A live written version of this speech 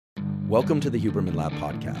Welcome to the Huberman Lab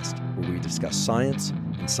podcast, where we discuss science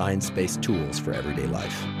and science-based tools for everyday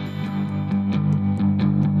life.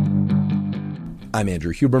 I'm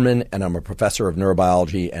Andrew Huberman, and I'm a professor of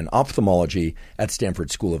neurobiology and ophthalmology at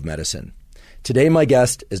Stanford School of Medicine. Today, my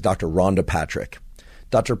guest is Dr. Rhonda Patrick.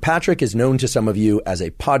 Dr. Patrick is known to some of you as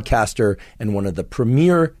a podcaster and one of the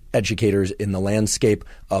premier educators in the landscape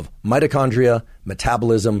of mitochondria,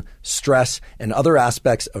 metabolism, stress, and other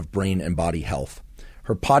aspects of brain and body health.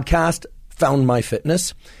 Her podcast, Found My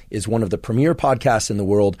Fitness, is one of the premier podcasts in the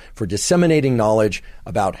world for disseminating knowledge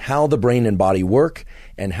about how the brain and body work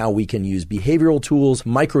and how we can use behavioral tools,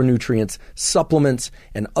 micronutrients, supplements,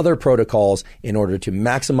 and other protocols in order to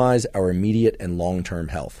maximize our immediate and long-term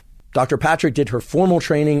health. Dr. Patrick did her formal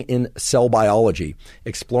training in cell biology,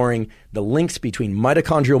 exploring the links between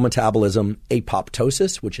mitochondrial metabolism,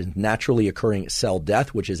 apoptosis, which is naturally occurring cell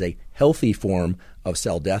death, which is a healthy form of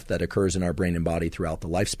cell death that occurs in our brain and body throughout the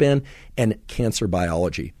lifespan, and cancer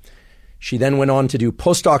biology. She then went on to do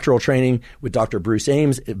postdoctoral training with Dr. Bruce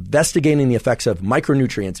Ames, investigating the effects of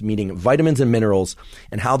micronutrients, meaning vitamins and minerals,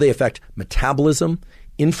 and how they affect metabolism,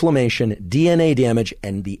 inflammation, DNA damage,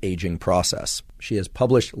 and the aging process. She has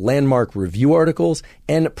published landmark review articles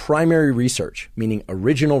and primary research, meaning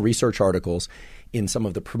original research articles, in some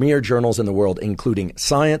of the premier journals in the world, including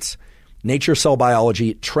Science, Nature Cell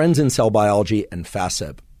Biology, Trends in Cell Biology, and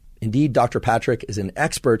FASEB. Indeed, Dr. Patrick is an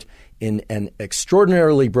expert in an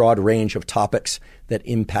extraordinarily broad range of topics that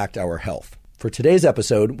impact our health. For today's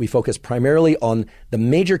episode, we focus primarily on the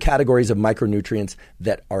major categories of micronutrients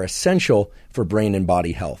that are essential for brain and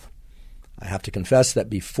body health. I have to confess that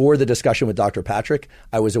before the discussion with Dr. Patrick,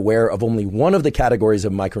 I was aware of only one of the categories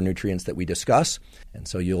of micronutrients that we discuss. And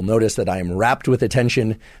so you'll notice that I am wrapped with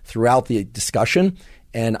attention throughout the discussion.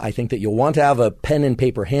 And I think that you'll want to have a pen and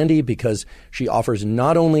paper handy because she offers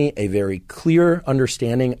not only a very clear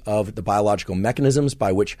understanding of the biological mechanisms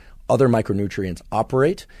by which other micronutrients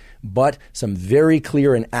operate, but some very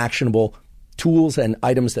clear and actionable tools and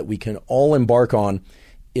items that we can all embark on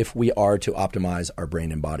if we are to optimize our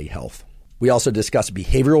brain and body health. We also discuss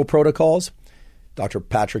behavioral protocols. Dr.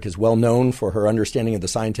 Patrick is well known for her understanding of the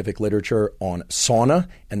scientific literature on sauna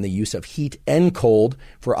and the use of heat and cold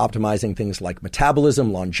for optimizing things like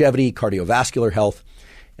metabolism, longevity, cardiovascular health.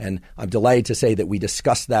 And I'm delighted to say that we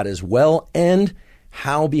discussed that as well, and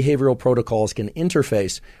how behavioral protocols can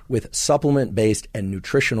interface with supplement-based and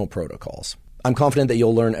nutritional protocols. I'm confident that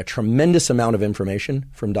you'll learn a tremendous amount of information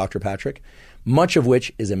from Dr. Patrick, much of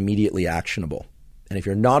which is immediately actionable. And if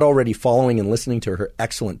you're not already following and listening to her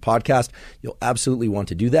excellent podcast, you'll absolutely want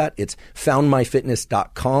to do that. It's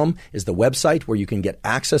foundmyfitness.com is the website where you can get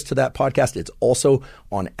access to that podcast. It's also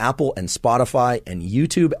on Apple and Spotify and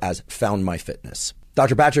YouTube as Found My Fitness.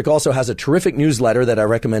 Dr. Patrick also has a terrific newsletter that I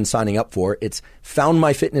recommend signing up for. It's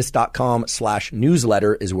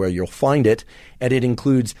foundmyfitness.com/newsletter is where you'll find it. And it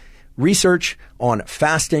includes research on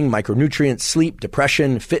fasting, micronutrients, sleep,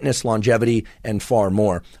 depression, fitness, longevity, and far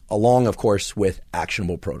more, along, of course, with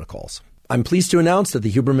actionable protocols. I'm pleased to announce that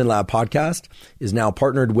the Huberman Lab podcast is now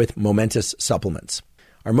partnered with Momentous Supplements.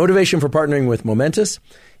 Our motivation for partnering with Momentous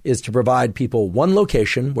is to provide people one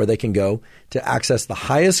location where they can go to access the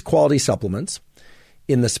highest quality supplements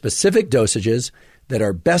in the specific dosages that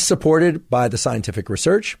are best supported by the scientific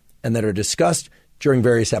research and that are discussed during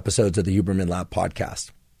various episodes of the Huberman Lab podcast.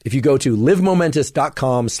 If you go to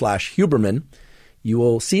livemomentous.com/Huberman, you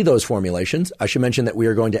will see those formulations. I should mention that we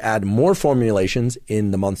are going to add more formulations in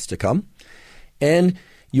the months to come. And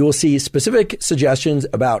you will see specific suggestions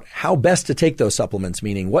about how best to take those supplements,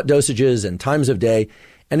 meaning what dosages and times of day,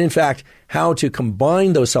 and in fact, how to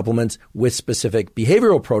combine those supplements with specific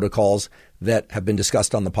behavioral protocols that have been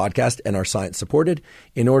discussed on the podcast and are science supported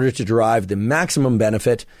in order to derive the maximum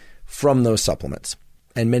benefit from those supplements.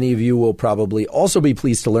 And many of you will probably also be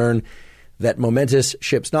pleased to learn that Momentous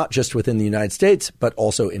ships not just within the United States, but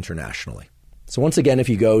also internationally. So once again, if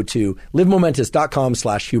you go to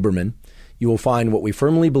livemomentous.com/Huberman, you will find what we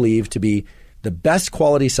firmly believe to be the best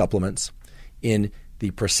quality supplements in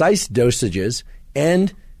the precise dosages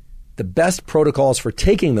and the best protocols for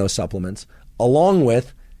taking those supplements, along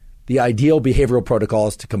with the ideal behavioral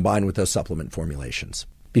protocols to combine with those supplement formulations.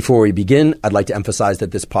 Before we begin, I'd like to emphasize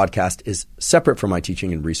that this podcast is separate from my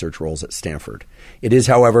teaching and research roles at Stanford. It is,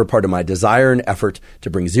 however, part of my desire and effort to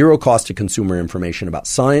bring zero cost to consumer information about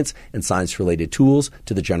science and science-related tools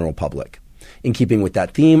to the general public. In keeping with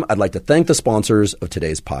that theme, I'd like to thank the sponsors of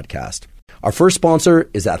today's podcast. Our first sponsor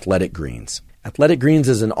is Athletic Greens. Athletic Greens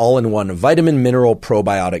is an all-in-one vitamin mineral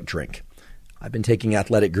probiotic drink. I've been taking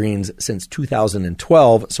Athletic Greens since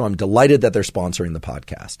 2012, so I'm delighted that they're sponsoring the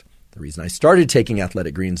podcast. The reason I started taking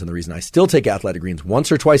Athletic Greens and the reason I still take Athletic Greens once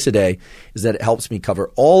or twice a day is that it helps me cover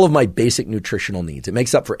all of my basic nutritional needs. It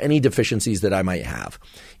makes up for any deficiencies that I might have.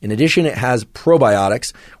 In addition, it has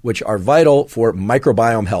probiotics, which are vital for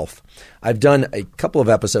microbiome health. I've done a couple of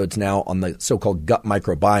episodes now on the so-called gut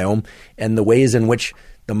microbiome and the ways in which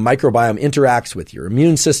the microbiome interacts with your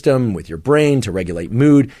immune system, with your brain to regulate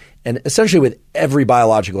mood, and essentially with every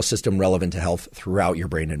biological system relevant to health throughout your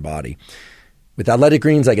brain and body. With Athletic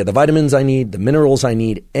Greens, I get the vitamins I need, the minerals I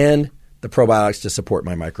need, and the probiotics to support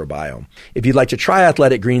my microbiome. If you'd like to try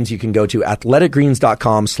Athletic Greens, you can go to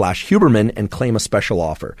athleticgreens.com/Huberman and claim a special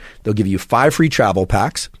offer. They'll give you 5 free travel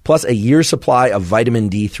packs, plus a year's supply of vitamin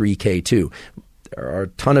D3 K2. There are a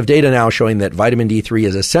ton of data now showing that vitamin D3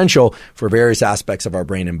 is essential for various aspects of our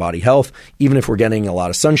brain and body health. Even if we're getting a lot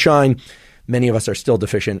of sunshine, many of us are still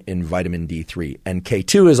deficient in vitamin D3. And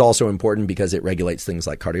K2 is also important because it regulates things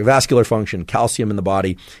like cardiovascular function, calcium in the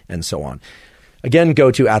body, and so on. Again,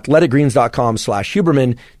 go to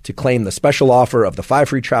athleticgreens.com/Huberman to claim the special offer of the 5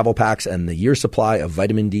 free travel packs and the year supply of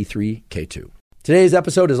vitamin D3 K2. Today's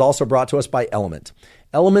episode is also brought to us by Element.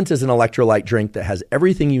 Element is an electrolyte drink that has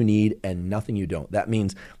everything you need and nothing you don't. That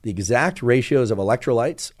means the exact ratios of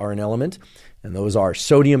electrolytes are in Element, and those are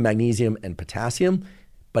sodium, magnesium, and potassium,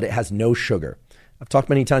 but it has no sugar. I've talked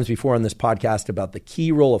many times before on this podcast about the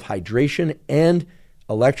key role of hydration and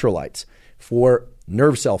electrolytes for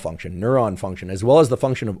nerve cell function, neuron function, as well as the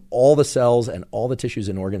function of all the cells and all the tissues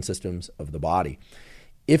and organ systems of the body.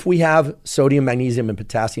 If we have sodium, magnesium, and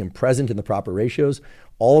potassium present in the proper ratios,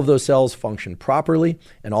 all of those cells function properly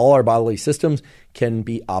and all our bodily systems can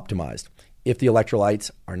be optimized. If the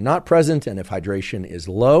electrolytes are not present and if hydration is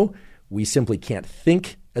low, we simply can't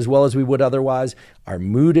think as well as we would otherwise. Our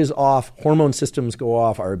mood is off, hormone systems go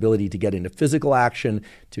off, our ability to get into physical action,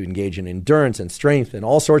 to engage in endurance and strength and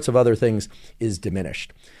all sorts of other things is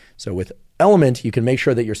diminished. So with Element, you can make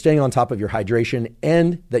sure that you're staying on top of your hydration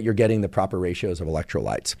and that you're getting the proper ratios of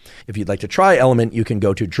electrolytes. If you'd like to try Element, you can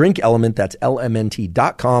go to drinkelement, that's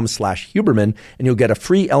lmnt.com/Huberman, and you'll get a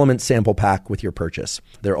free Element sample pack with your purchase.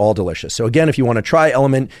 They're all delicious. So again, if you want to try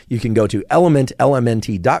Element, you can go to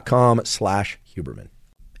lmnt.com/Huberman.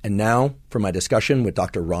 And now for my discussion with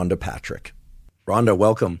Dr. Rhonda Patrick. Rhonda,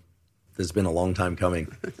 welcome. This has been a long time coming.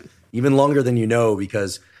 Even longer than you know,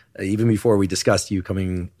 because even before we discussed you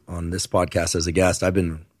coming on this podcast as a guest, I've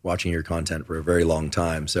been watching your content for a very long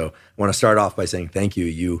time. So I want to start off by saying thank you.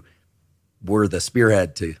 You were the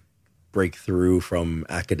spearhead to break through from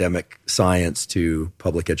academic science to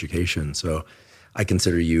public education. So I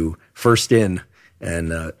consider you first in,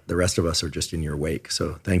 and the rest of us are just in your wake.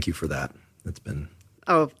 So thank you for that. It's been...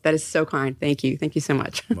 Oh, that is so kind. Thank you. Thank you so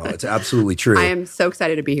much. Well, it's absolutely true. I am so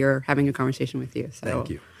excited to be here having a conversation with you. So. Thank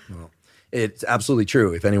you. Well, it's absolutely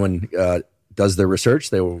true. If anyone does their research,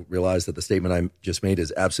 they will realize that the statement I just made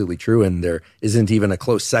is absolutely true, and there isn't even a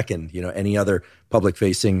close second. You know, any other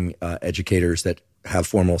public-facing educators that have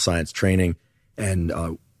formal science training and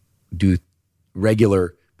do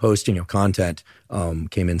regular posting of content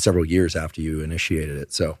came in several years after you initiated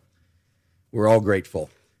it. So we're all grateful.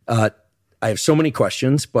 I have so many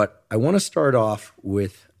questions, but I want to start off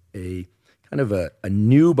with a kind of a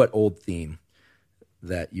new but old theme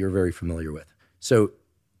that you're very familiar with. So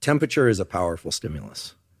temperature is a powerful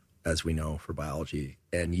stimulus, as we know for biology.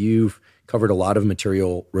 And you've covered a lot of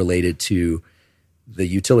material related to the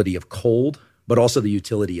utility of cold, but also the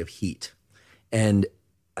utility of heat. And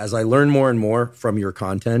as I learn more and more from your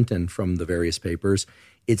content and from the various papers,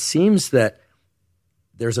 it seems that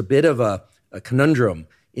there's a bit of a conundrum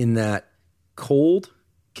in that cold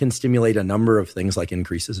can stimulate a number of things like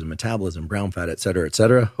increases in metabolism, brown fat, et cetera, et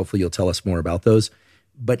cetera. Hopefully you'll tell us more about those.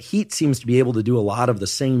 But heat seems to be able to do a lot of the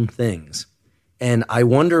same things. And I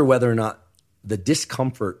wonder whether or not the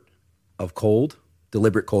discomfort of cold,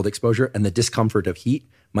 deliberate cold exposure, and the discomfort of heat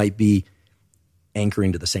might be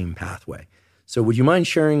anchoring to the same pathway. So would you mind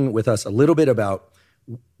sharing with us a little bit about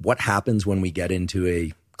what happens when we get into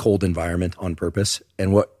a cold environment on purpose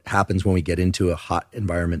and what happens when we get into a hot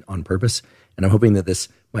environment on purpose? And I'm hoping that this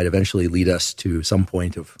might eventually lead us to some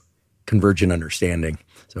point of convergent understanding.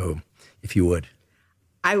 So if you would.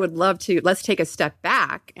 I would love to. Let's take a step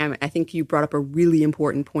back. And I think you brought up a really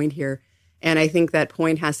important point here. And I think that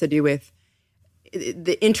point has to do with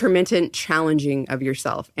the intermittent challenging of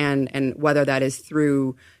yourself and whether that is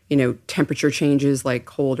through, temperature changes like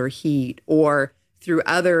cold or heat, or through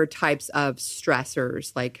other types of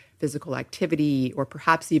stressors like physical activity, or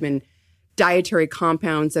perhaps even dietary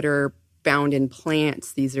compounds that are found in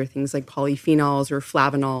plants. These are things like polyphenols or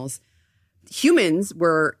flavonols. Humans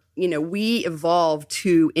were, we evolved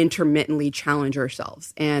to intermittently challenge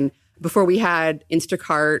ourselves. And before we had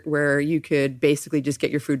Instacart, where you could basically just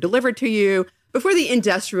get your food delivered to you, before the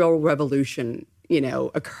Industrial Revolution,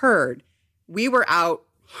 occurred, we were out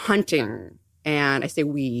hunting. And I say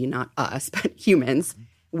we, not us, but humans.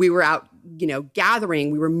 We were out,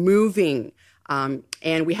 gathering, we were moving,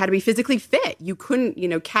 and we had to be physically fit. You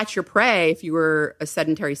couldn't, catch your prey if you were a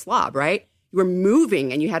sedentary slob, right? You were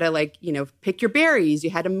moving and you had to pick your berries, you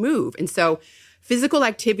had to move. And so physical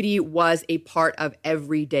activity was a part of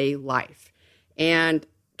everyday life. And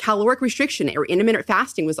caloric restriction or intermittent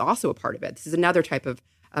fasting was also a part of it. This is another type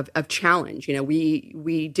of challenge.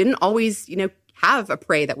 We didn't always, have a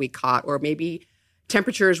prey that we caught, or maybe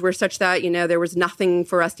temperatures were such that, there was nothing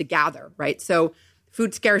for us to gather, right? So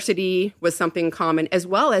food scarcity was something common, as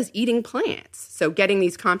well as eating plants. So getting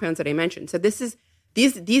these compounds that I mentioned. So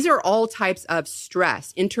these are all types of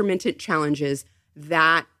stress, intermittent challenges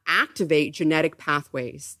that activate genetic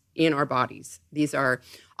pathways in our bodies. These are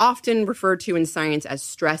often referred to in science as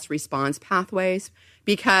stress response pathways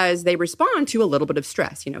because they respond to a little bit of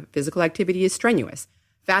stress. Physical activity is strenuous.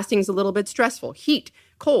 Fasting is a little bit stressful. Heat,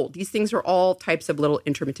 cold, these things are all types of little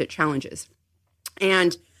intermittent challenges.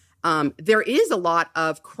 And there is a lot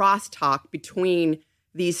of crosstalk between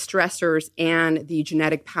these stressors and the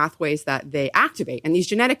genetic pathways that they activate. And these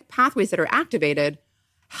genetic pathways that are activated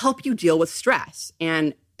help you deal with stress.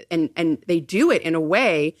 And they do it in a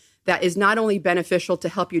way that is not only beneficial to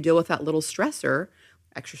help you deal with that little stressor,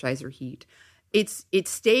 exercise or heat, it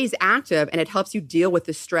stays active and it helps you deal with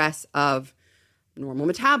the stress of normal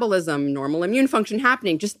metabolism, normal immune function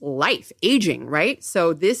happening, just life, aging, right?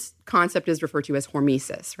 So this concept is referred to as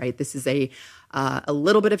hormesis, right? This is a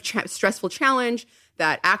little bit of stressful challenge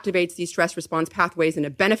that activates these stress response pathways in a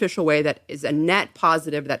beneficial way that is a net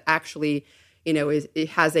positive that actually, it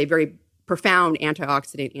has a very profound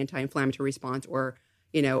antioxidant, anti-inflammatory response, or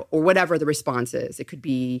whatever the response is. It could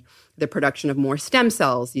be the production of more stem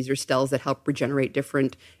cells. These are cells that help regenerate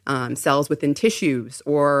different cells within tissues,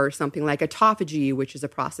 or something like autophagy, which is a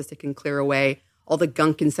process that can clear away all the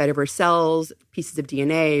gunk inside of our cells, pieces of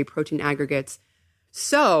DNA, protein aggregates.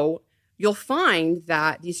 So you'll find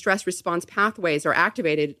that these stress response pathways are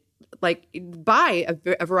activated by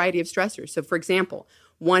a variety of stressors. So for example,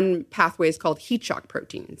 one pathway is called heat shock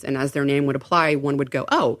proteins. And as their name would apply, one would go,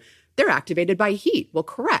 oh, they're activated by heat. Well,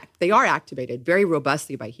 correct. They are activated very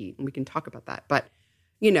robustly by heat, and we can talk about that. But,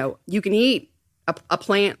 you can eat a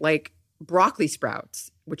plant like broccoli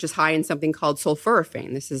sprouts, which is high in something called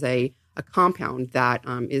sulforaphane. This is a compound that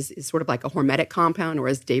is sort of like a hormetic compound, or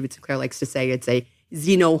as David Sinclair likes to say, it's a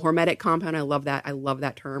xenohormetic compound. I love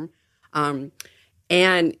that term.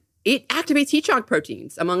 And it activates heat shock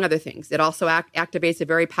proteins, among other things. It also activates a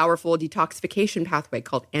very powerful detoxification pathway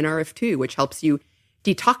called NRF2, which helps you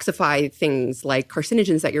detoxify things like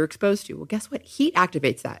carcinogens that you're exposed to. Well, guess what? Heat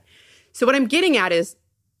activates that. So what I'm getting at is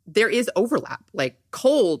there is overlap. Like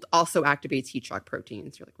cold also activates heat shock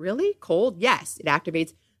proteins. You're like, really? Cold? Yes, it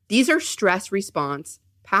activates. These are stress response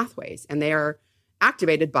pathways, and they are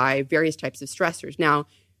activated by various types of stressors. Now,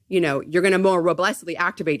 you're going to more robustly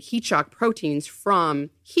activate heat shock proteins from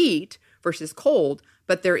heat versus cold,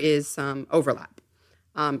 but there is some overlap.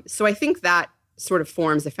 So I think that sort of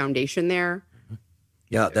forms a foundation there.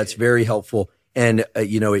 Yeah, that's very helpful. And,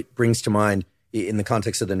 it brings to mind in the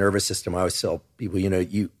context of the nervous system, I always tell people,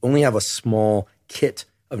 you only have a small kit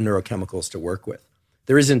of neurochemicals to work with.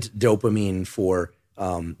 There isn't dopamine for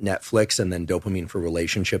Netflix and then dopamine for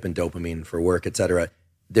relationship and dopamine for work, et cetera.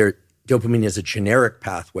 Dopamine is a generic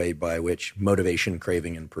pathway by which motivation,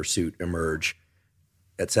 craving, and pursuit emerge,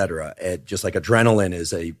 et cetera. Just like adrenaline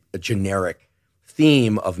is a generic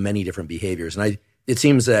theme of many different behaviors. And it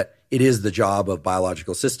seems that it is the job of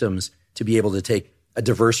biological systems to be able to take a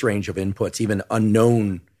diverse range of inputs, even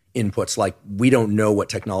unknown inputs, like we don't know what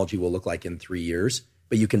technology will look like in 3 years,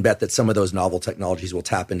 but you can bet that some of those novel technologies will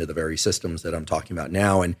tap into the very systems that I'm talking about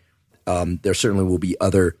now. And there certainly will be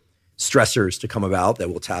other stressors to come about that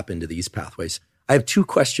will tap into these pathways. I have two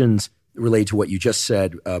questions related to what you just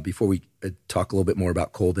said before we talk a little bit more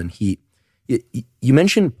about cold and heat. You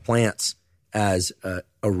mentioned plants as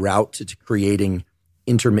a route to creating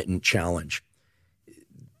intermittent challenge.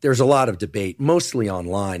 There's a lot of debate, mostly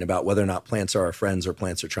online, about whether or not plants are our friends or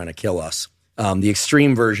plants are trying to kill us. The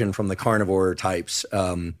extreme version from the carnivore types,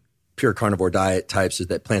 pure carnivore diet types, is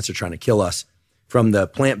that plants are trying to kill us. From the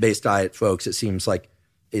plant-based diet folks, it seems like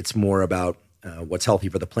it's more about what's healthy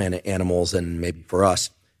for the planet, animals, and maybe for us.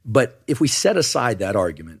 But if we set aside that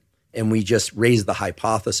argument and we just raise the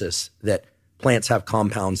hypothesis that plants have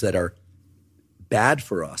compounds that are bad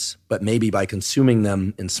for us, but maybe by consuming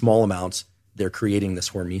them in small amounts, they're creating this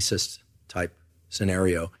hormesis type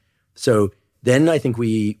scenario. So then I think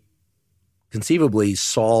we conceivably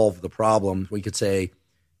solve the problem. We could say,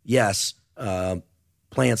 yes,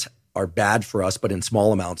 plants are bad for us, but in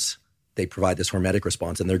small amounts, they provide this hormetic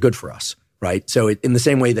response and they're good for us, right? So in the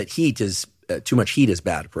same way that too much heat is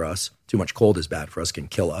bad for us, too much cold is bad for us, can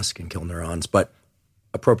kill neurons, but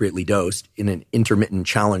appropriately dosed in an intermittent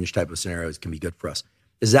challenge type of scenarios can be good for us.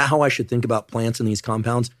 Is that how I should think about plants and these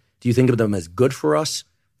compounds? Do you think of them as good for us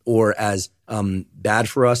or as bad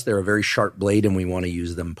for us? They're a very sharp blade and we want to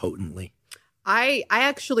use them potently. I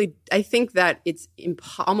think that it's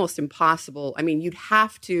almost impossible. I mean, you'd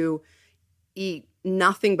have to eat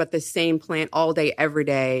nothing but the same plant all day, every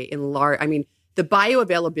day in large. I mean, the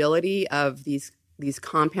bioavailability of these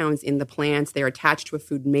compounds in the plants, they're attached to a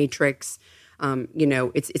food matrix.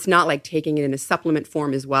 It's not like taking it in a supplement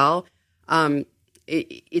form as well.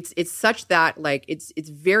 It's such that like it's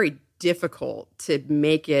very difficult to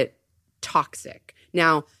make it toxic.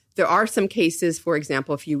 Now, there are some cases, for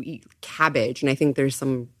example, if you eat cabbage, and I think there's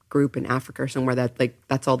some group in Africa or somewhere that like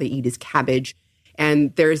that's all they eat is cabbage,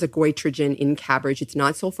 and there's a goitrogen in cabbage. It's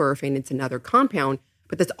not sulforaphane; it's another compound,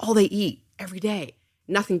 but that's all they eat every day.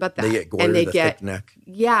 Nothing but that. They get goiter, the thick neck.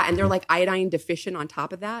 Yeah, and they're like iodine deficient on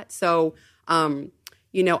top of that. So, I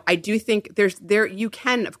do think you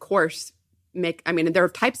can, of course, there are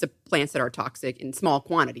types of plants that are toxic in small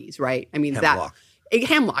quantities, right? I mean,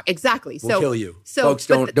 hemlock, exactly. We'll kill you. Folks,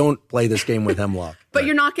 don't play this game with hemlock. But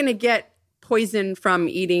you're not going to get poison from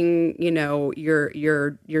eating,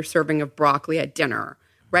 your serving of broccoli at dinner,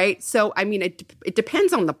 right? So, I mean, it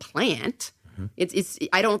depends on the plant.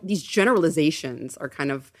 Mm-hmm. These generalizations are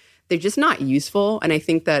they're just not useful. And I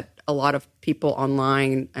think that a lot of people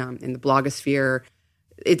online in the blogosphere,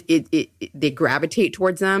 they gravitate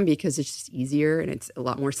towards them because it's just easier and it's a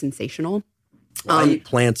lot more sensational. I eat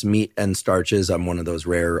plants, meat, and starches. I'm one of those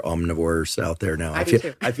rare omnivores out there now. I do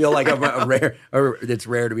too. I feel like I'm it's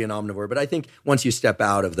rare to be an omnivore. But I think once you step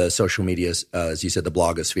out of the social medias, as you said, the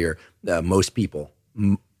blogosphere, most people,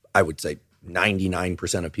 I would say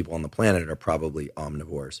 99% of people on the planet are probably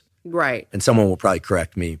omnivores. Right. And someone will probably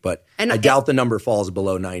correct me, but I doubt the number falls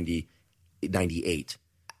below 98.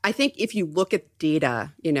 I think if you look at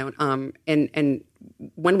data, and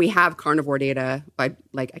when we have carnivore data, I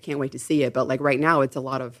can't wait to see it. But like right now, it's a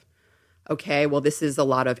lot of, this is a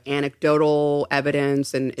lot of anecdotal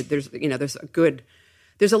evidence, and there's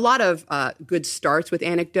a lot of good starts with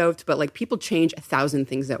anecdotes, but like people change 1,000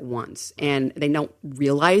 things at once, and they don't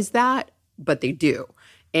realize that, but they do.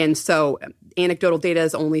 And so anecdotal data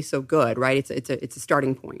is only so good, right? It's a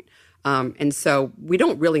starting point. And so we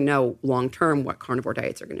don't really know long-term what carnivore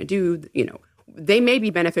diets are going to do. They may be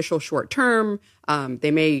beneficial short-term. They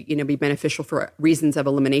may, be beneficial for reasons of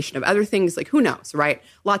elimination of other things. Like, who knows, right?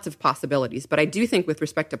 Lots of possibilities. But I do think with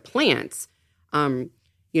respect to plants, that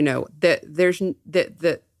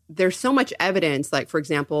there's so much evidence. Like, for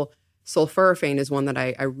example, sulforaphane is one that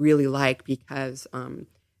I really like because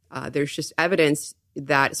there's just evidence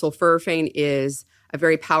that sulforaphane is a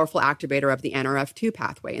very powerful activator of the NRF2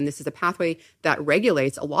 pathway. And this is a pathway that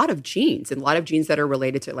regulates a lot of genes, and a lot of genes that are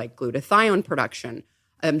related to like glutathione production,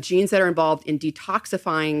 genes that are involved in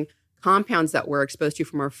detoxifying compounds that we're exposed to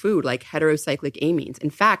from our food, like heterocyclic amines. In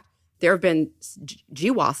fact, there have been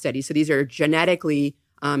GWAS studies. So these are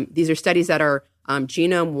these are studies that are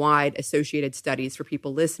genome-wide associated studies for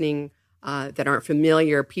people listening that aren't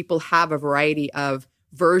familiar. People have a variety of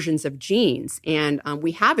versions of genes. And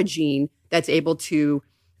we have a gene that's able to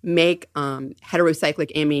make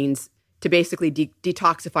heterocyclic amines to basically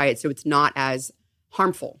detoxify it so it's not as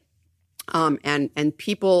harmful. And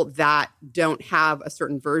people that don't have a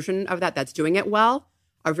certain version of that's doing it well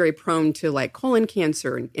are very prone to like colon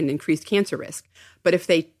cancer and increased cancer risk. But if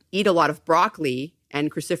they eat a lot of broccoli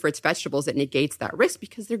and cruciferous vegetables, it negates that risk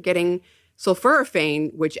because they're getting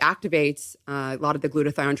sulforaphane, which activates a lot of the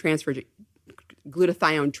glutathione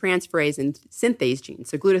transferase and synthase genes.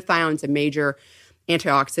 So glutathione is a major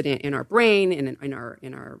antioxidant in our brain and in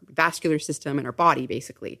our vascular system in our body,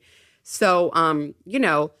 basically. So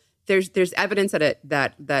there's evidence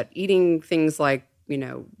that eating things like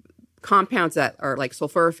compounds that are like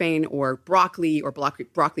sulforaphane or broccoli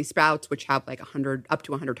sprouts, which have like up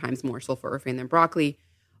to 100 times more sulforaphane than broccoli,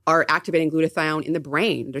 are activating glutathione in the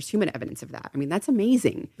brain. There's human evidence of that. I mean, that's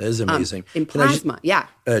amazing. That is amazing. In plasma, yeah.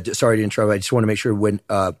 Sorry to interrupt. I just want to make sure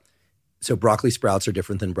so broccoli sprouts are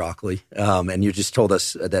different than broccoli. And you just told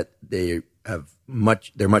us that they're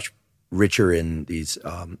much richer in these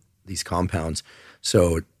compounds.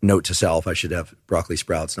 So note to self, I should have broccoli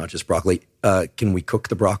sprouts, not just broccoli. Can we cook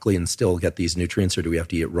the broccoli and still get these nutrients, or do we have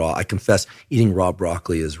to eat it raw? I confess, eating raw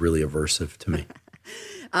broccoli is really aversive to me.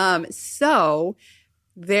 So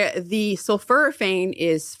The sulforaphane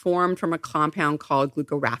is formed from a compound called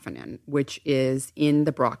glucoraphanin, which is in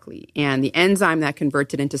the broccoli. And the enzyme that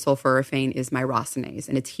converts it into sulforaphane is myrosinase,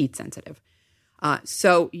 and it's heat sensitive.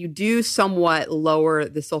 So you do somewhat lower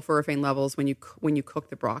the sulforaphane levels when you cook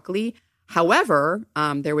the broccoli. However,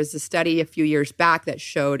 there was a study a few years back that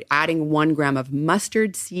showed adding 1 gram of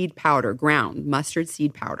mustard seed powder, ground mustard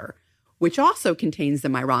seed powder, which also contains the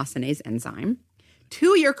myrosinase enzyme,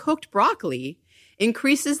 to your cooked broccoli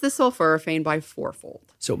increases the sulforaphane by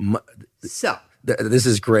 4-fold. So this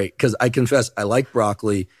is great because I confess I like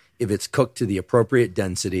broccoli if it's cooked to the appropriate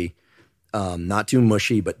density, not too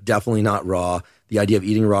mushy, but definitely not raw. The idea of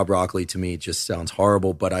eating raw broccoli to me just sounds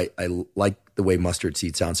horrible, but I like the way mustard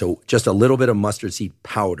seed sounds. So just a little bit of mustard seed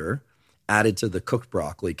powder added to the cooked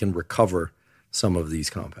broccoli can recover some of these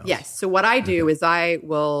compounds. Yes. So what I do is I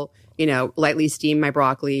will, lightly steam my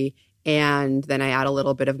broccoli, and then I add a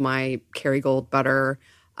little bit of my Kerrygold butter,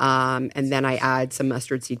 and then I add some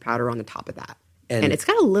mustard seed powder on the top of that. And it's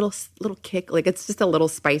got a little kick, like it's just a little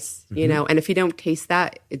spice, and if you don't taste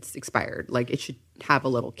that, it's expired. Like it should have a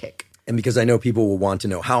little kick. And because I know people will want to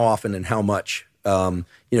know how often and how much, are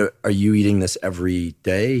you eating this every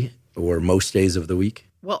day or most days of the week?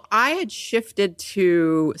 Well, I had shifted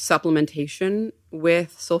to supplementation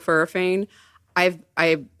with sulforaphane. I'm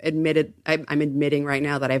admitting right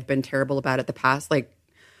now that I've been terrible about it the past,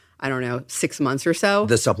 6 months or so.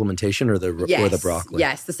 The supplementation or the broccoli?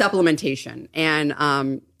 Yes, the supplementation.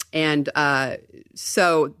 And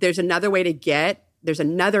so there's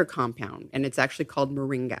another compound, and it's actually called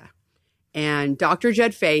moringa. And Dr.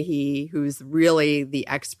 Jed Fahey, who's really the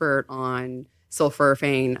expert on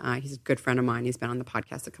sulforaphane, he's a good friend of mine. He's been on the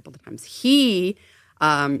podcast a couple of times. He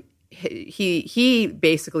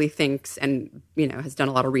basically thinks, and has done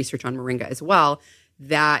a lot of research on moringa as well,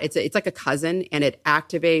 that it's like a cousin, and it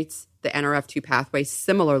activates the NRF2 pathway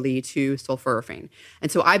similarly to sulforaphane. And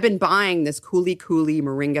so I've been buying this Cooley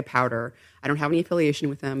moringa powder. I don't have any affiliation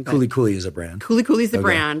with them. Cooley is a brand. Cooley is the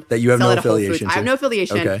brand. That you have no affiliation to. I have no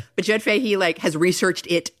affiliation. Okay. But Jed Fahey has researched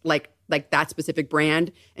it like that specific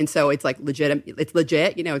brand. And so it's legit. It's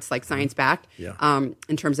legit. It's science backed. Yeah.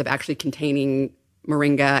 In terms of actually containing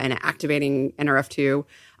moringa and activating NRF2.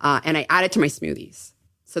 And I add it to my smoothies.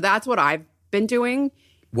 So that's what I've been doing.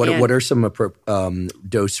 What are some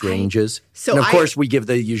dose ranges? And of course, we give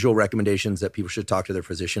the usual recommendations that people should talk to their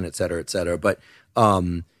physician, et cetera, et cetera. But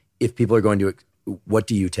if people are going to, what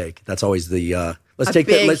do you take? That's always the let's take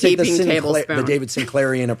the David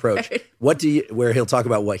Sinclairian approach. Where he'll talk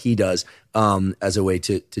about what he does as a way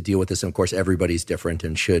to deal with this. And of course, everybody's different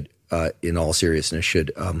and should, in all seriousness,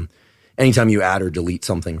 anytime you add or delete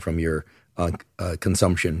something from your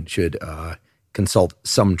consumption, should consult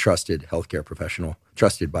some trusted healthcare professional,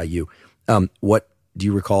 trusted by you. What do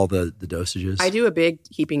you recall the dosages? I do a big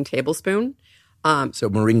heaping tablespoon. So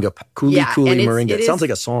moringa, Cooley moringa. It sounds like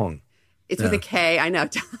a song. It's with a K. I know.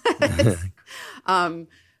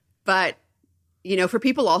 But for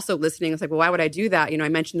people also listening, it's like, well, why would I do that? I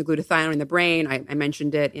mentioned the glutathione in the brain. I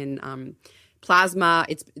mentioned it in plasma.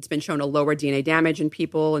 It's been shown to lower DNA damage in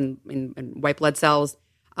people and white blood cells.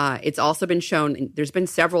 It's also been shown, there's been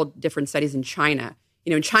several different studies in China.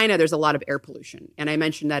 In China, there's a lot of air pollution. And I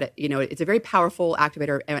mentioned that, it's a very powerful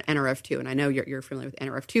activator of NRF2. And I know you're familiar with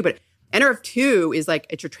NRF2, but NRF2 is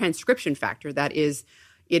it's your transcription factor that it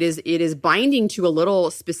is binding to a little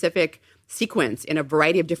specific sequence in a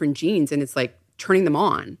variety of different genes. And it's turning them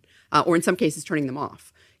on, or in some cases, turning them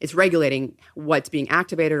off. It's regulating what's being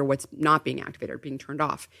activated or what's not being activated or being turned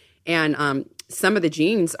off. And some of the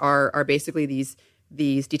genes are basically these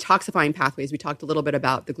detoxifying pathways. We talked a little bit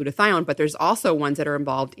about the glutathione, but there's also ones that are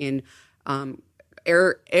involved in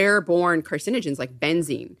airborne carcinogens like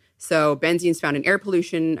benzene. So benzene is found in air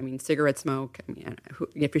pollution. Cigarette smoke.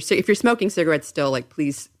 If you're smoking cigarettes still,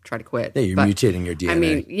 please try to quit. Yeah, you're mutating your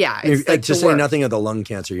DNA. It's to say nothing of the lung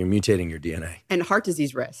cancer, you're mutating your DNA. And heart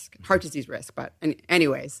disease risk. But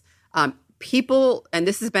anyways, people, and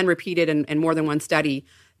this has been repeated in more than one study,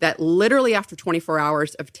 that literally after 24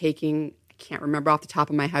 hours of taking, I can't remember off the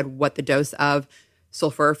top of my head what the dose of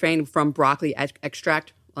sulforaphane from broccoli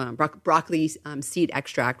extract, broccoli seed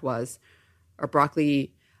extract was, or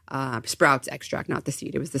broccoli sprouts extract, not the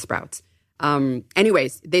seed, it was the sprouts.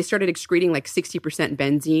 Anyways, they started excreting 60%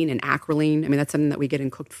 benzene and acrolein. That's something that we get in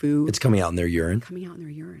cooked food. It's coming out in their urine?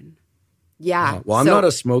 Yeah. Well, I'm not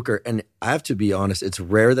a smoker, and I have to be honest, it's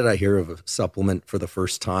rare that I hear of a supplement for the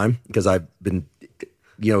first time because I've been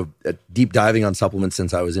deep diving on supplements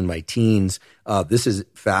since I was in my teens. This is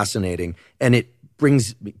fascinating. And it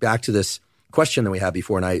brings me back to this question that we had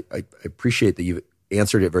before, and I appreciate that you've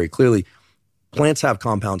answered it very clearly. plants have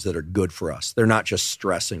compounds that are good for us. They're not just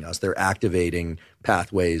stressing us. They're activating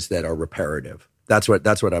pathways that are reparative. That's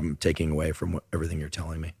what I'm taking away from everything you're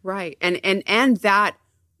telling me. Right. And that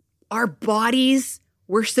our bodies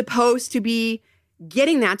were supposed to be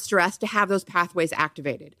getting that stress to have those pathways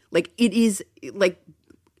activated. Like it is like,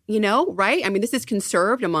 right? I mean, this is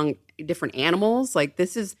conserved among different animals. Like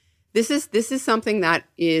this is something that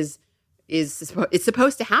is it's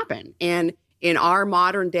supposed to happen. And in our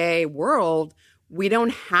modern day world, we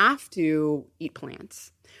don't have to eat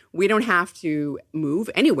plants. We don't have to move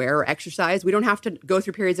anywhere or exercise. We don't have to go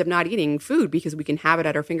through periods of not eating food because we can have it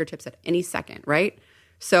at our fingertips at any second, right?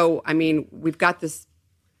 So, I mean, we've got this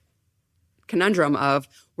conundrum of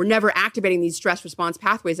we're never activating these stress response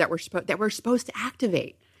pathways that we're supposed to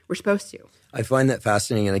activate. We're supposed to. I find that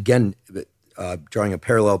fascinating. And again, drawing a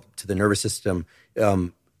parallel to the nervous system.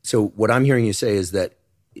 So what I'm hearing you say is that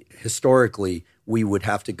historically we would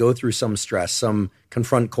have to go through some stress, some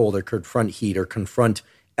confront cold or confront heat or confront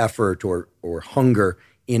effort or hunger,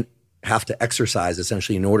 have to exercise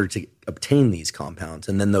essentially in order to obtain these compounds.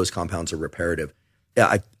 And then those compounds are reparative.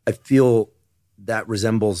 Yeah, I feel that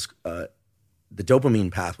resembles the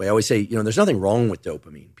dopamine pathway. I always say, there's nothing wrong with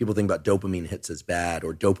dopamine. People think about dopamine hits as bad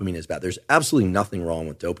or dopamine is bad. There's absolutely nothing wrong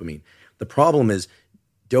with dopamine. The problem is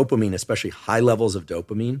dopamine, especially high levels of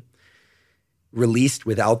dopamine, released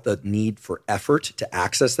without the need for effort to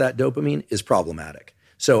access that dopamine is problematic.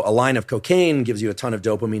 So a line of cocaine gives you a ton of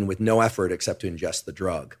dopamine with no effort except to ingest the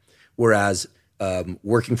drug. Whereas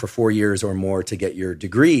working for 4 years or more to get your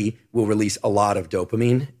degree will release a lot of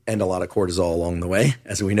dopamine and a lot of cortisol along the way,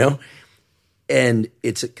 as we know. And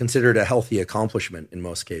it's considered a healthy accomplishment in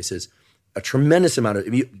most cases. A tremendous amount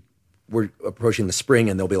of, we're approaching the spring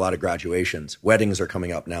and there'll be a lot of graduations. Weddings are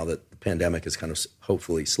coming up now that the pandemic is kind of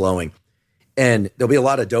hopefully slowing. And there'll be a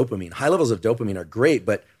lot of dopamine. High levels of dopamine are great,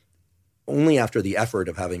 but only after the effort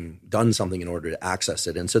of having done something in order to access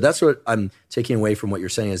it. And so that's what I'm taking away from what you're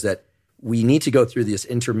saying, is that we need to go through this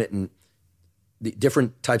the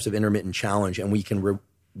different types of intermittent challenge, and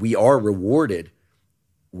we are rewarded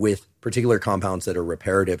with particular compounds that are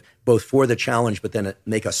reparative, both for the challenge, but then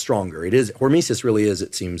make us stronger. Hormesis really is,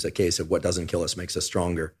 it seems, a case of what doesn't kill us makes us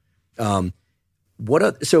stronger.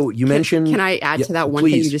 So you mentioned... Can I add to that one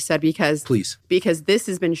thing you just said? Because this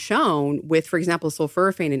has been shown with, for example,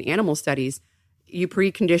 sulforaphane in animal studies. You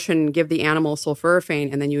precondition, give the animal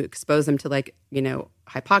sulforaphane, and then you expose them to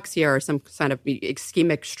hypoxia or some kind of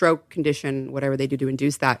ischemic stroke condition, whatever they do to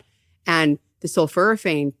induce that. And the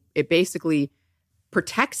sulforaphane, it basically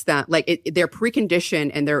protects them. They're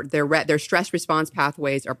preconditioned and their stress response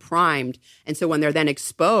pathways are primed. And so when they're then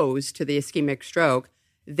exposed to the ischemic stroke,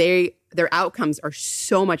 their outcomes are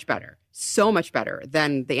so much better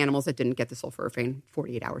than the animals that didn't get the sulforaphane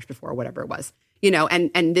 48 hours before or whatever it was.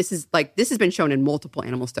 And this has been shown in multiple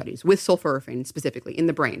animal studies with sulforaphane specifically in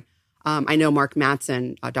the brain. I know Mark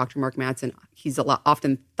Mattson, Dr. Mark Mattson, he's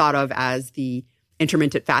often thought of as the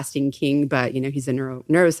intermittent fasting king, but he's a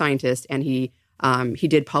neuroscientist, and he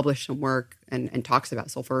did publish some work and talks about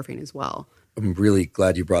sulforaphane as well. I'm really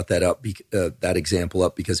glad you brought that up, that example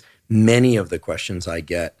up, because many of the questions I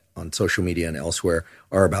get on social media and elsewhere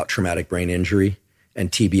are about traumatic brain injury,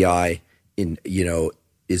 and TBI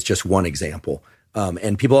is just one example.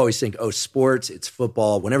 And people always think, sports, it's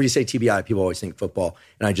football. Whenever you say TBI, people always think football.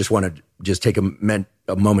 And I just want to take a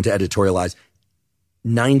moment to editorialize.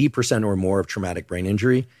 90% or more of traumatic brain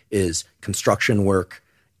injury is construction work,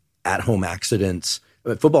 at-home accidents.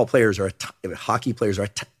 Football players hockey players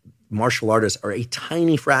martial artists are a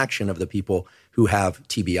tiny fraction of the people who have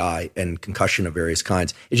TBI and concussion of various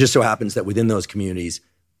kinds. It just so happens that within those communities,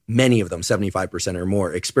 many of them, 75% or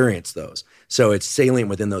more, experience those. So it's salient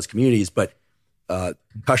within those communities, but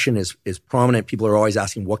concussion is prominent. People are always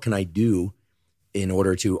asking, what can I do in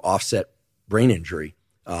order to offset brain injury?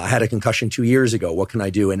 I had a concussion 2 years ago. What can I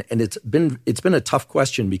do? And it's been a tough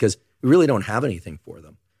question because we really don't have anything for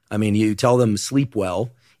them. I mean, you tell them sleep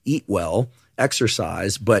well, eat well,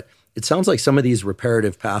 exercise, but it sounds like some of these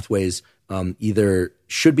reparative pathways either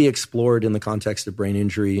should be explored in the context of brain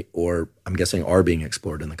injury, or I'm guessing are being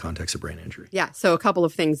explored in the context of brain injury. Yeah. So a couple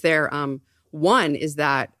of things there. One is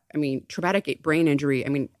that, traumatic brain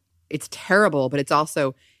injury, it's terrible, but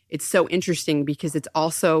it's so interesting because it's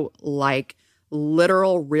also like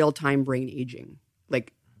literal real-time brain aging.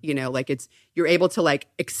 You're able to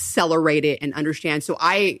accelerate it and understand. So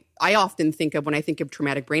I often think of, when I think of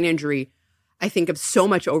traumatic brain injury, I think of so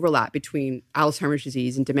much overlap between Alzheimer's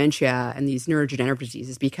disease and dementia and these neurodegenerative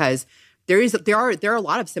diseases, because there are a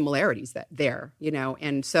lot of similarities there,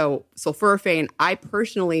 and so sulforaphane, I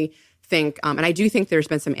personally think, and I do think there's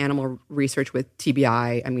been some animal research with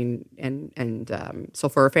TBI, and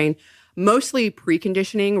sulforaphane, mostly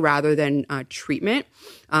preconditioning rather than treatment.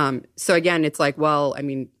 So again, it's like, well, I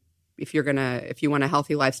mean, if you want a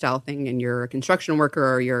healthy lifestyle thing and you're a construction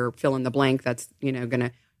worker or you're fill in the blank, that's,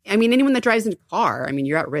 anyone that drives in a car,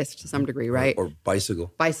 you're at risk to some degree, right? Or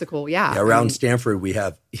bicycle. Bicycle, yeah. Around Stanford, we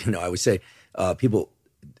have, I would say people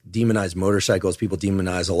demonize motorcycles, people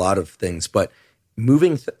demonize a lot of things, but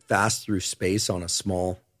moving fast through space on a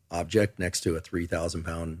small object next to a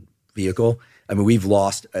 3,000-pound vehicle, we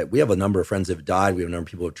have a number of friends that have died. We have a number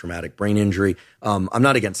of people with traumatic brain injury. I'm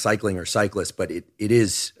not against cycling or cyclists, but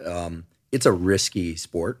it's a risky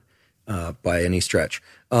sport by any stretch.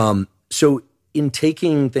 So in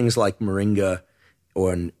taking things like moringa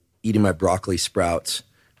or eating my broccoli sprouts,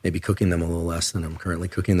 maybe cooking them a little less than I'm currently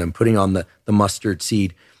cooking them, putting on the mustard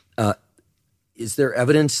seed, is there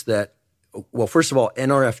evidence that, well, first of all,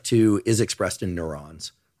 NRF2 is expressed in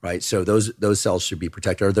neurons, right? So those cells should be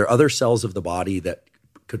protected. Are there other cells of the body that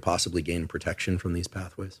could possibly gain protection from these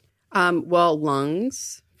pathways? Well,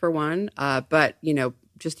 lungs for one, but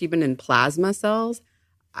just even in plasma cells,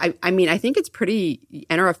 I think it's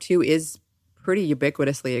NRF2 is pretty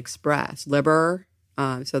ubiquitously expressed. Liver,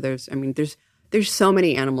 so there's so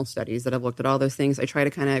many animal studies that have looked at all those things. I try to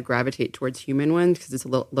kind of gravitate towards human ones because it's a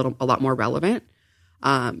lot more relevant.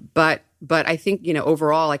 But I think,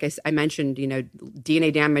 overall, like I mentioned,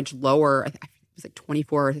 DNA damage lower, I think it was like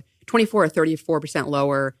 24 or 34%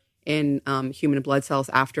 lower in human blood cells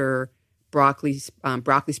after broccoli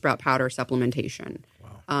sprout powder supplementation.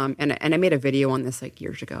 Wow. And I made a video on this like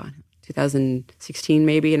years ago, 2016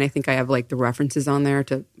 maybe, and I think I have like the references on there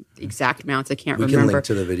to the exact amounts. I can't remember. We can link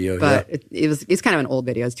to the video, but it's kind of an old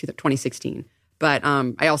video. It's 2016. But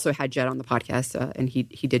I also had Jed on the podcast, and he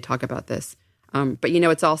did talk about this. But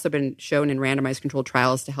it's also been shown in randomized controlled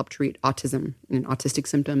trials to help treat autism and autistic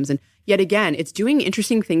symptoms. And yet again, it's doing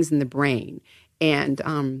interesting things in the brain. And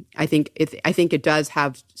I think it does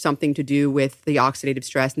have something to do with the oxidative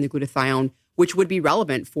stress and the glutathione, which would be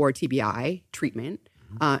relevant for TBI treatment.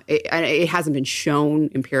 It hasn't been shown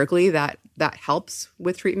empirically that helps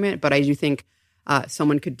with treatment, but I do think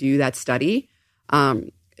someone could do that study.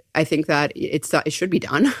 I think that it should be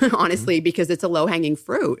done, honestly, because it's a low-hanging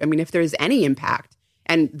fruit. If there's any impact,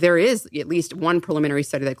 and there is at least one preliminary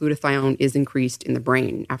study that glutathione is increased in the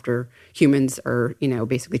brain after humans are,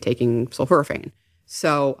 basically taking sulforaphane.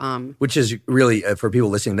 So, which is really, for people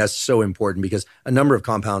listening, that's so important because a number of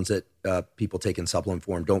compounds that people take in supplement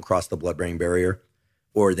form don't cross the blood-brain barrier,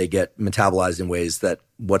 or they get metabolized in ways that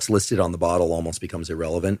what's listed on the bottle almost becomes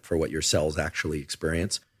irrelevant for what your cells actually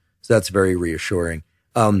experience. So that's very reassuring.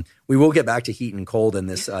 We will get back to heat and cold and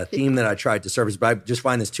this theme that I tried to surface, but I just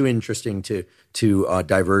find this too interesting to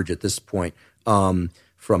diverge at this point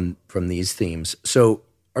from these themes. So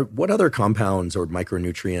what other compounds or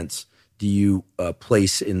micronutrients do you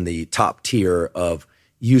place in the top tier of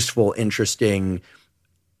useful, interesting?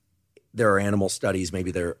 There are animal studies,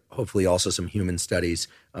 maybe there are hopefully also some human studies.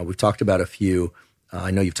 We've talked about a few.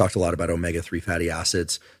 I know you've talked a lot about omega-3 fatty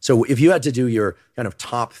acids. So if you had to do your kind of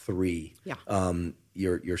top three,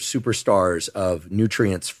 your superstars of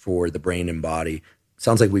nutrients for the brain and body,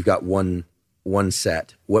 sounds like we've got one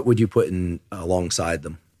set. What would you put in alongside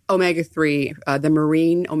them? Omega-3, the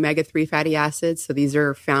marine omega-3 fatty acids. So these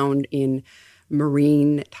are found in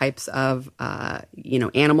marine types of,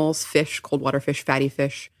 animals, fish, cold water fish, fatty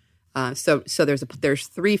fish. So there's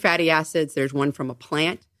three fatty acids. There's one from a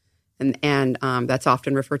plant, and that's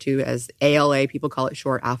often referred to as ALA. People call it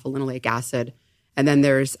short alpha linoleic acid. And then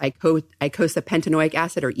there's eicosapentaenoic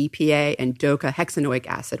acid, or EPA, and docahexaenoic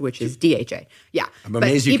acid, which is DHA. Yeah. I'm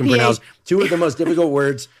amazed you can pronounce two of the most difficult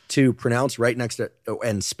words to pronounce right next to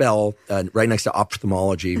and spell right next to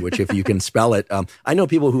ophthalmology, which if you can spell it. I know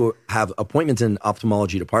people who have appointments in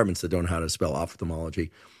ophthalmology departments that don't know how to spell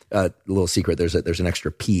ophthalmology. A little secret, there's an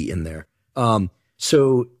extra P in there.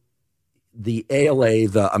 So the ALA,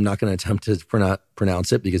 I'm not going to attempt to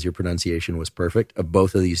pronounce it because your pronunciation was perfect, of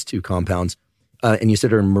both of these two compounds. And you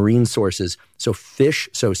said are marine sources. So fish,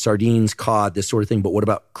 so sardines, cod, this sort of thing. But what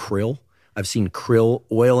about krill? I've seen krill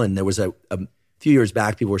oil, and there was a few years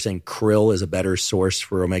back, people were saying krill is a better source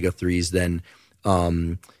for omega-3s than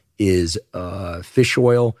is fish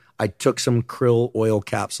oil. I took some krill oil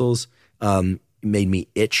capsules. It made me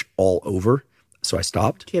itch all over, so I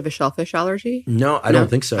stopped. Do you have a shellfish allergy? No, I don't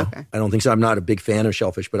think so. Okay. I don't think so. I'm not a big fan of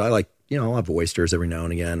shellfish, but I like, I'll have oysters every now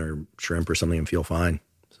and again, or shrimp or something, and feel fine.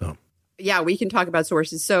 So. Yeah, we can talk about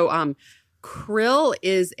sources. So krill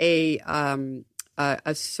is a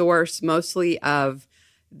source mostly of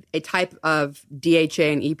a type of DHA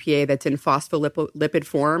and EPA that's in phospholipid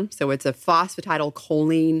form. So it's a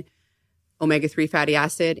phosphatidylcholine omega-3 fatty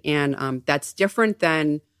acid. And that's different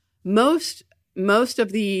than most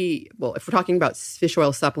of the, well, if we're talking about fish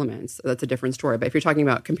oil supplements, that's a different story. But if you're talking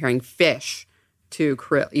about comparing fish to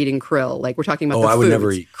eating krill, like we're talking about the I foods. would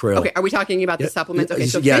never eat krill. Okay, are we talking about the supplements? Okay,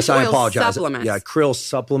 so yes, fish I oil apologize. supplements. Yeah, krill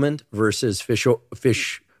supplement versus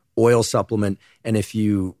fish oil supplement. And if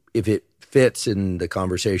it fits in the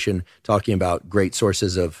conversation, talking about great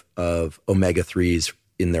sources of omega-3s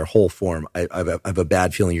in their whole form, I have a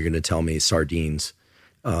bad feeling you're going to tell me sardines.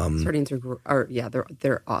 Sardines are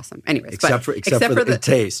they're awesome. Anyways, except for the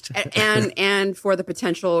taste and for the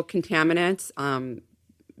potential contaminants,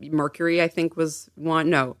 mercury I think was one.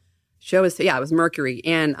 No, it was mercury.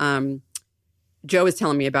 And Joe was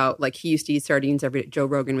telling me about, like, he used to eat sardines every day. Joe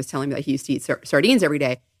Rogan was telling me that he used to eat sardines every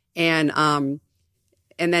day, and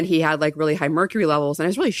then he had like really high mercury levels, and I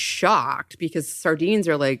was really shocked because sardines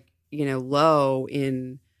are like, low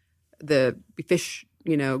in the fish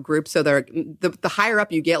group. So they're the higher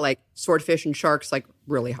up you get, like swordfish and sharks, like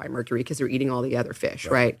really high mercury because they're eating all the other fish,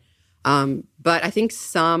 right? But I think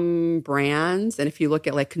some brands, and if you look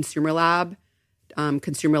at like Consumer Lab,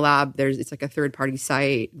 it's like a third-party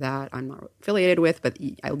site that I'm not affiliated with, but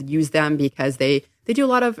I use them because they do a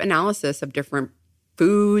lot of analysis of different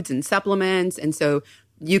foods and supplements, and so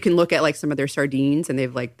you can look at like some of their sardines, and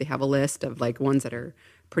they have a list of like ones that are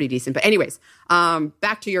pretty decent. But anyways,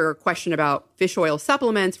 back to your question about fish oil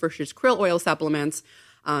supplements versus krill oil supplements.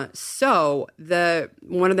 So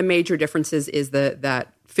one of the major differences is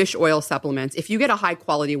that fish oil supplements, if you get a high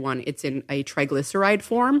quality one, it's in a triglyceride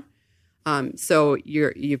form. So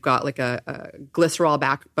you've got like a glycerol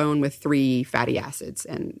backbone with 3 fatty acids,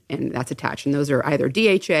 and that's attached, and those are either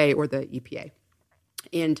DHA or the EPA.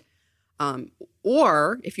 And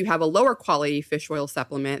or if you have a lower quality fish oil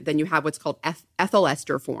supplement, then you have what's called ethyl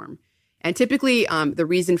ester form. And typically, the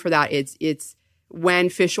reason for that is it's when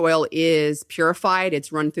fish oil is purified,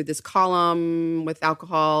 it's run through this column with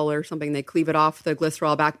alcohol or something. They cleave it off the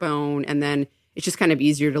glycerol backbone, and then it's just kind of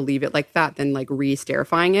easier to leave it like that than like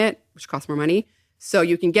re-esterifiing it, which costs more money. So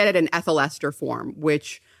you can get it in ethyl ester form,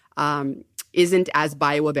 which isn't as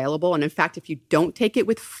bioavailable. And in fact, if you don't take it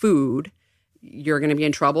with food, you're going to be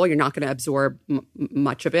in trouble. You're not going to absorb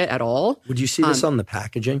much of it at all. Would you see this on the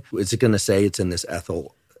packaging? Is it going to say it's in this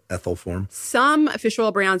ethyl form? Some fish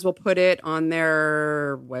oil brands will put it on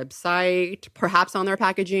their website, perhaps on their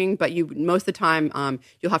packaging, but most of the time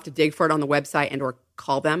you'll have to dig for it on the website and or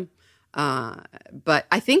call them. But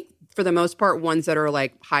I think for the most part, ones that are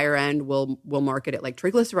like higher end will market it like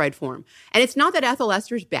triglyceride form. And it's not that ethyl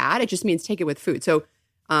ester is bad; it just means take it with food. So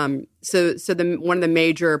one of the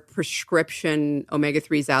major prescription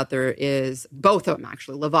omega-3s out there is both of them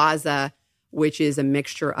actually. Lavazza, which is a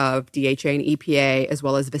mixture of DHA and EPA, as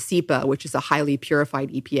well as Vasipa, which is a highly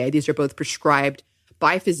purified EPA. These are both prescribed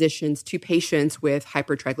by physicians to patients with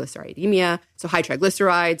hypertriglyceridemia, so high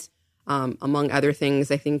triglycerides, among other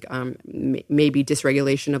things. I think maybe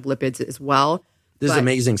dysregulation of lipids as well. This is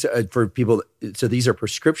amazing. So, for people, so these are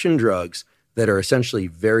prescription drugs that are essentially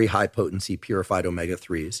very high potency purified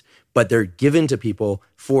omega-3s, but they're given to people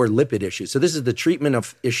for lipid issues. So this is the treatment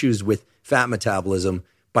of issues with fat metabolism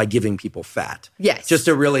by giving people fat. Yes. Just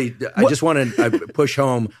to really, I just want to push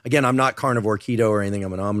home, again, I'm not carnivore, keto or anything,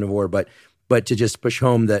 I'm an omnivore, but to just push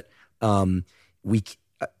home that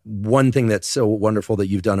one thing that's so wonderful that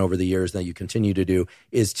you've done over the years and that you continue to do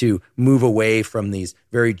is to move away from these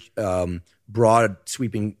very broad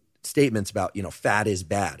sweeping statements about, fat is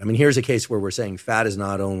bad. I mean, here's a case where we're saying fat is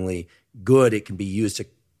not only good, it can be used to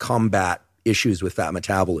combat issues with fat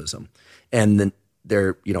metabolism. And then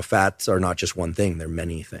fats are not just one thing, they're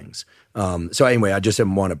many things. So anyway, I just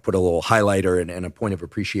want to put a little highlighter and a point of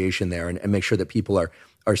appreciation there and make sure that people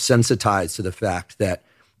are sensitized to the fact that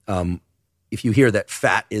if you hear that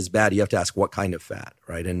fat is bad, you have to ask what kind of fat,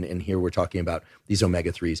 right? And here we're talking about these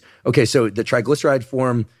omega-3s. Okay, so the triglyceride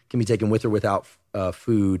form can be taken with or without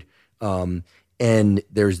food. And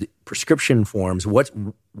there's the prescription forms.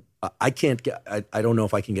 I don't know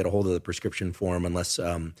if I can get a hold of the prescription form unless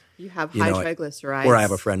you have high triglycerides, or I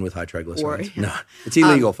have a friend with high triglycerides. No, it's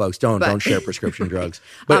illegal, folks. Don't share prescription drugs.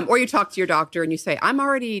 But, or you talk to your doctor and you say, "I'm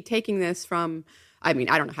already taking this from." I mean,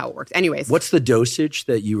 I don't know how it works. Anyways, what's the dosage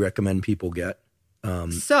that you recommend people get?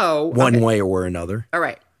 One way or another. All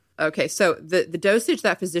right. Okay, so the dosage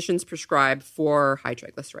that physicians prescribe for high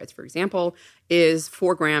triglycerides, for example, is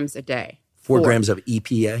 4 grams a day. 4 grams of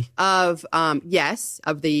EPA? Of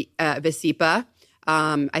the Vasipa.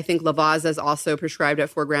 I think Lavazza is also prescribed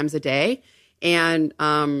at 4 grams a day. And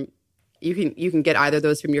You can get either of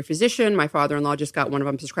those from your physician. My father-in-law just got one of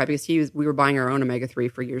them prescribed because we were buying our own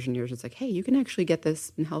omega-3 for years and years. It's like, hey, you can actually get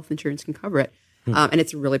this and health insurance can cover it. And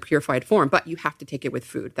it's a really purified form, but you have to take it with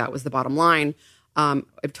food. That was the bottom line.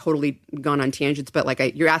 I've totally gone on tangents,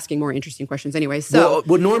 but you're asking more interesting questions anyway. So,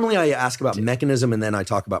 well, normally I ask about mechanism and then I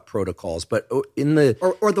talk about protocols, but in the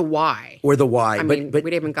or the why, I mean, but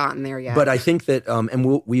we haven't gotten there yet. But I think that,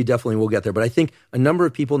 and we definitely will get there. But I think a number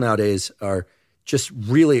of people nowadays are just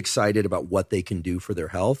really excited about what they can do for their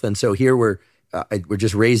health, and so here we're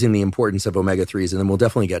just raising the importance of omega-3s, and then we'll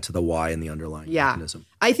definitely get to the why and the underlying mechanism.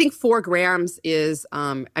 I think 4 grams is,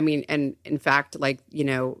 and in fact,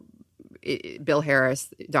 Bill Harris,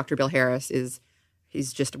 Dr. Bill Harris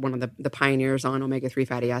he's just one of the pioneers on omega-3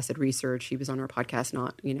 fatty acid research. He was on our podcast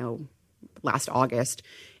last August.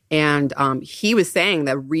 And he was saying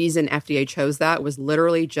the reason FDA chose that was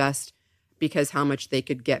literally just because how much they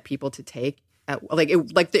could get people to take.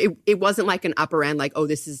 It wasn't like an upper end,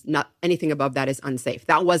 this is not anything above that is unsafe.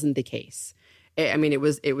 That wasn't the case. It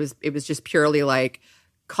was just purely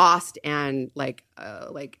cost and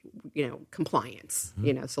compliance,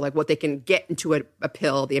 so what they can get into a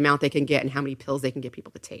pill, the amount they can get, and how many pills they can get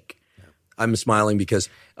people to take. Yeah. I'm smiling because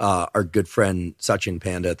our good friend Sachin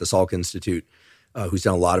Panda at the Salk Institute, who's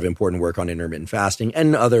done a lot of important work on intermittent fasting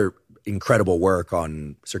and other incredible work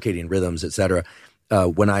on circadian rhythms, et cetera.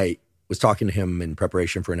 When I was talking to him in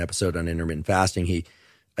preparation for an episode on intermittent fasting,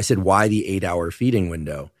 I said, why the 8-hour feeding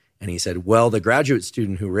window? And he said, well, the graduate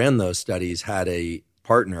student who ran those studies had a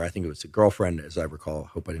partner, I think it was a girlfriend, as I recall. I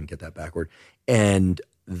hope I didn't get that backward. And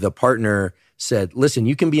the partner said, listen,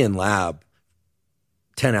 you can be in lab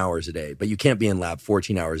 10 hours a day, but you can't be in lab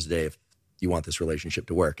 14 hours a day if you want this relationship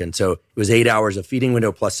to work. And so it was 8 hours of feeding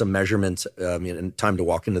window plus some measurements, and time to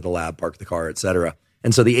walk into the lab, park the car, et cetera.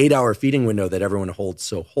 And so the 8-hour feeding window that everyone holds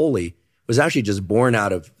so holy was actually just born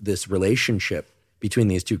out of this relationship between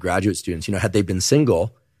these two graduate students. Had they been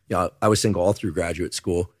single, I was single all through graduate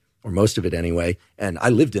school, or most of it anyway, and I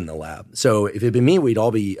lived in the lab. So if it had been me, we'd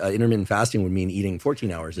all be intermittent fasting would mean eating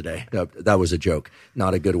 14 hours a day. That was a joke,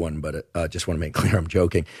 not a good one, but just want to make clear I'm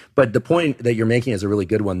joking. But the point that you're making is a really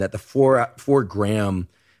good one, that the 4 gram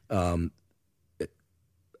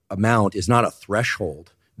amount is not a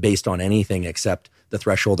threshold based on anything except the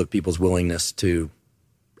threshold of people's willingness to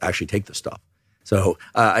actually take the stuff. So,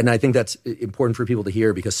 and I think that's important for people to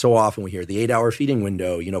hear, because so often we hear the 8-hour feeding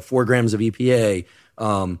window, 4 grams of EPA,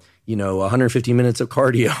 150 minutes of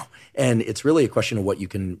cardio. And it's really a question of what you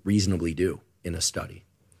can reasonably do in a study.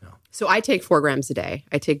 So I take 4 grams a day.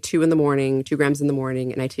 I take 2 grams in the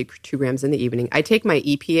morning, and I take 2 grams in the evening. I take my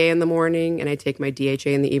EPA in the morning, and I take my DHA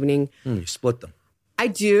in the evening. You split them. I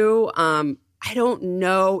do. I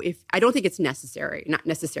don't think it's necessary. Not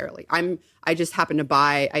necessarily. I just happen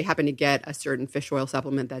to get a certain fish oil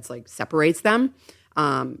supplement that's separates them.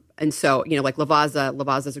 And so,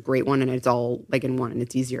 Lavazza is a great one, and it's all in one, and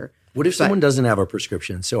it's easier. What if someone doesn't have a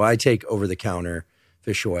prescription? So I take over-the-counter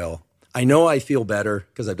fish oil. I know I feel better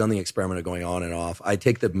because I've done the experiment of going on and off. I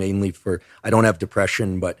take them mainly I don't have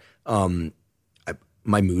depression, but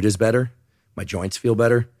my mood is better. My joints feel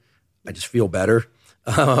better. I just feel better.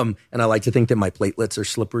 And I like to think that my platelets are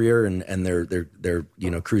slipperier and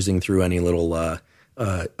they're cruising through any little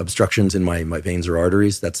obstructions in my veins or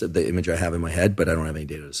arteries. That's the image I have in my head, but I don't have any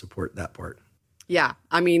data to support that part. Yeah,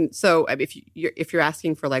 so if you're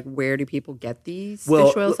asking for where do people get these fish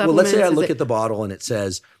oil supplements? Well, let's say I look at the bottle and it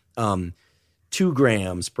says 2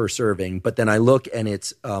 grams per serving, but then I look and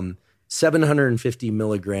it's 750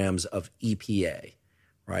 milligrams of EPA,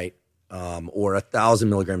 right? Or 1,000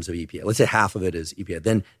 milligrams of EPA. Let's say half of it is EPA.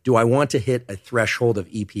 Then do I want to hit a threshold of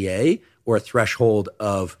EPA or a threshold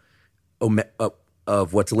of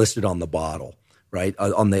what's listed on the bottle, right?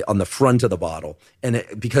 On the front of the bottle. And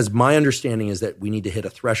because my understanding is that we need to hit a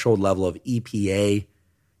threshold level of EPA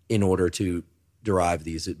in order to derive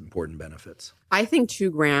these important benefits. I think 2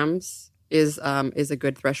 grams is a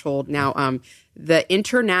good threshold. Now, the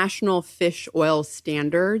International Fish Oil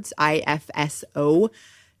Standards, IFSO,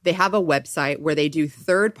 they have a website where they do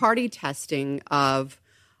third-party testing of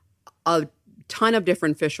a ton of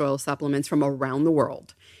different fish oil supplements from around the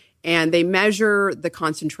world. And they measure the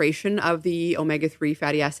concentration of the omega-3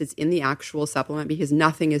 fatty acids in the actual supplement, because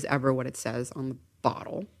nothing is ever what it says on the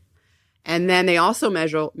bottle. And then they also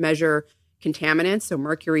measure contaminants, so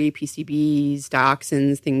mercury, PCBs,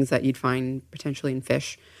 dioxins, things that you'd find potentially in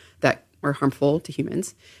fish that are harmful to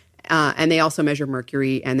humans. And they also measure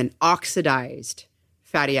mercury and then oxidized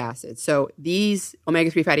fatty acids. So these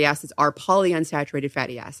omega-3 fatty acids are polyunsaturated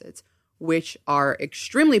fatty acids, which are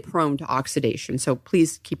extremely prone to oxidation. So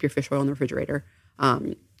please keep your fish oil in the refrigerator.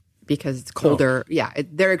 because it's colder. Yeah,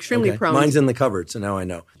 they're extremely prone. Mine's in the cupboard, so now I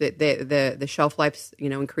know. The shelf life's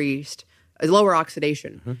increased, lower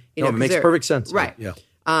oxidation. It makes perfect sense. Right. Yeah.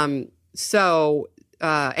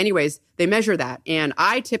 Anyways, they measure that, and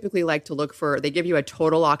I typically like to look for. They give you a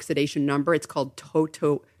total oxidation number. It's called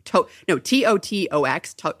TOTOX.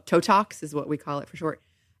 TOTOX is what we call it for short.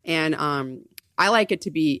 And I like it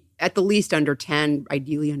to be at the least under 10,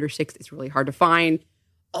 ideally under 6. It's really hard to find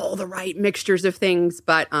all the right mixtures of things,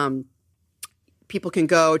 but people can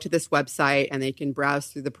go to this website and they can browse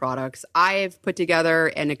through the products. I've put together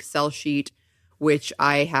an Excel sheet, which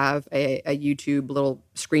I have a YouTube little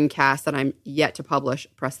screencast that I'm yet to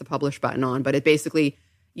press the publish button on. But it basically,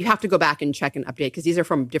 you have to go back and check and update because these are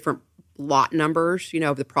from different lot numbers,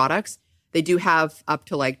 of the products. They do have up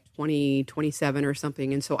to like 20, 27 or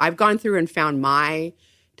something. And so I've gone through and found my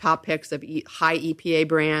top picks of high EPA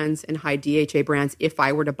brands and high DHA brands if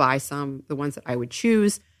I were to buy the ones that I would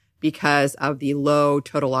choose because of the low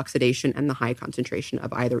total oxidation and the high concentration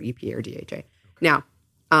of either EPA or DHA. Now,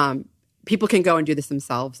 people can go and do this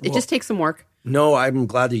themselves. It just takes some work. No, I'm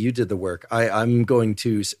glad that you did the work. I'm going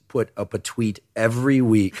to put up a tweet every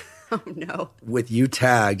week. Oh, no. With you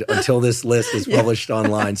tagged until this list is published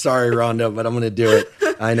online. Sorry, Rhonda, but I'm going to do it.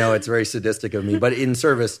 I know it's very sadistic of me, but in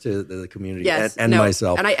service to the community and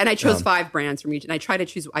myself. And I chose 5 brands from each, and I tried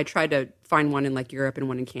to find one in like Europe and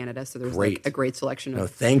one in Canada. So there's like a great selection of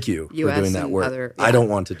thank you US for doing that work. I don't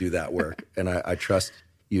want to do that work, and I trust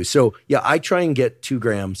you. So I try and get 2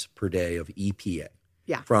 grams per day of EPA.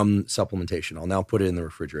 From supplementation. I'll now put it in the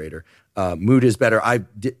refrigerator. Mood is better. I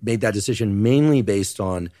made that decision mainly based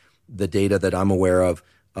on the data that I'm aware of,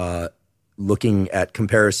 looking at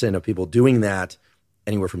comparison of people doing that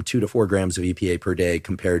anywhere from 2 to 4 grams of EPA per day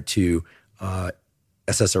compared to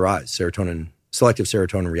SSRIs, selective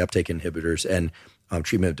serotonin reuptake inhibitors, and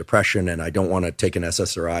treatment of depression. And I don't want to take an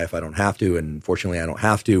SSRI if I don't have to, and fortunately I don't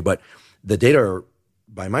have to. But the data are,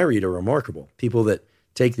 by my read, are remarkable. People that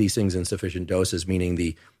take these things in sufficient doses, meaning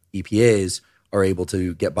the EPAs, are able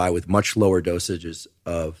to get by with much lower dosages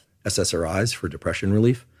of SSRIs for depression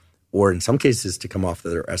relief, or in some cases to come off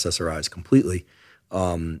their SSRIs completely,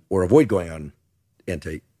 or avoid going on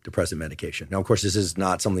antidepressant medication. Now, of course, this is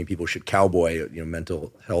not something people should cowboy.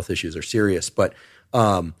 Mental health issues are serious, but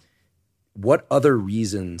what other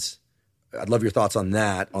reasons? I'd love your thoughts on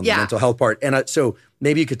that, on the mental health part. And so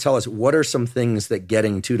maybe you could tell us what are some things that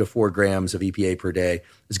getting 2 to 4 grams of EPA per day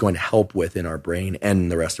is going to help with in our brain and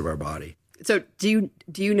the rest of our body. So do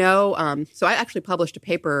you know, so I actually published a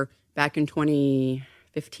paper back in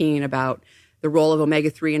 2015 about the role of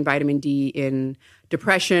omega-3 and vitamin D in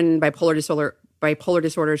depression, bipolar disorder,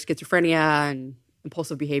 schizophrenia, and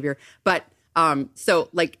impulsive behavior. But so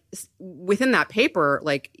like within that paper,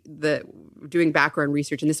 like doing background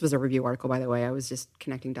research, and this was a review article, by the way. I was just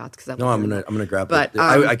connecting dots because I'm gonna grab it.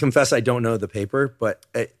 I confess I don't know the paper, but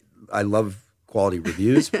I love quality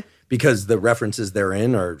reviews because the references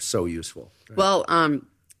therein are so useful. Right? Well,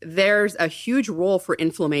 there's a huge role for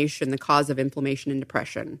inflammation, the cause of inflammation in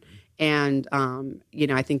depression. And,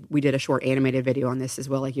 I think we did a short animated video on this as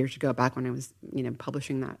well, like years ago, back when I was,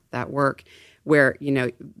 publishing that work, where,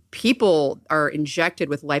 people are injected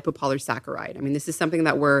with lipopolysaccharide. I mean, this is something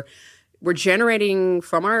that we're generating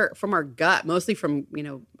from our gut, mostly from,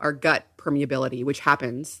 our gut permeability, which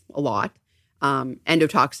happens a lot.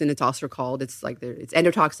 Endotoxin, it's also called. It's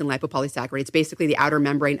endotoxin lipopolysaccharide. It's basically the outer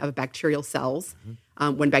membrane of bacterial cells.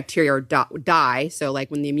 When bacteria die, so like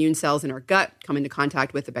when the immune cells in our gut come into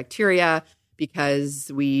contact with the bacteria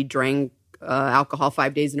because we drank alcohol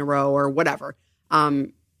 5 days in a row or whatever,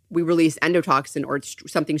 we release endotoxin, or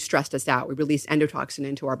something stressed us out. We release endotoxin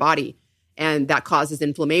into our body, and that causes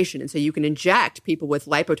inflammation. And so you can inject people with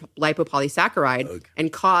lipopolysaccharide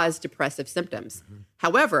and cause depressive symptoms.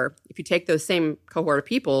 However, if you take those same cohort of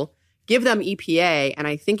people, give them EPA, and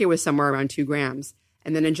I think it was somewhere around 2 grams,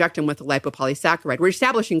 and then inject them with the lipopolysaccharide. We're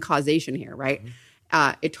establishing causation here, right?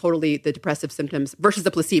 The depressive symptoms versus the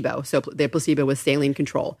placebo. So the placebo was saline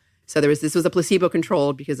control. So this was a placebo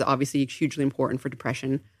controlled because obviously it's hugely important for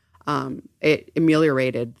depression. It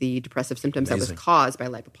ameliorated the depressive symptoms that was caused by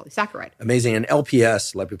lipopolysaccharide. Amazing. And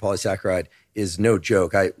LPS, lipopolysaccharide, is no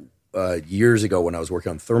joke. Years ago when I was working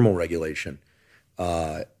on thermal regulation,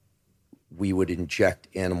 we would inject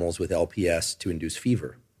animals with LPS to induce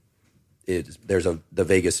fever. The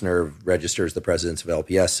vagus nerve registers the presence of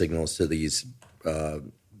LPS signals to these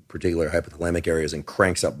particular hypothalamic areas and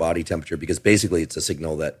cranks up body temperature because basically it's a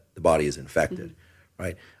signal that the body is infected,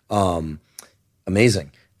 right?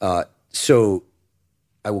 Amazing. So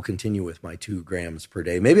I will continue with my 2 grams per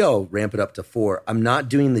day. Maybe I'll ramp it up to 4. I'm not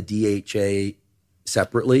doing the DHA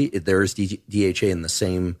separately, there is DHA in the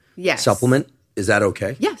same Yes. supplement. Is that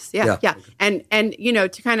okay? Yes. Yeah. Okay. And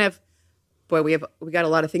to kind of, boy, we got a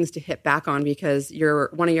lot of things to hit back on because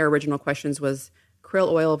one of your original questions was krill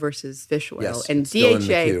oil versus fish oil. Yes, And it's still in the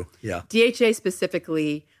DHA, queue. Yeah. DHA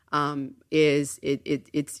specifically is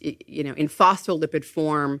in phospholipid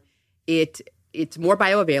form. It's more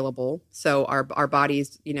bioavailable. So our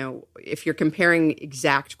bodies, if you're comparing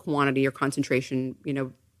exact quantity or concentration,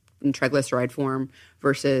 in triglyceride form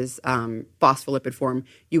versus phospholipid form,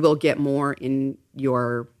 you will get more in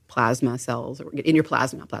your plasma cells, or in your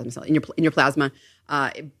plasma, not plasma cells, in your plasma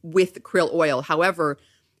with krill oil. However,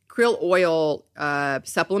 krill oil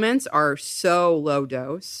supplements are so low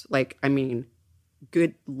dose.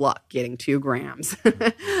 Good luck getting 2 grams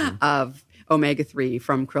of omega-3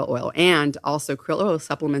 from krill oil. And also krill oil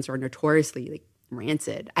supplements are notoriously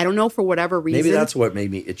rancid. I don't know, for whatever reason. Maybe that's what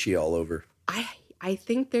made me itchy all over. I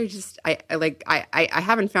think they're just I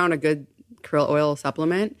haven't found a good krill oil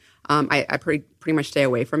supplement. I pretty much stay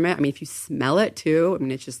away from it. I mean, if you smell it too,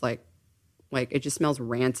 it's just like it just smells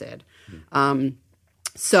rancid. But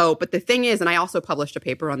the thing is, and I also published a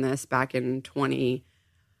paper on this back in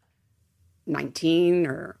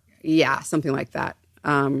 2019 something like that,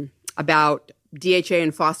 about DHA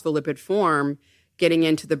in phospholipid form getting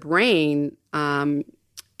into the brain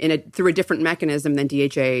through a different mechanism than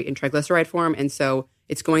DHA in triglyceride form. And so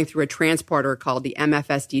it's going through a transporter called the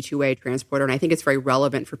MFSD2A transporter. And I think it's very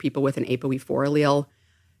relevant for people with an ApoE4 allele.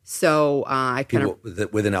 So I kind of...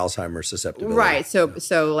 with an Alzheimer's susceptibility. Right. So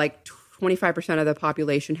 25% of the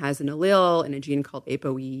population has an allele in a gene called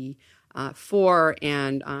ApoE4.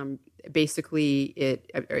 And basically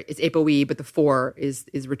it's ApoE, but the 4 is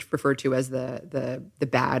referred to as the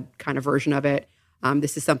bad kind of version of it.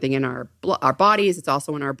 This is something in our bodies. It's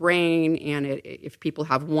also in our brain. And if people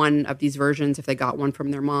have one of these versions, if they got one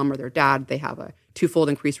from their mom or their dad, they have a 2-fold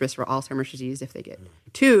increased risk for Alzheimer's disease. If they get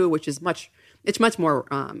 2, which is much more,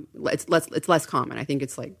 it's less common. I think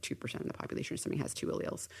it's 2% of the population or something has 2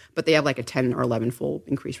 alleles, but they have a 10 or 11-fold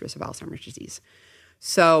increased risk of Alzheimer's disease.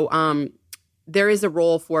 So there is a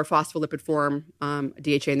role for phospholipid form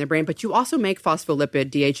DHA in the brain, but you also make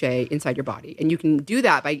phospholipid DHA inside your body. And you can do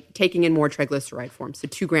that by taking in more triglyceride form. So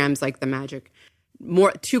 2 grams, the magic,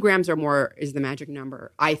 2 grams or more is the magic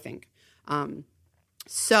number, I think.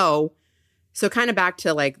 So kind of back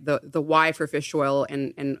to the why for fish oil.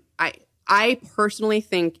 And I personally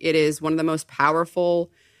think it is one of the most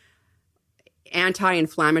powerful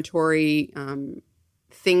anti-inflammatory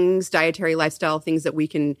things, dietary lifestyle things that we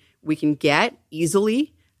can get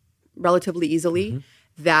relatively easily,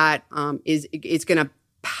 that is going to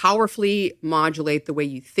powerfully modulate the way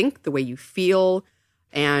you think, the way you feel,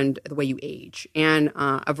 and the way you age. And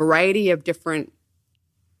a variety of different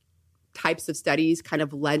types of studies kind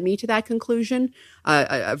of led me to that conclusion.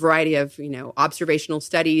 A variety of observational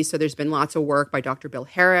studies. So there's been lots of work by Dr. Bill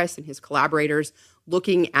Harris and his collaborators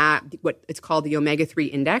looking at what it's called the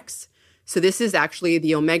omega-3 index. So this is actually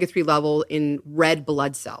the omega-3 level in red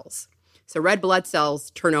blood cells. So red blood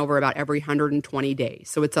cells turn over about every 120 days.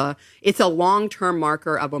 So it's a long-term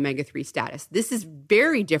marker of omega-3 status. This is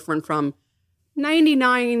very different from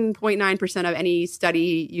 99.9% of any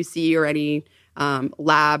study you see or any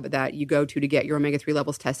lab that you go to get your omega-3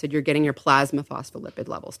 levels tested. You're getting your plasma phospholipid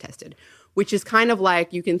levels tested, which is kind of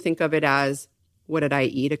you can think of it as, what did I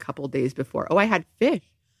eat a couple of days before? Oh, I had fish.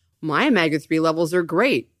 My omega-3 levels are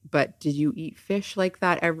great, but did you eat fish like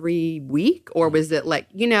that every week? Or was it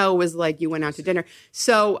you went out to dinner?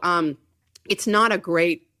 So it's not a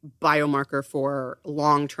great biomarker for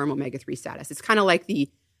long-term omega-3 status. It's kind of like the,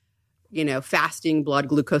 fasting blood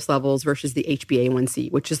glucose levels versus the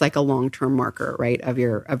HbA1c, which is a long-term marker, right, of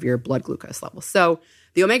your blood glucose levels. So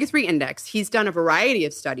the omega-3 index, he's done a variety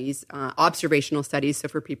of studies, observational studies. So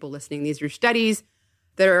for people listening, these are studies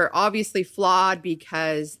that are obviously flawed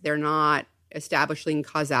because they're not establishing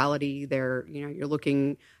causality. They're, you're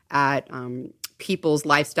looking at people's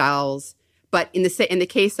lifestyles. But in the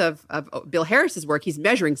case of Bill Harris's work, he's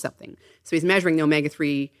measuring something. So he's measuring the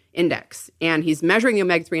omega-3 index. And he's measuring the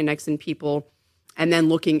omega-3 index in people and then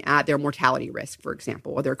looking at their mortality risk, for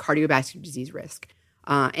example, or their cardiovascular disease risk.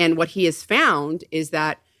 And what he has found is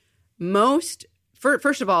that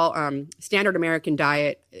first of all, standard American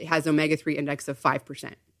diet has omega-3 index of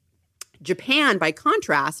 5%. Japan, by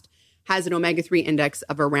contrast, has an omega-3 index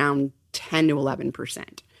of around 10 to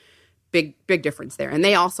 11%. Big difference there. And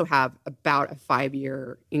they also have about a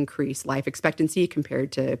 5-year increased life expectancy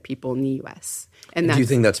compared to people in the U.S. And do you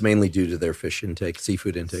think that's mainly due to their fish intake,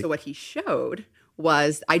 seafood intake? So what he showed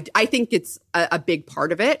was, I think it's a big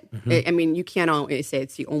part of it. Mm-hmm. I mean, you can't always say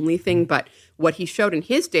it's the only thing, but what he showed in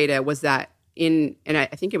his data was that and I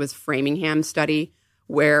think it was Framingham's study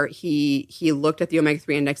where he looked at the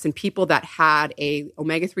omega-3 index in people that had a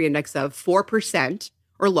omega-3 index of 4%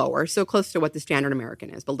 or lower, so close to what the standard American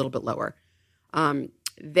is, but a little bit lower.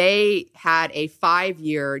 They had a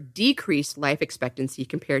 5-year decreased life expectancy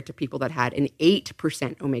compared to people that had an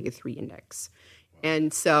 8% omega-3 index.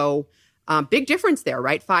 And so big difference there,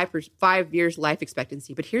 right? 5 years life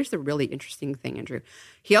expectancy. But here's the really interesting thing, Andrew.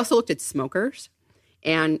 He also looked at smokers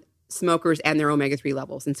and their omega-3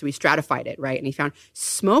 levels. And so he stratified it, right? And he found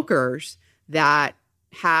smokers that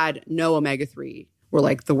had no omega-3 were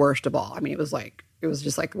like the worst of all. I mean, it was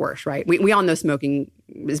just like the worst, right? We all know smoking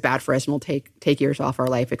is bad for us and will take years off our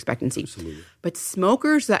life expectancy. Absolutely. But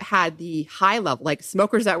smokers that had the high level, like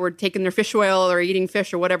smokers that were taking their fish oil or eating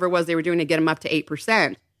fish or whatever it was they were doing to get them up to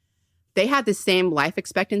 8%, they had the same life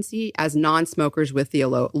expectancy as non-smokers with the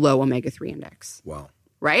low omega-3 index. Wow.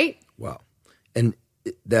 Right? Wow. And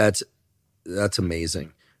that's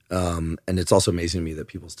amazing. And it's also amazing to me that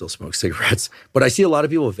people still smoke cigarettes. But I see a lot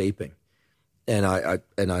of people vaping. And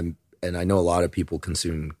I know a lot of people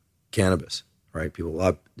consume cannabis, right?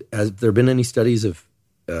 Has there been any studies of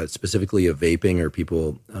specifically of vaping or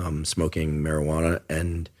people smoking marijuana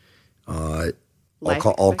and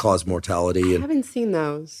all-cause mortality? I haven't seen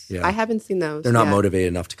those. Yeah. I haven't seen those. They're not motivated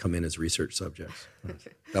enough to come in as research subjects.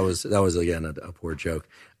 That was again a poor joke.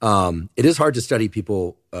 It is hard to study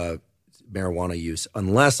people marijuana use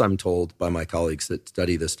unless I'm told by my colleagues that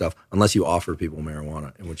study this stuff, unless you offer people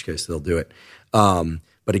marijuana, in which case they'll do it.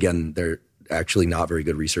 But again, they're actually not very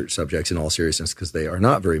good research subjects in all seriousness because they are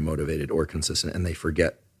not very motivated or consistent and they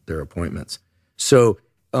forget their appointments. So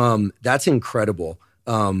that's incredible.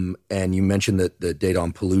 And you mentioned that the data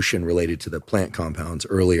on pollution related to the plant compounds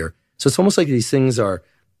earlier. So it's almost like these things are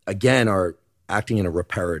acting in a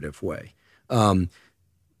reparative way. The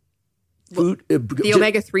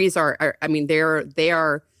omega-3s they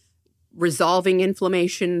are resolving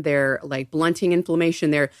inflammation. They're like blunting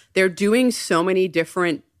inflammation. They're doing so many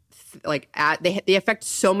different, they affect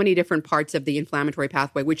so many different parts of the inflammatory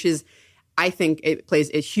pathway, which is, I think it plays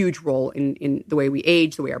a huge role in the way we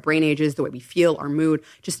age, the way our brain ages, the way we feel, our mood,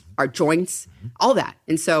 just our joints, all that.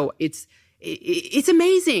 And so it's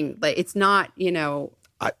amazing. Like it's not,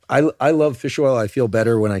 I love fish oil. I feel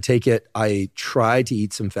better when I take it. I try to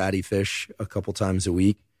eat some fatty fish a couple times a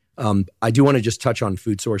week. I do want to just touch on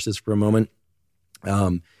food sources for a moment.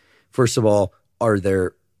 First of all, are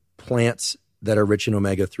there plants that are rich in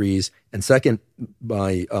omega-3s? And second,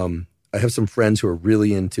 I have some friends who are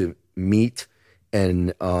really into meat,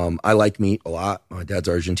 and I like meat a lot. My dad's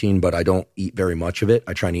Argentine, but I don't eat very much of it.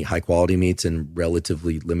 I try and eat high-quality meats in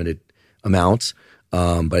relatively limited amounts,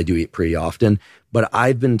 but I do eat pretty often. But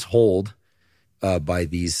I've been told by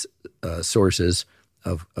these sources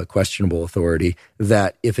of a questionable authority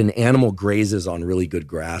that if an animal grazes on really good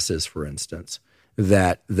grasses, for instance,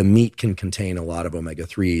 that the meat can contain a lot of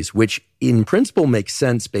omega-3s, which in principle makes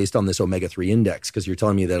sense based on this omega-3 index, because you're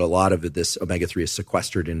telling me that a lot of this omega-3 is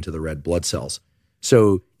sequestered into the red blood cells.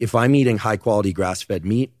 So if I'm eating high-quality grass-fed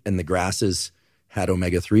meat and the grasses had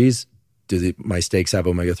omega-3s, my steaks have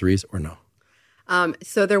omega-3s or no?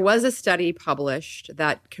 So there was a study published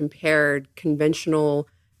that compared conventional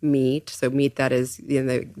meat, so meat that is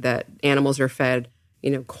that animals are fed,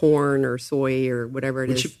 corn or soy or whatever it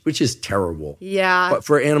is, which is terrible. Yeah, but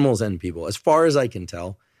for animals and people, as far as I can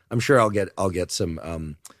tell, I'm sure I'll get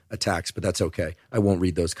some attacks, but that's okay. I won't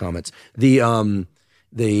read those comments. Again,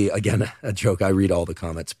 a joke. I read all the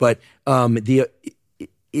comments, but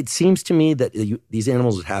it seems to me that these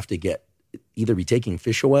animals would have to either be taking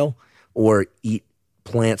fish oil or eat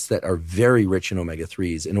plants that are very rich in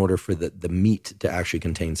omega-3s in order for the meat to actually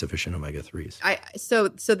contain sufficient omega-3s. So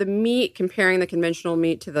the meat, comparing the conventional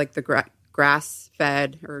meat to the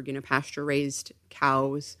grass-fed or pasture-raised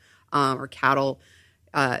cows or cattle,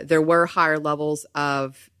 there were higher levels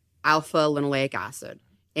of alpha-linoleic acid,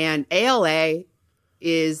 and ALA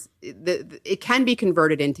it can be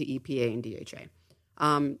converted into EPA and DHA.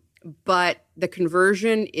 But the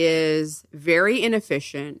conversion is very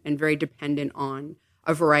inefficient and very dependent on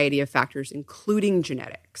a variety of factors, including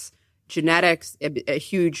genetics. Genetics, a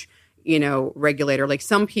huge, regulator. Like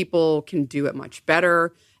some people can do it much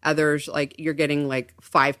better. Others, like you're getting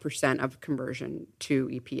 5% of conversion to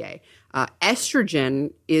EPA.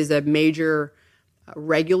 Estrogen is a major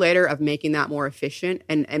regulator of making that more efficient.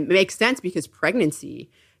 And it makes sense because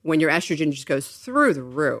pregnancy, when your estrogen just goes through the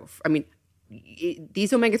roof. I mean,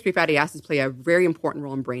 these omega-3 fatty acids play a very important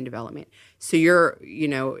role in brain development. So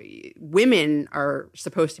women are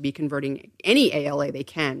supposed to be converting any ALA they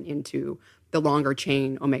can into the longer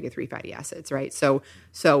chain omega-3 fatty acids, right? So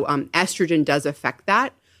estrogen does affect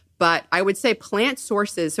that, But I would say plant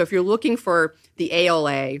sources. So if you're looking for the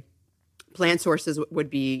ALA, plant sources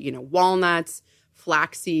would be, walnuts,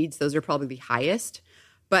 flax seeds. Those are probably the highest.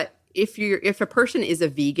 But if a person is a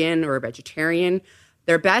vegan or a vegetarian,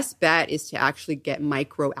 their best bet is to actually get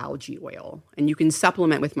microalgae oil. And you can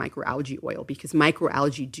supplement with microalgae oil because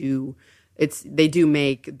microalgae do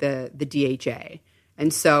make the DHA.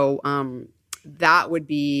 And so that would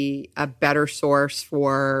be a better source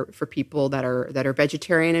for people that are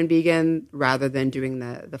vegetarian and vegan rather than doing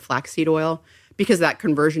the flaxseed oil because of that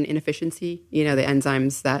conversion inefficiency, the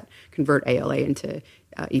enzymes that convert ALA into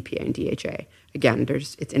EPA and DHA. Again,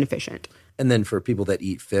 it's inefficient. And then for people that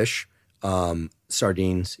eat fish,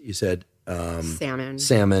 sardines, you said.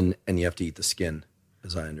 Salmon, and you have to eat the skin,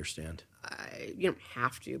 as I understand. You don't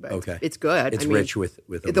have to, but okay. It's good. It's rich with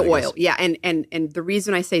the oil. Yeah, and the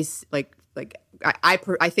reason I say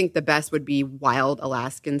I think the best would be wild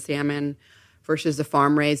Alaskan salmon versus the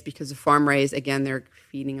farm raised because the farm raised, again, they're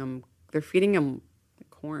feeding them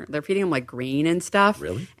corn. They're feeding them like grain and stuff.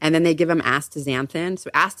 Really? And then they give them astaxanthin. So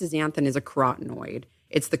astaxanthin is a carotenoid.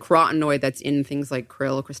 It's the carotenoid that's in things like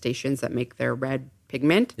krill crustaceans that make their red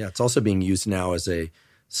pigment. Yeah, it's also being used now as a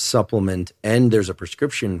supplement, and there's a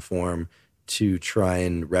prescription form to try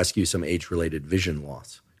and rescue some age-related vision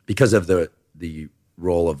loss because of the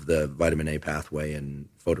role of the vitamin A pathway and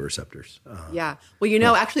photoreceptors. Yeah.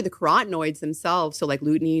 Well, actually the carotenoids themselves, so like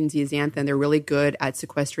lutein, zeaxanthin, they're really good at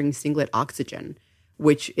sequestering singlet oxygen,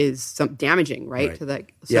 which is damaging, right? To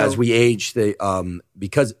as we age, they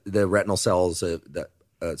because the retinal cells, the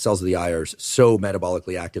cells of the eye are so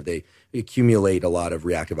metabolically active, they accumulate a lot of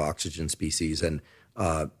reactive oxygen species, and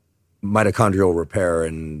mitochondrial repair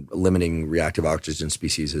and limiting reactive oxygen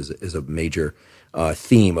species is a major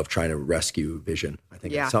theme of trying to rescue vision. I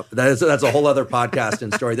think that's a whole other podcast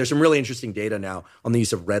and story. There's some really interesting data now on the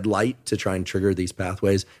use of red light to try and trigger these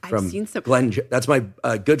pathways. I've seen some. Glenn, that's my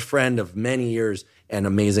good friend of many years and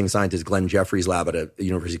amazing scientist, Glenn Jeffrey's lab at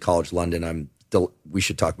University College London. We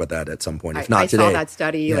should talk about that at some point, if not today. I saw that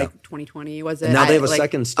study, like 2020, was it? And now they have a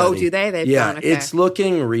second study. Oh, do they? It's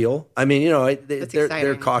looking real. I mean,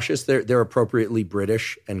 they're cautious. They're appropriately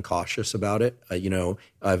British and cautious about it.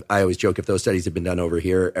 I always joke if those studies had been done over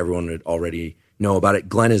here, everyone would already know about it.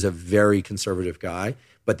 Glenn is a very conservative guy,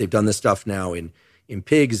 but they've done this stuff now in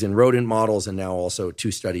pigs and rodent models, and now also 2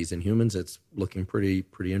 studies in humans. It's looking pretty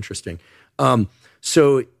interesting.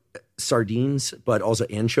 So sardines, but also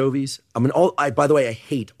anchovies. By the way, I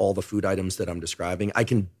hate all the food items that I'm describing. I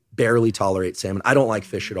can barely tolerate salmon. I don't like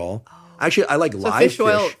fish at all. Actually, I like live fish.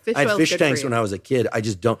 I had fish tanks when I was a kid. I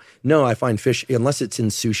just don't. No, I find fish, unless it's in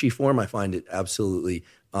sushi form, I find it absolutely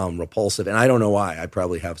repulsive. And I don't know why. I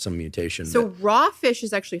probably have some mutation. So raw fish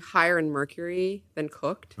is actually higher in mercury than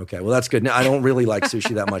cooked. Okay, well, that's good. Now, I don't really like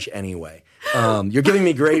sushi that much anyway. You're giving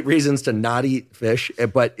me great reasons to not eat fish,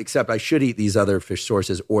 but except I should eat these other fish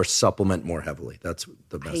sources or supplement more heavily. That's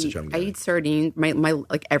the message I'm getting. I eat sardines. My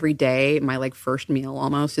like every day, my like first meal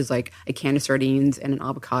almost is like a can of sardines and an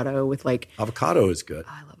avocado with like. Avocado is good.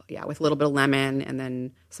 I love it. Yeah, with a little bit of lemon and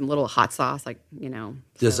then some little hot sauce,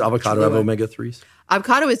 Does avocado have omega-3s?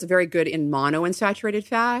 Avocado is very good in monounsaturated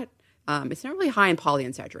fat. It's not really high in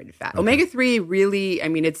polyunsaturated fat. Okay. Omega-3 really,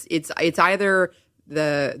 it's either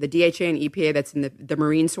the DHA and EPA that's in the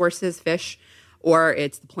marine sources, fish, or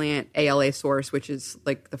it's the plant ALA source, which is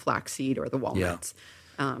like the flaxseed or the walnuts.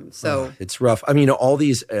 Yeah. It's rough. All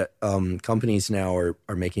these companies now are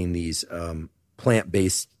making these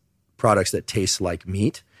plant-based products that taste like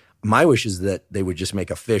meat. My wish is that they would just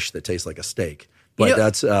make a fish that tastes like a steak. But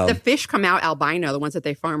that's the fish come out albino, the ones that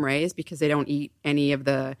they farm raise, because they don't eat any of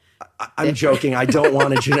the. I'm joking. I don't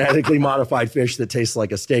want a genetically modified fish that tastes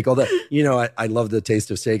like a steak. Although I love the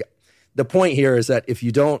taste of steak. The point here is that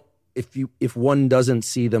if one doesn't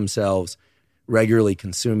see themselves regularly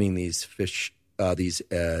consuming these fish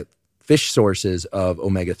sources of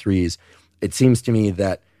omega-3s, it seems to me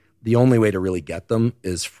that the only way to really get them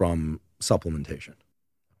is from supplementation.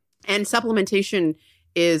 And supplementation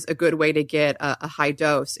is a good way to get a high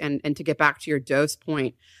dose. And to get back to your dose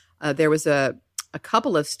point, there was a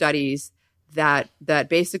couple of studies that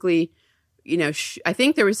basically, I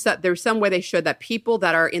think there was some way they showed that people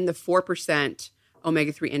that are in the 4%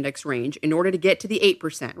 omega-3 index range, in order to get to the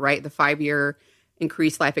 8%, right, the 5-year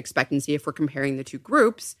increased life expectancy, if we're comparing the two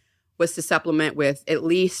groups, was to supplement with at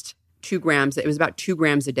least 2 grams. It was about 2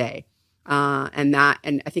 grams a day. And I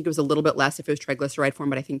think it was a little bit less if it was triglyceride form,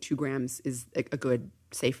 but I think 2 grams is a good,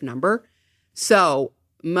 safe number. So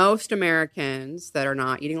most Americans that are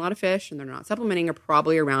not eating a lot of fish and they're not supplementing are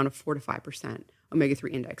probably around a 4 to 5%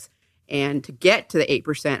 omega-3 index. And to get to the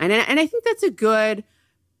 8%, and I think that's a good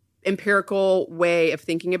empirical way of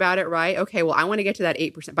thinking about it, right? Okay, well, I want to get to that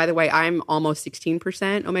 8%. By the way, I'm almost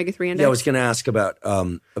 16% omega-3 index. Yeah, I was going to ask about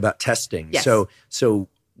testing. Yes. So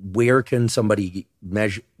where can somebody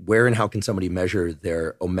measure? Where and how can somebody measure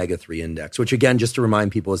their omega-3 index? Which, again, just to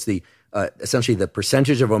remind people, is the essentially the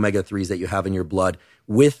percentage of omega-3s that you have in your blood,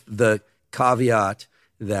 with the caveat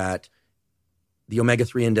that the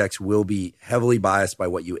omega-3 index will be heavily biased by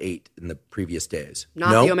what you ate in the previous days.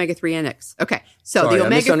 Not the omega-3 index. Okay. So Sorry, the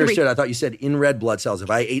omega-3... I misunderstood. I thought you said in red blood cells. If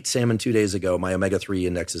I ate salmon 2 days ago, my omega-3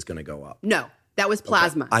 index is going to go up. No, that was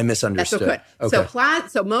plasma. Okay. I misunderstood. That's okay.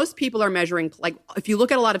 So most people are measuring, like, if you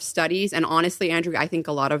look at a lot of studies, and honestly, Andrew, I think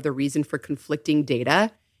a lot of the reason for conflicting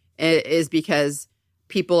data is because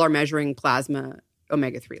people are measuring plasma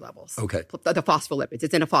omega-3 levels. Okay. The phospholipids.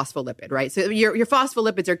 It's in a phospholipid, right? So your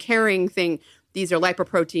phospholipids are carrying these are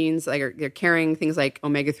lipoproteins, like they're carrying things like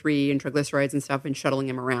omega-3 and triglycerides and stuff and shuttling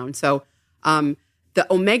them around. So the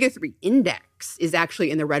omega-3 index is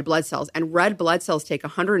actually in the red blood cells, and red blood cells take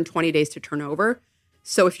 120 days to turn over.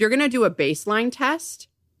 So if you're going to do a baseline test,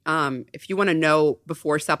 if you want to know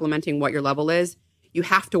before supplementing what your level is, you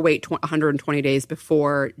have to wait 120 days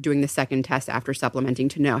before doing the second test after supplementing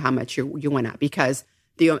to know how much you went up, because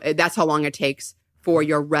that's how long it takes for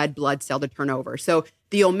your red blood cell to turn over. So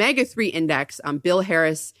the omega-3 index, Bill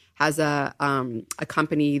Harris has a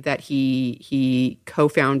company that he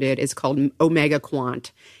co-founded. It's called Omega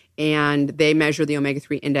Quant, and they measure the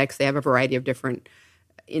omega-3 index. They have a variety of different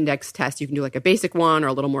index tests. You can do like a basic one or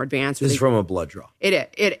a little more advanced. This is from a blood draw.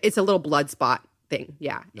 It's a little blood spot thing.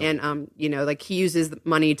 Yeah. Yep. And, like he uses the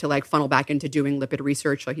money to like funnel back into doing lipid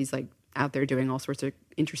research. So he's like out there doing all sorts of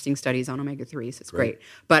interesting studies on omega-3s. So it's great.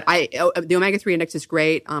 But the omega-3 index is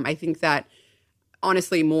great. I think that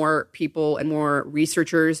honestly, more people and more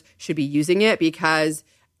researchers should be using it, because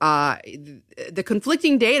the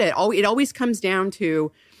conflicting data, it always comes down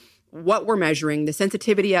to what we're measuring, the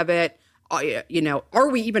sensitivity of it. Are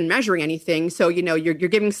we even measuring anything? So, you're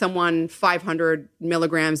giving someone 500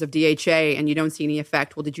 milligrams of DHA and you don't see any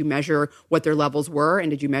effect. Well, did you measure what their levels were? And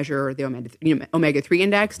did you measure the omega-3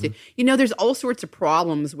 index? Mm-hmm. There's all sorts of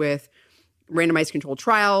problems with randomized controlled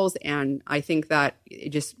trials. And I think that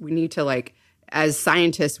we need to, as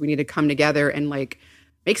scientists, we need to come together and make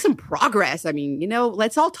some progress. I mean,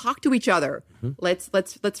 let's all talk to each other. Mm-hmm.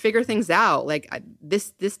 Let's figure things out.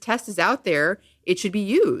 This test is out there. It should be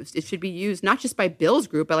used. It should be used not just by Bill's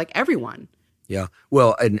group, but everyone. Yeah.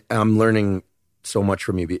 Well, and I'm learning so much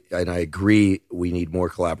from you, and I agree we need more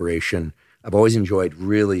collaboration. I've always enjoyed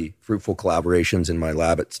really fruitful collaborations in my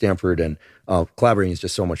lab at Stanford, and collaborating is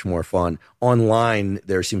just so much more fun. Online,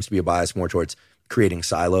 there seems to be a bias more towards creating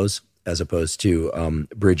silos as opposed to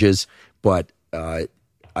bridges, but I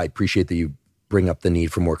appreciate that you bring up the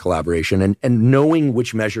need for more collaboration and knowing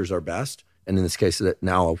which measures are best. And in this case,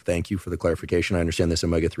 now thank you for the clarification. I understand this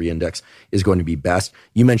omega-3 index is going to be best.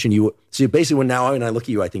 You mentioned so basically when I look at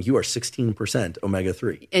you, I think you are 16%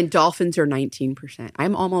 omega-3. And dolphins are 19%.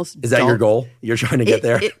 I'm almost... Is that your goal? You're trying to get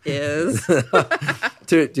there? It is.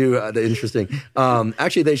 Interesting.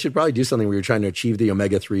 Actually, they should probably do something where you're trying to achieve the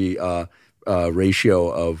omega-3 ratio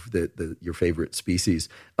of your favorite species.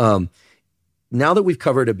 Now that we've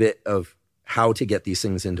covered a bit of how to get these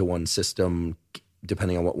things into one system,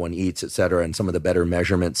 depending on what one eats, et cetera, and some of the better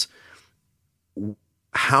measurements,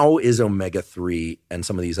 how is omega-3 and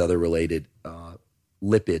some of these other related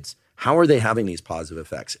lipids, how are they having these positive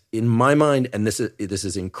effects? In my mind, and this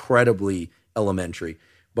is incredibly elementary,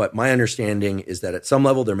 but my understanding is that at some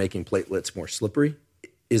level they're making platelets more slippery.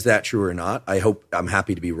 Is that true or not? I'm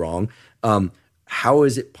happy to be wrong. How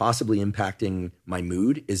is it possibly impacting my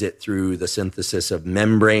mood? Is it through the synthesis of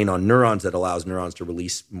membrane on neurons that allows neurons to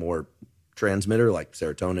release more transmitter like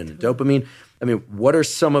serotonin and dopamine? I mean, what are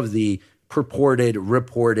some of the purported,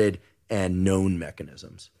 reported, and known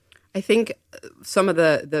mechanisms? I think some of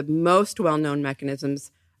the most well-known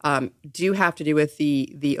mechanisms do have to do with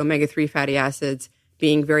the omega-3 fatty acids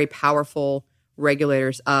being very powerful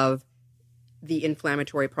regulators of the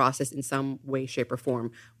inflammatory process in some way, shape, or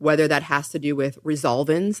form, whether that has to do with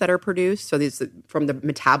resolvins that are produced. So these from the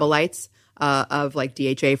metabolites of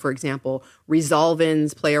DHA, for example.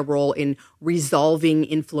 Resolvins play a role in resolving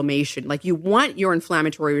inflammation. You want your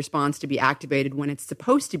inflammatory response to be activated when it's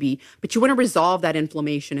supposed to be, but you want to resolve that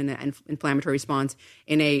inflammation and the inflammatory response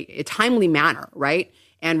in a timely manner, right?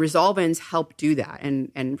 And resolvins help do that.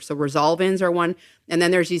 And so resolvins are one. And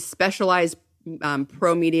then there's these specialized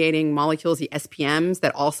pro-mediating molecules, the SPMs,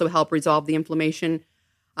 that also help resolve the inflammation.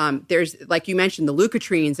 There's, like you mentioned, the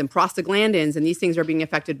leukotrienes and prostaglandins, and these things are being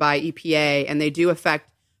affected by EPA, and they do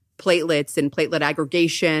affect platelets and platelet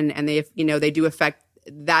aggregation, and they do affect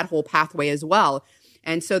that whole pathway as well.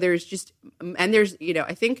 And so I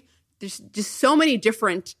think there's just so many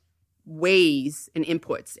different ways and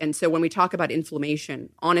inputs. And so when we talk about inflammation,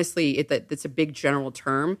 honestly, it's a big general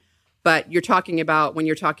term, but when you're talking about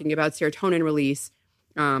serotonin release,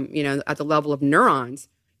 at the level of neurons,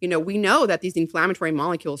 we know that these inflammatory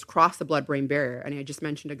molecules cross the blood-brain barrier. And I just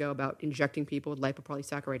mentioned ago about injecting people with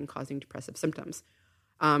lipopolysaccharide and causing depressive symptoms.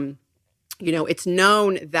 It's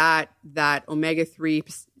known that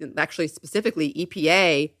omega-3, actually specifically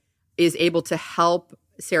EPA, is able to help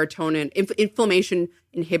serotonin. Inflammation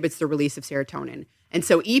inhibits the release of serotonin. And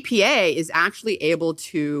so EPA is actually able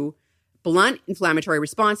to blunt inflammatory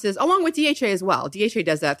responses, along with DHA as well. DHA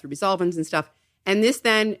does that through resolvins and stuff. And this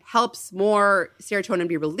then helps more serotonin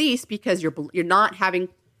be released because you're not having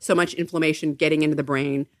so much inflammation getting into the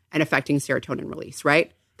brain and affecting serotonin release,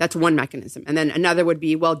 right? That's one mechanism. And then another would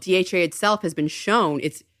be, DHA itself has been shown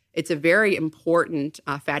it's a very important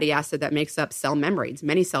fatty acid that makes up cell membranes,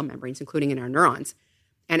 many cell membranes, including in our neurons.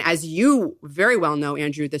 And as you very well know,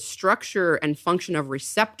 Andrew, the structure and function of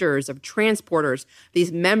receptors, of transporters,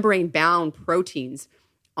 these membrane-bound proteins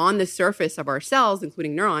on the surface of our cells,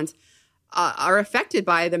 including neurons, are affected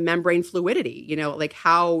by the membrane fluidity, like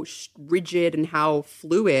how rigid and how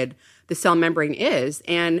fluid the cell membrane is.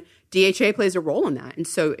 And DHA plays a role in that. And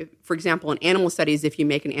so, for example, in animal studies, if you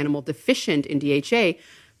make an animal deficient in DHA,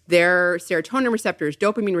 their serotonin receptors,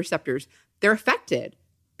 dopamine receptors, they're affected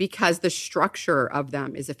because the structure of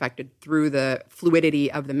them is affected through the fluidity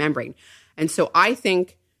of the membrane. And so I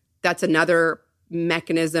think that's another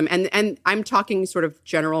mechanism. And I'm talking sort of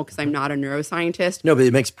general because I'm not a neuroscientist. No, but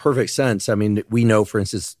it makes perfect sense. I mean, we know, for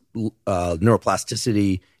instance,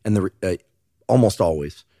 neuroplasticity and almost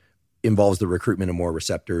always involves the recruitment of more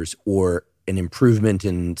receptors or an improvement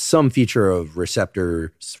in some feature of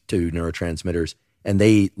receptors to neurotransmitters. And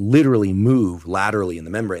they literally move laterally in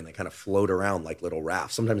the membrane. They kind of float around like little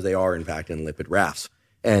rafts. Sometimes they are, in fact, in lipid rafts.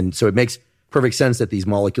 And so it makes perfect sense that these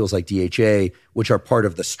molecules like DHA, which are part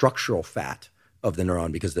of the structural fat of the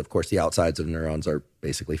neuron, because, of course, the outsides of neurons are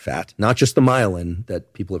basically fat, not just the myelin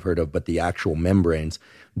that people have heard of, but the actual membranes,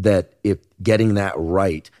 that if getting that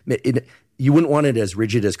right, you wouldn't want it as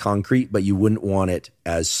rigid as concrete, but you wouldn't want it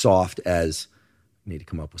as soft as, I need to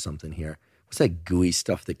come up with something here. What's that gooey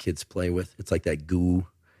stuff that kids play with? It's like that goo.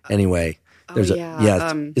 Anyway,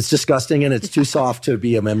 it's disgusting and it's too soft to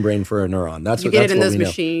be a membrane for a neuron. That's what those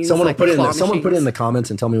machines. Someone put it in the comments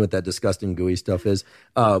and tell me what that disgusting gooey stuff is.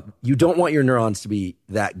 You don't want your neurons to be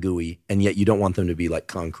that gooey, and yet you don't want them to be like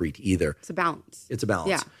concrete either. It's a balance.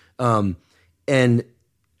 Yeah. And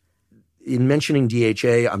in mentioning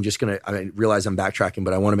DHA, I realize I'm backtracking,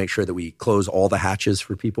 but I want to make sure that we close all the hatches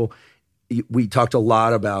for people. We talked a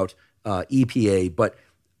lot about EPA, but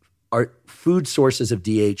are food sources of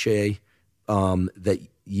DHA that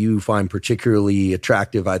you find particularly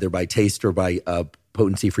attractive, either by taste or by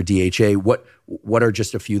potency for DHA? What are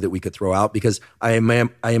just a few that we could throw out? Because I am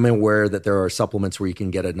aware that there are supplements where you can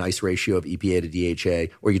get a nice ratio of EPA to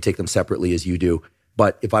DHA, or you take them separately as you do.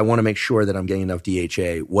 But if I want to make sure that I'm getting enough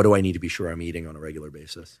DHA, what do I need to be sure I'm eating on a regular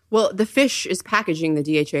basis? Well, the fish is packaging the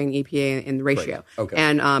DHA and EPA in the ratio. Right. Okay.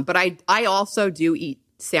 And but I also do eat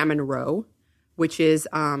salmon roe, which is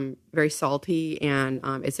very salty, and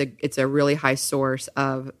it's a really high source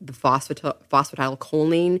of the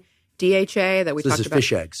phosphatidylcholine DHA that we talked about. This is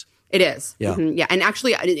fish eggs. It is. Yeah. Mm-hmm. Yeah. And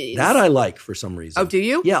actually, that I like for some reason. Oh, do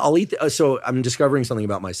you? Yeah, I'll eat. So I'm discovering something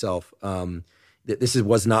about myself. This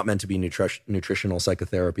was not meant to be nutritional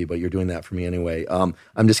psychotherapy, but you're doing that for me anyway. I'm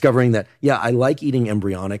discovering that, I like eating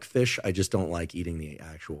embryonic fish. I just don't like eating the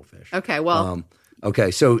actual fish. Okay, well.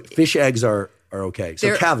 So fish eggs are okay.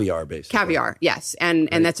 So caviar, basically. Caviar, yes. And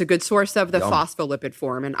that's a good source of the phospholipid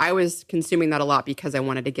form. And I was consuming that a lot because I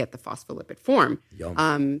wanted to get the phospholipid form. Yum.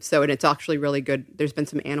 And it's actually really good. There's been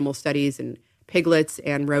some animal studies in piglets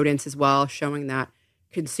and rodents as well showing that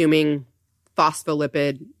consuming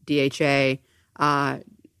phospholipid DHA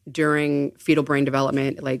during fetal brain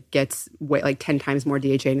development gets 10 times more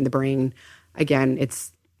DHA in the brain. Again,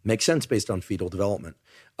 it's makes sense based on fetal development.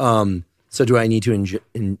 So do I need to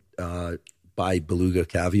buy beluga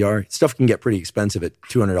caviar? Stuff can get pretty expensive at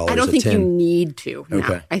 $200 I don't think you need to. No.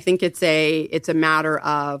 Okay. I think it's a matter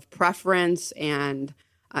of preference, and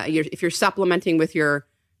if you're supplementing with your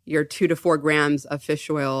 2 to 4 grams of fish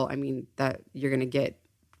oil, I mean that you're going to get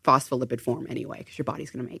phospholipid form anyway because your body's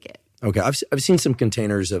going to make it. Okay, I've seen some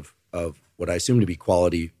containers of what I assume to be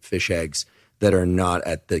quality fish eggs that are not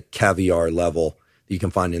at the caviar level that you can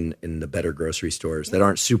find in the better grocery stores that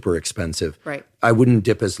aren't super expensive. Right. I wouldn't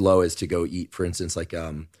dip as low as to go eat, for instance,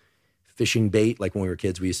 fishing bait, like when we were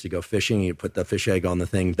kids, we used to go fishing. You put the fish egg on the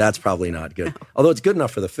thing. That's probably not good. Although it's good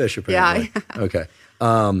enough for the fish, apparently. Yeah. Okay.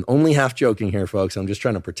 Only half joking here, folks. I'm just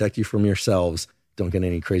trying to protect you from yourselves. Don't get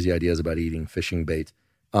any crazy ideas about eating fishing bait.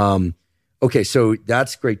 Okay, so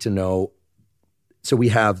that's great to know. So we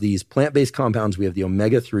have these plant-based compounds. We have the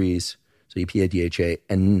omega-3s, so EPA, DHA,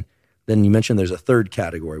 and then you mentioned there's a third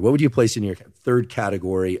category. What would you place in your third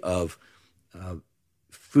category of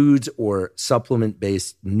foods or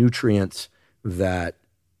supplement-based nutrients that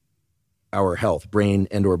our health, brain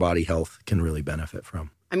and or body health, can really benefit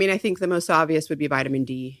from? I mean, I think the most obvious would be vitamin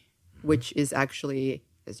D, which is actually,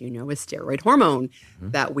 as you know, a steroid hormone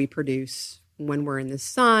that we produce when we're in the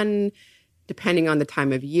sun. Depending on the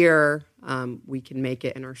time of year, we can make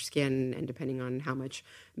it in our skin, and depending on how much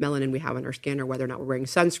melanin we have in our skin, or whether or not we're wearing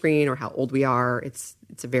sunscreen, or how old we are,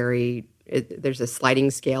 there's a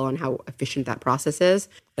sliding scale on how efficient that process is.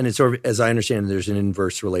 And it's sort of, as I understand, there's an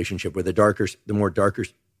inverse relationship where the darker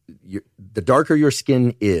your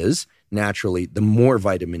skin is naturally, the more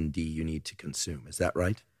vitamin D you need to consume. Is that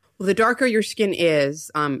right? Well, the darker your skin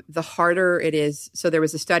is, the harder it is. So there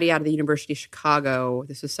was a study out of the University of Chicago,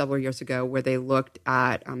 this was several years ago, where they looked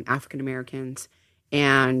at African Americans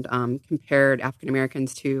and compared African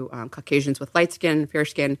Americans to Caucasians with light skin, fair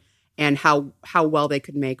skin, and how well they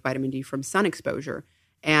could make vitamin D from sun exposure,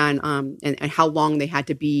 and how long they had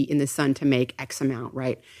to be in the sun to make X amount,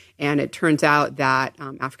 right? And it turns out that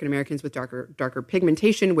African Americans with darker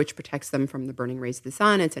pigmentation, which protects them from the burning rays of the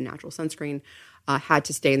sun, it's a natural sunscreen, had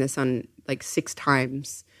to stay in the sun like 6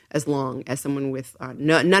 times as long as someone with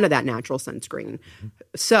none of that natural sunscreen.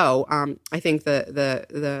 So I think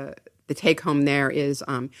the take home there is,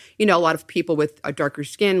 a lot of people with a darker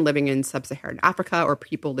skin living in sub-Saharan Africa, or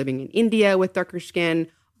people living in India with darker skin,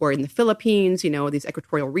 or in the Philippines, these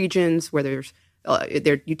equatorial regions where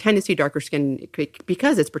you tend to see darker skin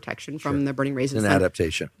because it's protection from the burning rays of the sun. An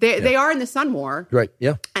adaptation. They are in the sun more. Right,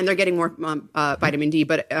 yeah. And they're getting more vitamin D.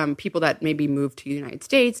 But people that maybe move to the United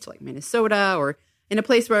States, to like Minnesota, or in a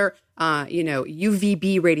place where,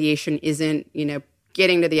 UVB radiation isn't,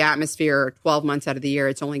 getting to the atmosphere 12 months out of the year,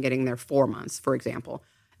 it's only getting there 4 months, for example.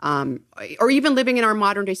 Or even living in our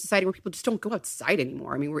modern day society where people just don't go outside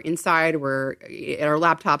anymore. I mean, we're inside, we're at our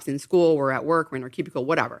laptops in school, we're at work, we're in our cubicle,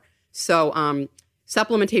 whatever. So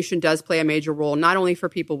supplementation does play a major role, not only for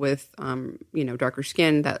people with, darker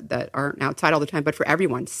skin that aren't outside all the time, but for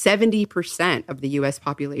everyone. 70% of the U.S.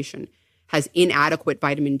 population has inadequate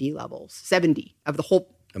vitamin D levels, 70 of the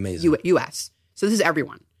whole U.S. So this is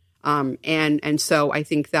everyone. And so I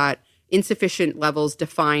think that insufficient levels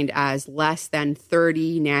defined as less than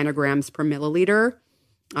 30 nanograms per milliliter,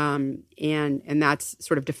 and that's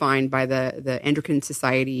sort of defined by the Endocrine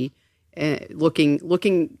Society, looking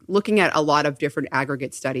at a lot of different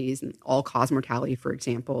aggregate studies, and all-cause mortality, for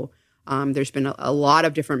example. There's been a lot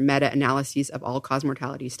of different meta-analyses of all-cause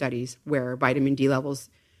mortality studies where vitamin D levels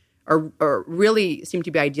are really seem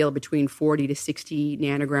to be ideal between 40 to 60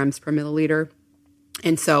 nanograms per milliliter.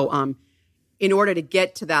 And so in order to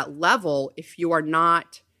get to that level, if you are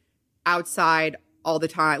not outside all the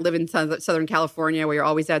time, live in Southern California where you're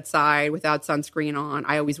always outside without sunscreen on.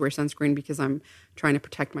 I always wear sunscreen because I'm trying to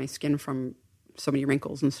protect my skin from so many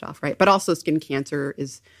wrinkles and stuff, right? But also skin cancer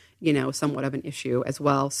is, somewhat of an issue as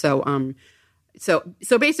well. So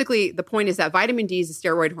basically the point is that vitamin D is a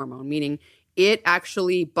steroid hormone, meaning it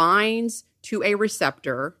actually binds to a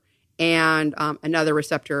receptor, and another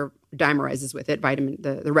receptor dimerizes with it,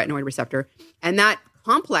 the retinoid receptor. And that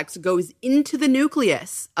complex goes into the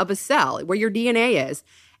nucleus of a cell where your DNA is,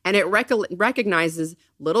 and it recognizes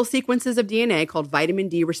little sequences of DNA called vitamin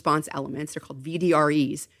D response elements. They're called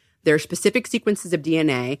VDREs. They're specific sequences of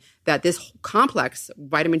DNA that this complex,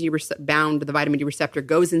 vitamin D bound to the vitamin D receptor,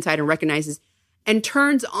 goes inside and recognizes and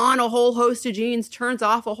turns on a whole host of genes, turns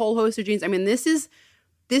off a whole host of genes. I mean, this is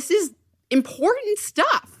important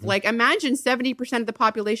stuff. Like, imagine 70% of the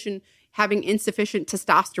population having insufficient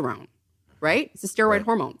testosterone, right? It's a steroid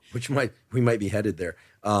hormone. We might be headed there,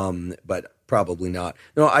 but probably not.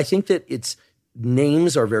 No, I think that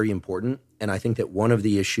names are very important, and I think that one of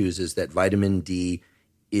the issues is that vitamin D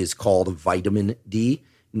is called vitamin D.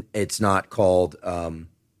 It's not called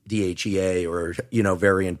DHEA or,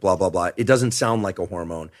 variant blah, blah, blah. It doesn't sound like a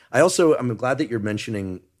hormone. I'm glad that you're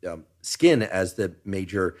mentioning skin as the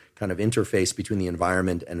major kind of interface between the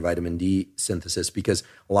environment and vitamin D synthesis, because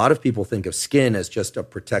a lot of people think of skin as just a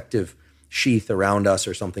protective sheath around us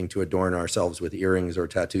or something to adorn ourselves with earrings or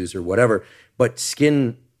tattoos or whatever. But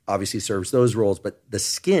skin obviously serves those roles, but the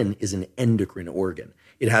skin is an endocrine organ.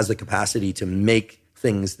 It has the capacity to make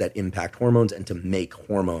things that impact hormones and to make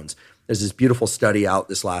hormones. There's this beautiful study out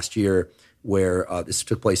this last year where this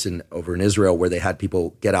took place over in Israel, where they had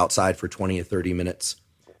people get outside for 20 to 30 minutes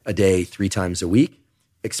a day, 3 times a week,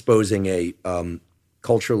 exposing a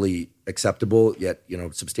culturally acceptable yet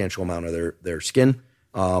substantial amount of their skin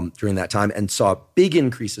during that time, and saw big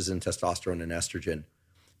increases in testosterone and estrogen.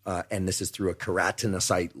 And this is through a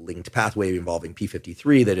keratinocyte-linked pathway involving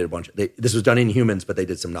P53. They did this was done in humans, but they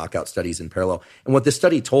did some knockout studies in parallel. And what this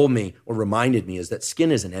study told me or reminded me is that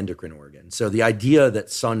skin is an endocrine organ. So the idea that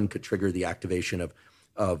sun could trigger the activation of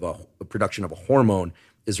a production of a hormone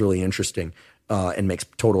is really interesting and makes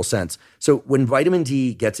total sense. So when vitamin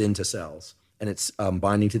D gets into cells and it's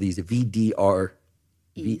binding to these VDREs,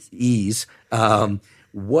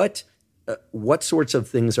 what sorts of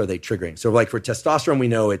things are they triggering? So like for testosterone, we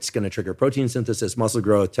know it's going to trigger protein synthesis, muscle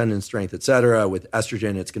growth, tendon strength, et cetera. With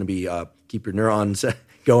estrogen, it's going to be keep your neurons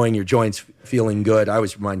going, your joints feeling good. I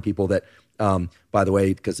always remind people that, by the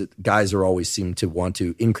way, because guys always seem to want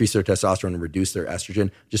to increase their testosterone and reduce their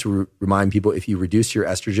estrogen. Just remind people, if you reduce your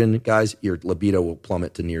estrogen, guys, your libido will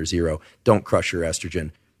plummet to near zero. Don't crush your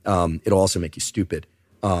estrogen. It'll also make you stupid.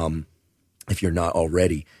 If you're not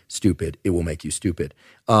already stupid, it will make you stupid.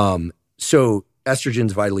 So estrogen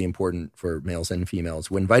is vitally important for males and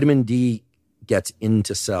females. When vitamin D gets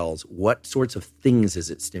into cells, what sorts of things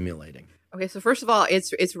is it stimulating? Okay, so first of all,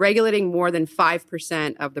 it's regulating more than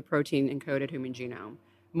 5% of the protein encoded human genome.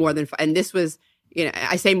 And this was,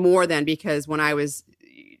 I say more than because when I was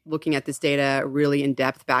looking at this data really in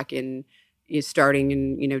depth back in starting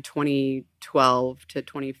in 2012 to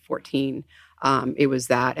 2014. It was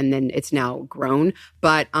that, and then it's now grown.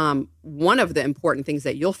 But one of the important things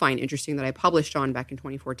that you'll find interesting that I published on back in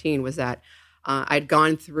 2014 was that I'd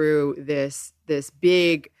gone through this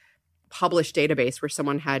big published database where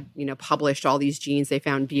someone had published all these genes they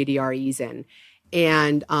found VDREs in,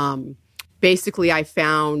 and basically I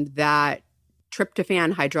found that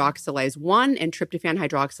tryptophan hydroxylase 1 and tryptophan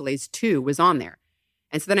hydroxylase 2 was on there.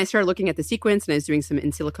 And so then I started looking at the sequence, and I was doing some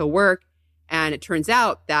in silico work. And it turns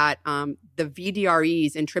out that the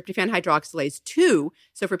VDREs in tryptophan hydroxylase 2,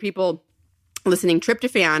 so for people listening,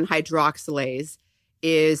 tryptophan hydroxylase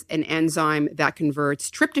is an enzyme that converts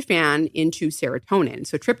tryptophan into serotonin.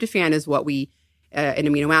 So tryptophan is what an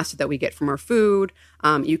amino acid that we get from our food.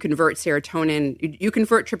 You convert serotonin, you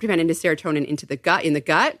convert tryptophan into serotonin in the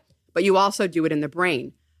gut, but you also do it in the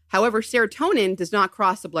brain. However, serotonin does not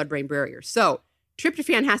cross the blood-brain barrier. So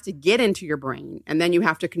tryptophan has to get into your brain, and then you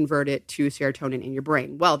have to convert it to serotonin in your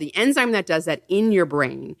brain. Well, the enzyme that does that in your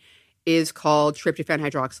brain is called tryptophan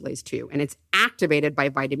hydroxylase 2, and it's activated by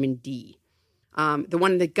vitamin D. The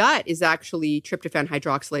one in the gut is actually tryptophan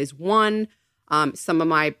hydroxylase 1. Some of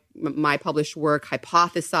my published work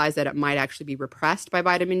hypothesized that it might actually be repressed by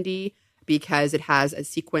vitamin D because it has a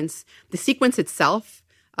sequence. The sequence itself,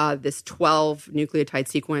 this 12 nucleotide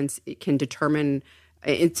sequence, it can determine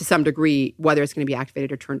to some degree whether it's going to be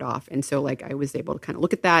activated or turned off. And so I was able to kind of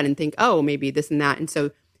look at that and think, oh, maybe this and that. And so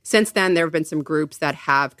since then, there have been some groups that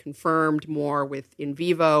have confirmed more with in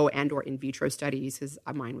vivo and or in vitro studies, because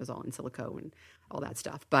mine was all in silico and all that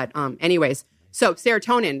stuff. But anyways, so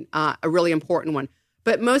serotonin, a really important one.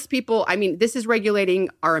 But most people, this is regulating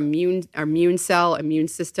our immune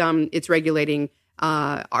system. It's regulating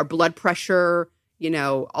our blood pressure,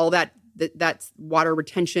 all that. That's water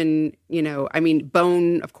retention,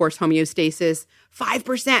 bone, of course, homeostasis,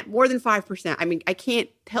 5%, more than 5%. I can't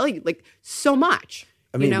tell you so much.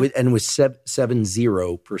 With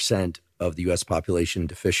 70% of the U.S. population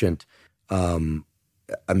deficient, I'm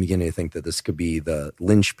beginning to think that this could be the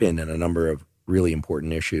linchpin in a number of really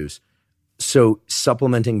important issues. So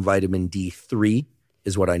supplementing vitamin D3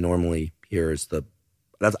 is what I normally hear is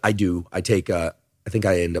I think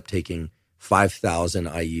I end up taking 5,000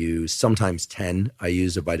 IUs, sometimes 10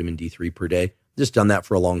 IUs of vitamin D3 per day. Just done that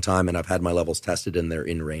for a long time, and I've had my levels tested, and they're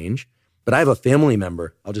in range. But I have a family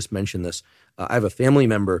member, I'll just mention this. I have a family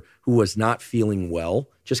member who was not feeling well,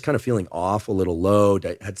 just kind of feeling off, a little low,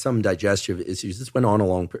 had some digestive issues. This went on a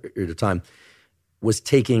long period of time, was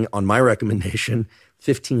taking, on my recommendation,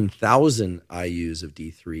 15,000 IUs of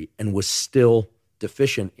D3 and was still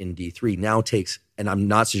deficient in D3. Now takes, and I'm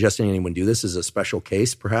not suggesting anyone do this as a special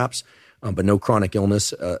case perhaps, but no chronic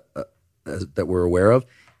illness that we're aware of,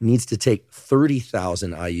 needs to take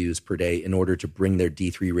 30,000 IUs per day in order to bring their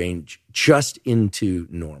D3 range just into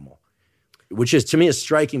normal, which is, to me, is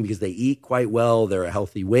striking because they eat quite well, they're a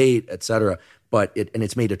healthy weight, et cetera, but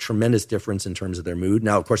it's made a tremendous difference in terms of their mood.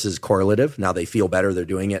 Now, of course, this is correlative. Now they feel better, they're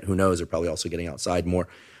doing it. Who knows? They're probably also getting outside more.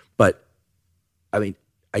 But, I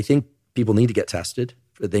think people need to get tested.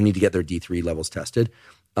 They need to get their D3 levels tested.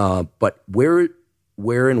 But where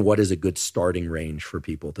where and what is a good starting range for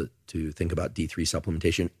people to think about D3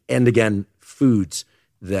 supplementation? And again, foods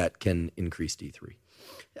that can increase D3.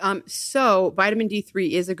 So vitamin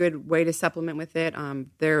D3 is a good way to supplement with it.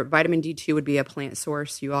 Vitamin D2 would be a plant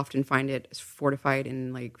source. You often find it fortified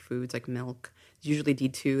in like foods like milk. It's usually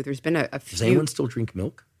D2. There's been a few. Does anyone still drink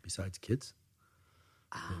milk besides kids?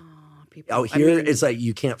 People, Out here, it's like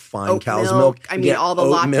you can't find cow's milk. I mean, all the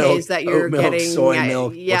lattes milk, that you're getting. Soy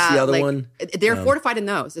milk. Yeah, what's the other one? They're fortified in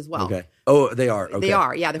those as well. Okay. Oh, they are. Okay. They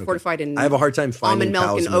are. Yeah, they're fortified in. I have a hard time finding almond milk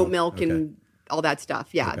cow's and oat milk and all that stuff.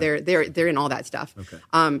 Yeah, they're in all that stuff.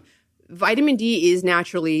 Okay. Vitamin D is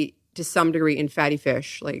naturally to some degree in fatty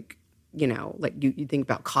fish, like you think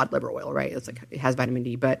about cod liver oil, right? It's like it has vitamin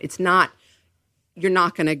D, but it's not. You're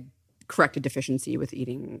not going to correct a deficiency with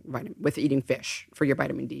eating fish for your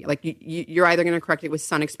vitamin D. Like you're either going to correct it with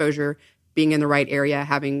sun exposure, being in the right area,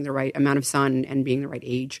 having the right amount of sun, and being the right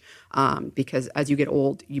age. Because as you get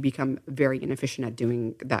old, you become very inefficient at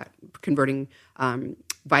doing that, converting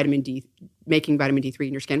vitamin D, making vitamin D3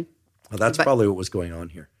 in your skin. Well, that's probably what was going on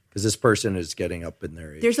here. Because this person is getting up in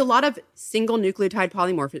their age. There's a lot of single nucleotide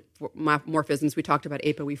polymorphisms. We talked about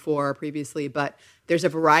ApoE4 previously, but there's a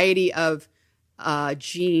variety of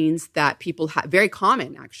genes that people have, very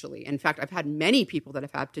common actually. In fact, I've had many people that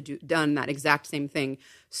have had to done that exact same thing.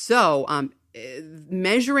 So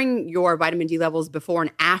measuring your vitamin D levels before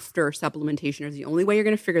and after supplementation is the only way you're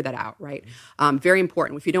going to figure that out, right? Very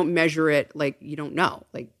important. If you don't measure it, like you don't know,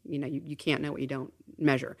 you can't know what you don't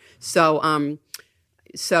measure. So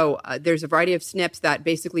there's a variety of SNPs that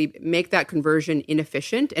basically make that conversion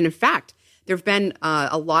inefficient. And in fact, there have been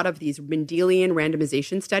a lot of these Mendelian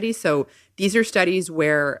randomization studies. So these are studies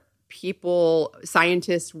where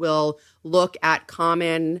scientists will look at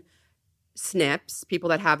common SNPs, people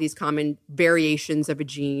that have these common variations of a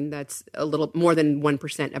gene that's a little more than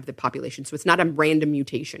 1% of the population. So it's not a random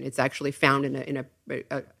mutation. It's actually found in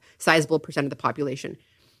a sizable percent of the population.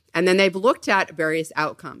 And then they've looked at various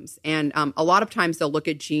outcomes. And a lot of times they'll look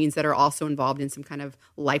at genes that are also involved in some kind of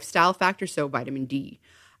lifestyle factor, so vitamin D.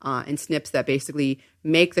 And SNPs that basically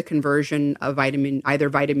make the conversion of either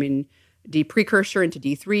vitamin D precursor into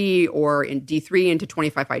D3 or in D3 into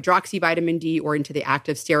 25-hydroxy vitamin D or into the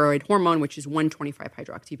active steroid hormone, which is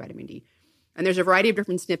 1,25-hydroxy vitamin D. And there's a variety of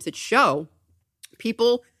different SNPs that show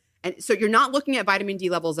people, and so you're not looking at vitamin D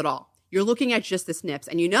levels at all. You're looking at just the SNPs.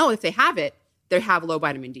 And if they have it, they have low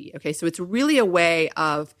vitamin D. Okay, so it's really a way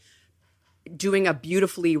of doing a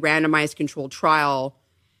beautifully randomized controlled trial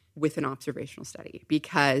with an observational study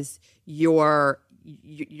because you're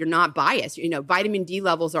not biased. Vitamin D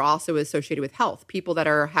levels are also associated with health. People that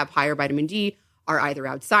have higher vitamin D are either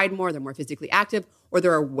outside more, they're more physically active, or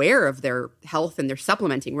they're aware of their health and they're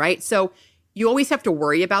supplementing, right? So you always have to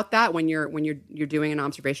worry about that when you're doing an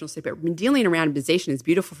observational study. But Mendelian randomization is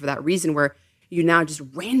beautiful for that reason, where you now just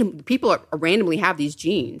people randomly have these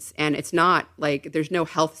genes, and it's not like there's no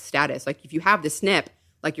health status. Like if you have the SNP,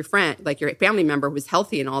 like your friend, like your family member was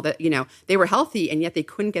healthy and all that, they were healthy and yet they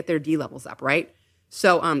couldn't get their D levels up, right?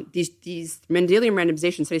 So these Mendelian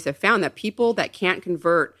randomization studies have found that people that can't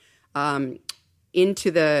convert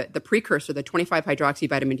into the precursor, the 25-hydroxy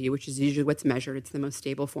vitamin D, which is usually what's measured, it's the most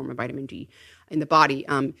stable form of vitamin D in the body,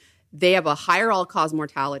 they have a higher all-cause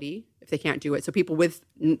mortality if they can't do it. So people with,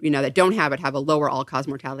 that don't have it have a lower all-cause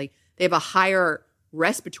mortality. They have a higher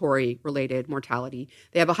respiratory-related mortality.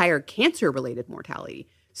 They have a higher cancer-related mortality.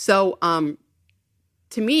 So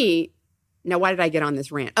to me, now why did I get on this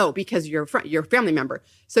rant? Oh, because you're a family member.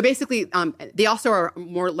 So basically, they also are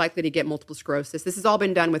more likely to get multiple sclerosis. This has all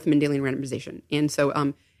been done with Mendelian randomization. And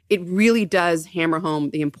so it really does hammer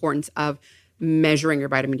home the importance of measuring your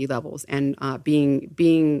vitamin D levels and being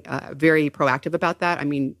very proactive about that. I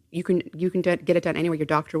mean, you can get it done anywhere. Your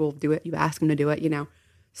doctor will do it. You ask them to do it,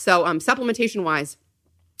 So supplementation-wise,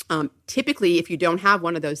 typically, if you don't have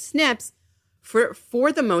one of those SNPs,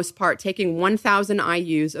 for the most part, taking 1,000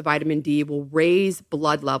 IUs of vitamin D will raise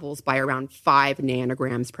blood levels by around 5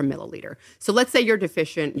 nanograms per milliliter. So let's say you're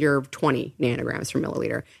deficient, you're 20 nanograms per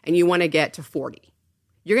milliliter, and you want to get to 40.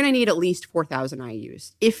 You're going to need at least 4,000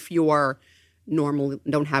 IUs if you're normal,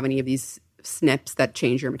 don't have any of these SNPs that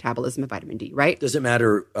change your metabolism of vitamin D, right? Does it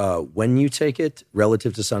matter when you take it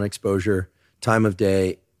relative to sun exposure, time of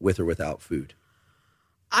day, with or without food?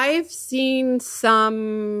 I've seen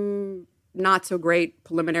some not so great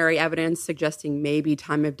preliminary evidence suggesting maybe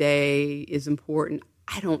time of day is important.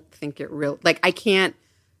 I don't think it really, I can't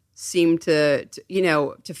seem to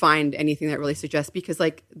find anything that really suggests, because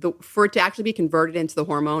like for it to actually be converted into the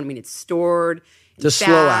hormone, I mean, it's stored. The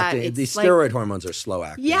slow acting. These steroid hormones are slow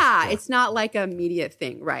acting. Yeah, it's not like an immediate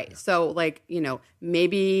thing, right? Yeah. So like,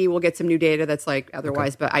 maybe we'll get some new data that's like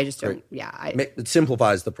otherwise, but I just don't. Yeah, it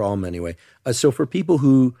simplifies the problem anyway. So for people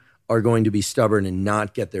who are going to be stubborn and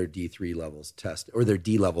not get their D3 levels tested or their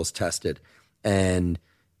D levels tested, and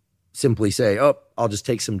simply say, "Oh, I'll just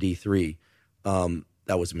take some D3."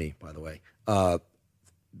 That was me, by the way.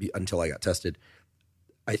 Until I got tested,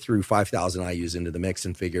 I threw 5,000 IUs into the mix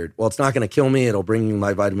and figured, well, it's not going to kill me. It'll bring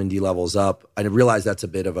my vitamin D levels up. I realize that's a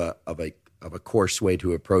bit of a coarse way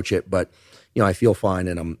to approach it, but I feel fine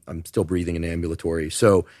and I'm still breathing and ambulatory.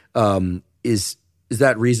 So is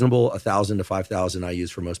that reasonable? 1,000 to 5,000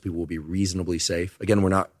 IUs for most people will be reasonably safe. Again, we're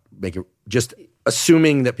not just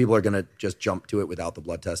assuming that people are going to just jump to it without the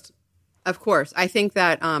blood test. Of course, I think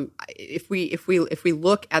that if we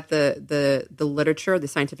look at the literature, the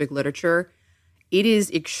scientific literature, it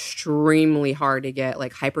is extremely hard to get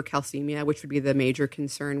like hypercalcemia, which would be the major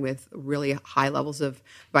concern with really high levels of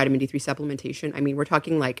vitamin D3 supplementation. I mean, we're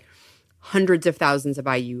talking like hundreds of thousands of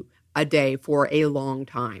IU a day for a long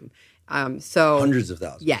time. So hundreds of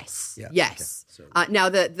thousands. Yes. Yeah. Yes. Okay. So. Now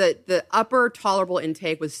the upper tolerable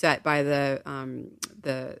intake was set by the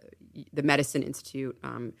Medicine Institute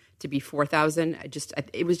to be 4,000.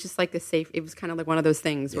 It was just like it was kind of like one of those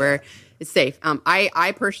things where it's safe.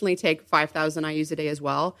 I personally take 5,000 IUs a day as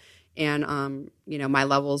well. And, my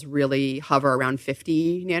levels really hover around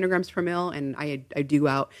 50 nanograms per mil. And I do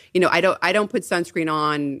out, I don't put sunscreen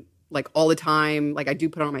on like all the time. Like I do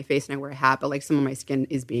put it on my face and I wear a hat, but like some of my skin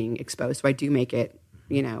is being exposed. So I do make it,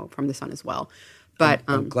 from the sun as well. But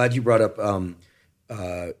I'm glad you brought up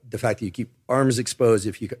the fact that you keep arms exposed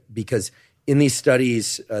because in these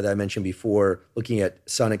studies that I mentioned before, looking at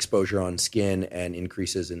sun exposure on skin and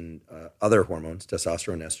increases in other hormones,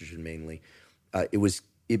 testosterone, estrogen mainly,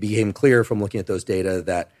 it became clear from looking at those data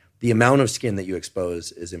that the amount of skin that you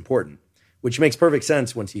expose is important, which makes perfect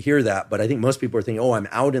sense once you hear that. But I think most people are thinking, oh, I'm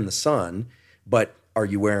out in the sun, but are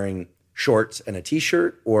you wearing shorts and a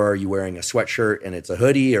t-shirt, or are you wearing a sweatshirt and it's a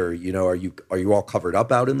hoodie, or are you all covered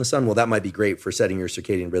up out in the sun? Well, that might be great for setting your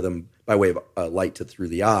circadian rhythm by way of light through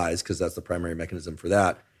the eyes, because that's the primary mechanism for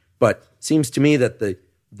that. But it seems to me that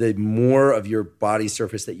the more of your body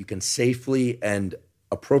surface that you can safely and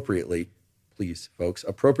appropriately, please folks,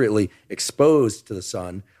 appropriately expose to the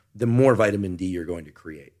sun, the more vitamin D you're going to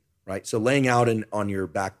create, right? So laying out on your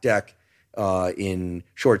back deck in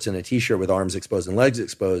shorts and a t-shirt with arms exposed and legs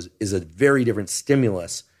exposed is a very different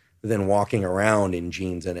stimulus than walking around in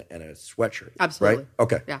jeans and a sweatshirt. Absolutely. Right?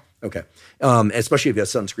 Okay. Yeah. Okay. Especially if you have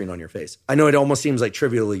sunscreen on your face. I know it almost seems like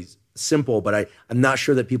trivially simple, but I'm not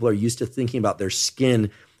sure that people are used to thinking about their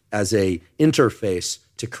skin as a interface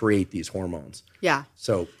to create these hormones. Yeah.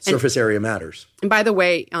 So surface area matters. And by the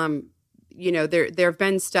way, there have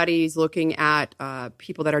been studies looking at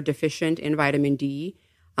people that are deficient in vitamin D.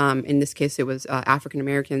 In this case, it was African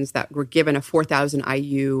Americans that were given a 4,000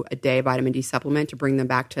 IU a day vitamin D supplement to bring them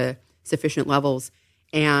back to sufficient levels.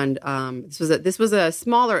 And this was a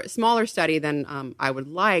smaller study than I would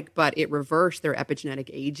like, but it reversed their epigenetic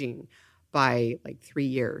aging by like 3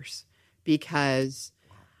 years because,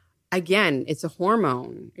 again, it's a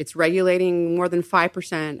hormone. It's regulating more than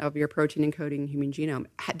 5% of your protein encoding human genome.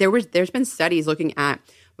 There's been studies looking at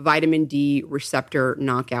vitamin D receptor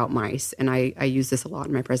knockout mice, and I use this a lot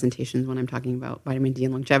in my presentations when I'm talking about vitamin D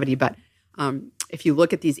and longevity. But if you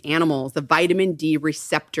look at these animals, the vitamin D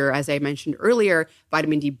receptor, as I mentioned earlier,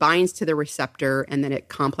 vitamin D binds to the receptor, and then it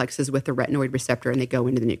complexes with the retinoid receptor, and they go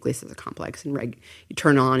into the nucleus as a complex, and you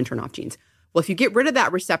turn on and turn off genes. Well, if you get rid of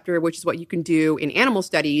that receptor, which is what you can do in animal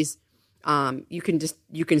studies, you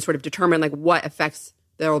can sort of determine like what effects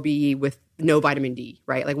there will be with no vitamin D,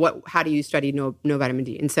 right? Like how do you study no vitamin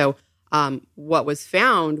D? And so what was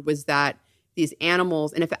found was that these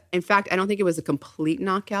animals, and in fact, I don't think it was a complete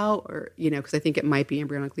knockout, or because I think it might be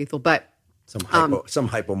embryonic lethal, but some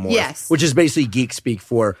hypomorph, yes, which is basically geek speak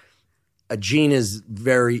for a gene is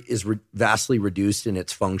vastly reduced in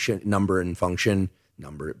its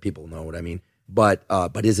number. People know what I mean, but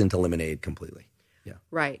isn't eliminated completely. Yeah.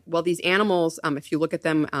 Right. Well, these animals, if you look at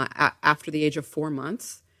them after the age of 4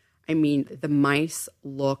 months, I mean, the mice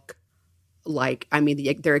look like,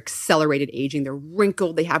 they're accelerated aging. They're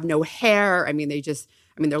wrinkled. They have no hair. Their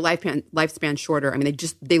lifespan shorter.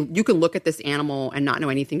 You can look at this animal and not know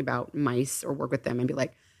anything about mice or work with them and be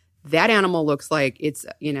like, that animal looks like it's,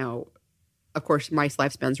 of course, mice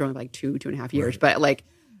lifespans are only like 2.5 years, right, but like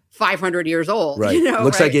 500 years old. Right.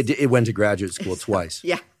 Looks like it went to graduate school twice.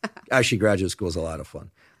 Yeah. Actually, graduate school is a lot of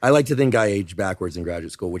fun. I like to think I aged backwards in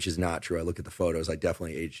graduate school, which is not true. I look at the photos. I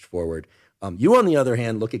definitely aged forward. You, on the other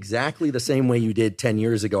hand, look exactly the same way you did 10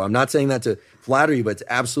 years ago. I'm not saying that to flatter you, but it's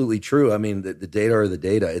absolutely true. I mean, the data are the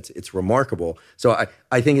data. It's remarkable. So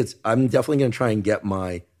I think I'm definitely going to try and get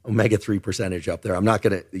my omega-3 percentage up there. I'm not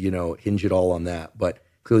going to, hinge it all on that, but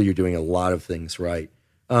clearly you're doing a lot of things right.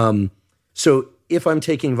 So if I'm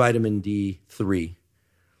taking vitamin D3,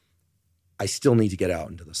 I still need to get out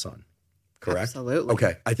into the sun. Correct? Absolutely.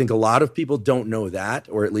 Okay. I think a lot of people don't know that,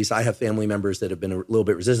 or at least I have family members that have been a little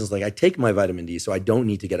bit resistant. Like, I take my vitamin D, so I don't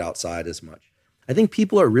need to get outside as much. I think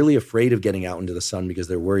people are really afraid of getting out into the sun because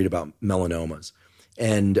they're worried about melanomas.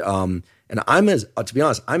 And to be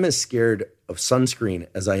honest, I'm as scared of sunscreen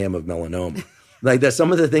as I am of melanoma. Like, that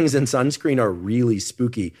some of the things in sunscreen are really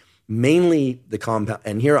spooky. Mainly the compound,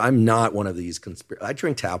 and here I'm not one of these I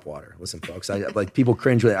drink tap water. Listen, folks, like, people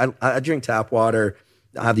cringe with it. I drink tap water.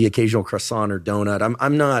 I have the occasional croissant or donut.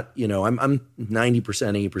 I'm not, I'm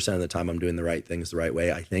 90%, 80% of the time I'm doing the right things the right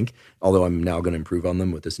way, I think. Although I'm now going to improve on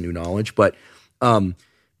them with this new knowledge. But I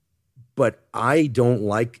don't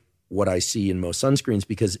like what I see in most sunscreens,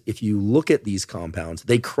 because if you look at these compounds,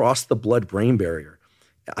 they cross the blood-brain barrier.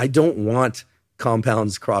 I don't want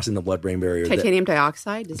compounds crossing the blood-brain barrier. Titanium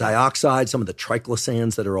dioxide? Dioxide, some of the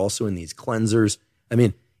triglycerides that are also in these cleansers. I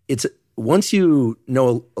mean, once you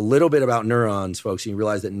know a little bit about neurons, folks, you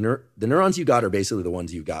realize that the neurons you got are basically the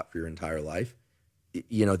ones you got for your entire life.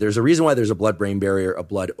 There's a reason why there's a blood-brain barrier, a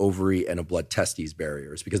blood ovary, and a blood testes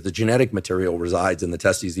barrier. It's because the genetic material resides in the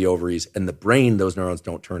testes, the ovaries, and the brain. Those neurons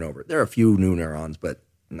don't turn over. There are a few new neurons, but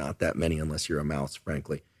not that many unless you're a mouse,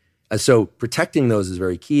 frankly. So protecting those is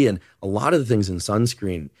very key. And a lot of the things in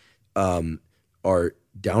sunscreen are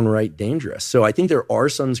downright dangerous. So I think there are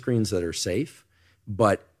sunscreens that are safe,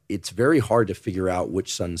 but it's very hard to figure out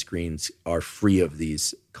which sunscreens are free of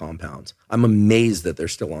these compounds. I'm amazed that they're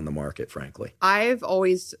still on the market, frankly. I've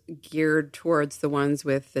always geared towards the ones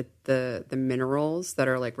with the minerals that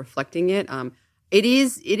are like reflecting it. It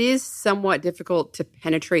is somewhat difficult to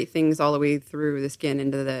penetrate things all the way through the skin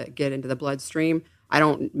get into the bloodstream. I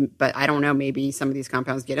don't know. Maybe some of these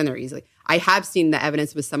compounds get in there easily. I have seen the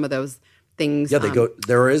evidence with some of those things. Yeah,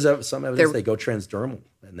 there is some evidence they go transdermal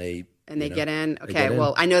and they get in. Okay,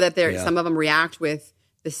 well, I know that some of them react with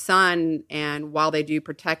the sun, and while they do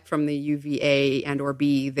protect from the UVA and or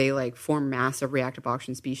B, they like form massive reactive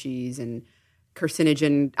oxygen species and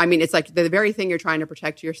carcinogen. I mean, it's like the very thing you're trying to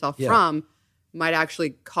protect yourself from might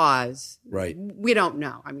actually cause. Right. We don't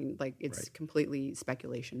know. I mean, like, it's completely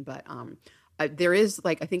speculation, but there is,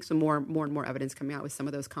 like, I think some more and more evidence coming out with some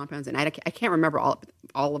of those compounds, and I can't remember all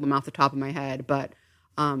of them off the top of my head, but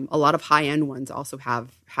a lot of high end ones also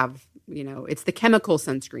have it's the chemical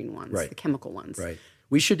sunscreen ones, the chemical ones. Right.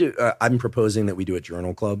 We should do. I'm proposing that we do a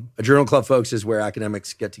journal club. A journal club, folks, is where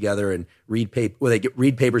academics get together and read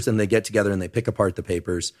read papers, and they get together and they pick apart the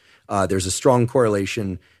papers. There's a strong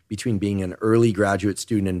correlation between being an early graduate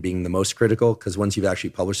student and being the most critical, because once you've actually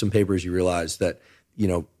published some papers, you realize that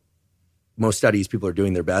most studies, people are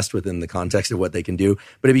doing their best within the context of what they can do.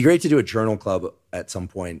 But it'd be great to do a journal club at some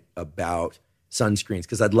point about sunscreens,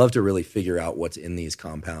 because I'd love to really figure out what's in these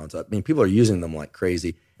compounds. I mean, people are using them like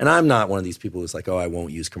crazy. And I'm not one of these people who's like, oh, I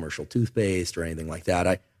won't use commercial toothpaste or anything like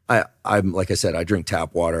that. I'm like I said, I drink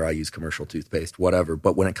tap water. I use commercial toothpaste, whatever.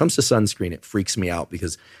 But when it comes to sunscreen, it freaks me out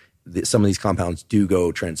because some of these compounds do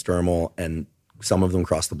go transdermal, and some of them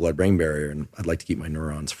cross the blood-brain barrier. And I'd like to keep my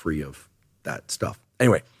neurons free of that stuff.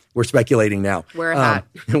 Anyway, we're speculating now. Wear a hat.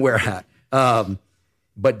 Wear a hat.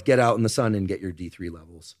 But get out in the sun and get your D3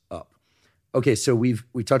 levels up. Okay, so we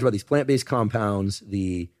talked about these plant-based compounds,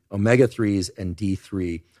 the omega-3s and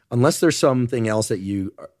D3. Unless there's something else that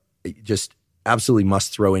you just absolutely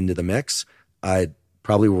must throw into the mix, I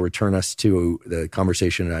probably will return us to the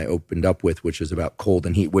conversation I opened up with, which is about cold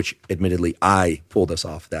and heat, which admittedly I pulled us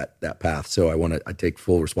off that path. So I take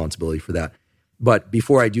full responsibility for that. But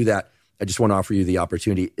before I do that, I just want to offer you the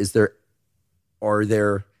opportunity. Is there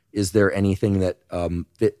anything that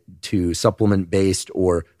fit to supplement-based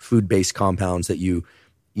or food-based compounds that you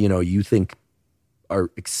think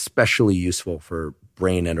are especially useful for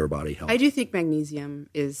brain and or body health? I do think magnesium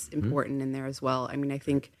is important in there as well. I mean, I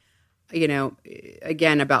think,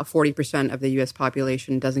 again, about 40% of the U.S.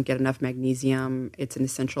 population doesn't get enough magnesium. It's an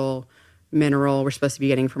essential mineral we're supposed to be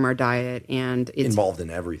getting from our diet, and it's involved in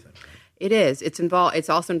everything. It is. It's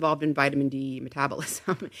also involved in vitamin D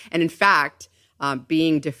metabolism, and in fact,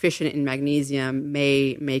 being deficient in magnesium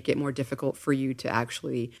may make it more difficult for you to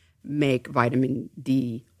actually make vitamin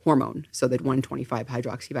D hormone, so that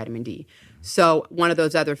 1,25-hydroxy vitamin D. So one of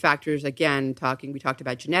those other factors, again, we talked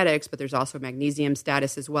about genetics, but there's also magnesium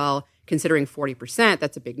status as well. Considering 40%,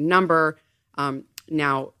 that's a big number.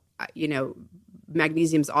 Now,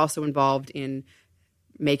 magnesium is also involved in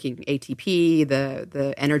making ATP,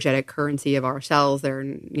 the energetic currency of our cells.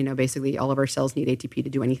 Basically all of our cells need ATP to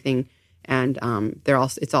do anything. And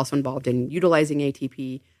it's also involved in utilizing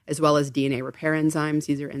ATP, as well as DNA repair enzymes.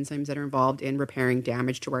 These are enzymes that are involved in repairing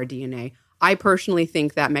damage to our DNA. I personally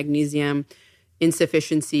think that magnesium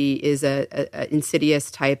insufficiency is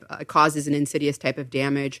causes an insidious type of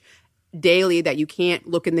damage daily that you can't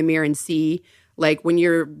look in the mirror and see. Like when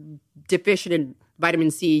you're deficient in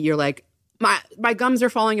vitamin C, you're like, my gums are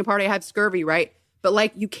falling apart. I have scurvy, right? But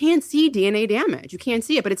like you can't see DNA damage. You can't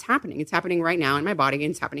see it, but it's happening. It's happening right now in my body,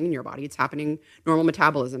 and it's happening in your body. It's happening normal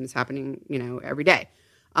metabolism. It's happening, every day.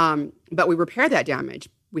 But we repair that damage.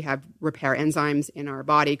 We have repair enzymes in our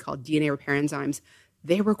body called DNA repair enzymes.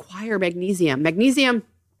 They require magnesium. Magnesium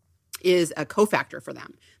is a cofactor for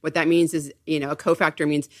them. What that means is, a cofactor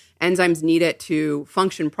means enzymes need it to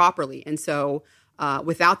function properly. And so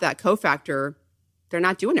without that cofactor, they're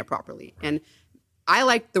not doing it properly. And I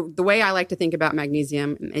like the way I like to think about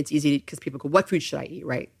magnesium. It's easy because people go, what food should I eat,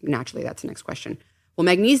 right? Naturally, that's the next question. Well,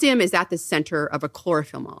 magnesium is at the center of a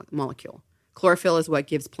chlorophyll molecule. Chlorophyll is what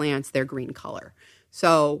gives plants their green color.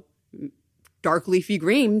 So dark leafy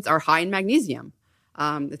greens are high in magnesium.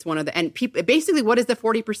 It's one of basically what does the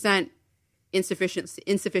 40%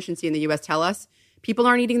 insufficiency in the U.S. tell us? People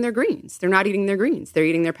aren't eating their greens. They're not eating their greens. They're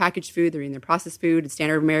eating their packaged food. They're eating their processed food. The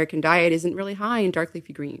standard American diet isn't really high in dark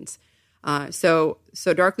leafy greens. So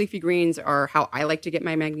dark leafy greens are how I like to get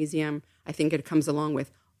my magnesium. I think it comes along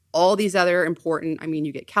with all these other important,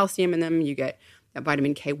 you get calcium in them, you get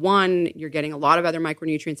vitamin K1, you're getting a lot of other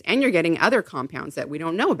micronutrients, and you're getting other compounds that we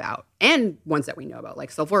don't know about, and ones that we know about,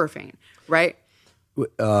 like sulforaphane, right?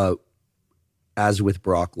 As with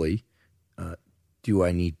broccoli, do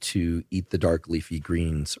I need to eat the dark leafy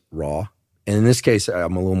greens raw? And in this case,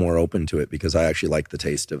 I'm a little more open to it because I actually like the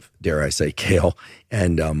taste of, dare I say, kale.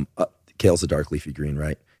 And kale's a dark leafy green,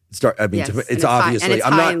 right? It's obviously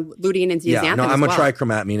high in lutein and zeaxanthin. Yeah, no, I'm a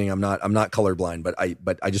trichromat, meaning I'm not colorblind,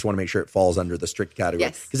 but I just want to make sure it falls under the strict category.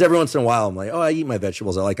 Yes. Because every once in a while I'm like, I eat my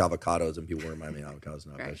vegetables. I like avocados, and people remind me avocados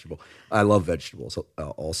not a vegetable. I love vegetables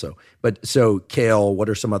also. But so kale, what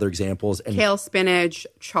are some other examples? And kale, spinach,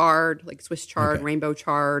 chard, like Swiss chard, rainbow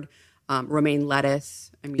chard, romaine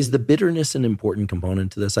lettuce. Is the bitterness an important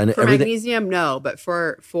component to this? For magnesium, no, but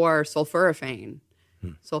for sulforaphane.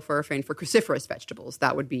 Sulforaphane for cruciferous vegetables,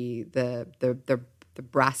 that would be the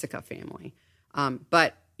brassica family.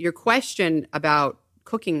 But your question about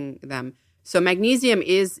cooking them, so magnesium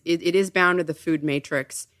is bound to the food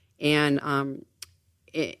matrix, and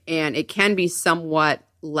it can be somewhat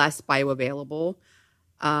less bioavailable.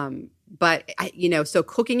 But so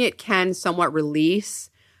cooking it can somewhat release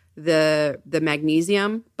the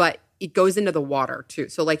magnesium, but it goes into the water too.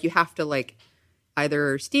 So like you have to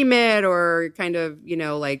either steam it or kind of,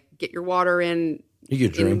 get your water in. You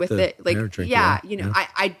could drink with it.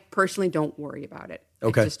 I personally don't worry about it.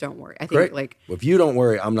 Okay. I just don't worry. I think well, if you don't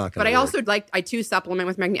worry, I'm not going to worry. But I also I do supplement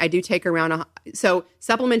with magnesium. I do take around so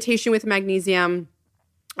supplementation with magnesium.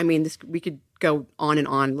 We could go on and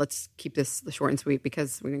on. Let's keep this short and sweet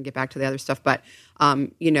because we're going to get back to the other stuff. But,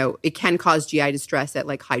 it can cause GI distress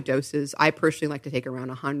at high doses. I personally like to take around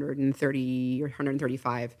 130 or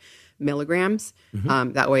 135 milligrams.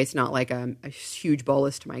 Mm-hmm. That way it's not like a huge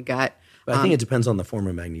bolus to my gut. But I think it depends on the form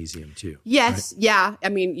of magnesium too. Yes. Right? Yeah.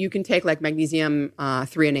 You can take magnesium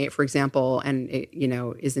threonate, for example, and it,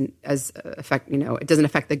 isn't as it doesn't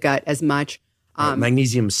affect the gut as much.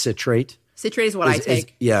 Magnesium citrate. Citrate is what I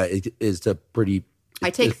take. It is a pretty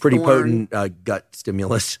Thorn. potent gut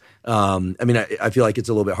stimulus. I feel like it's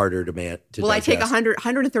a little bit harder to digest. I take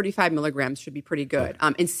 135 milligrams should be pretty good.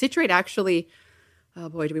 Right. And citrate actually, oh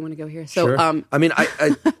boy, do we want to go here? So, sure.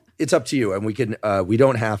 It's up to you, and we can. We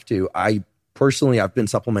don't have to. I've been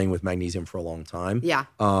supplementing with magnesium for a long time. Yeah.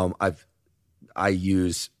 I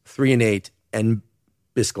use threonate and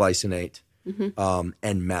bisglycinate. Mm-hmm.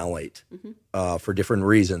 And malate for different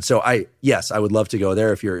reasons. So I would love to go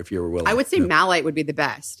there if you're willing. I would say malate would be the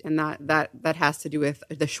best, and that has to do with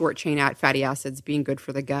the short chain fatty acids being good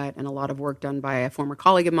for the gut, and a lot of work done by a former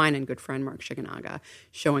colleague of mine and good friend Mark Shiganaga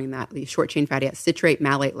showing that the short chain fatty acids, citrate,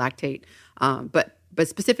 malate, lactate, but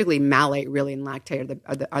specifically malate really and lactate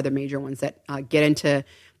are the major ones that get into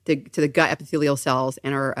to the gut epithelial cells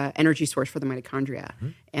and are energy source for the mitochondria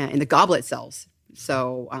and the goblet cells.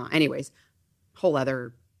 So, anyways. Whole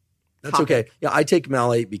other That's topic. okay. Yeah, I take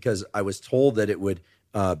malate because I was told that it would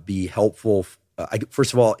be helpful.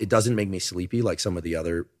 First of all, it doesn't make me sleepy like some of the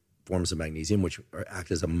other forms of magnesium, which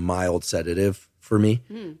act as a mild sedative for me.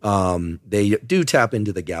 They do tap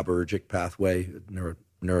into the GABAergic pathway,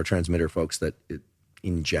 neurotransmitter folks that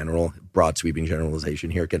in general, broad sweeping generalization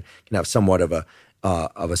here, can have somewhat of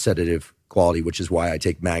a sedative quality, which is why I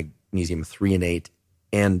take magnesium threonate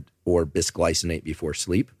and or bisglycinate before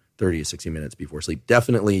sleep, 30 to 60 minutes before sleep.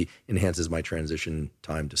 Definitely enhances my transition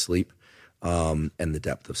time to sleep and the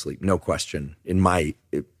depth of sleep, no question, in my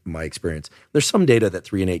experience. There's some data that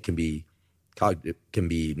threonate can be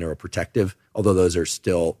neuroprotective, although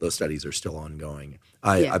those studies are still ongoing.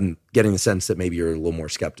 I'm getting the sense that maybe you're a little more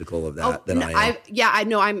skeptical of that than I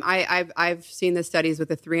am. I've seen the studies with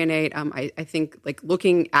the threonate. I think like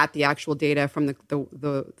looking at the actual data from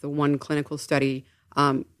the one clinical study,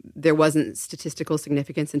 there wasn't statistical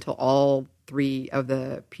significance until all three of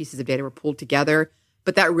the pieces of data were pulled together.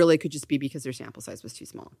 But that really could just be because their sample size was too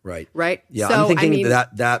small. Right. Yeah, so, I'm thinking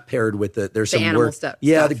that paired with there's some animal work. Stuff, the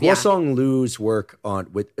Guosong Lu's work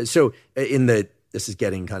this is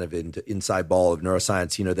getting kind of into inside ball of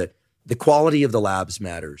neuroscience, that the quality of the labs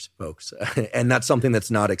matters, folks. And that's something that's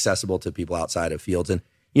not accessible to people outside of fields. And,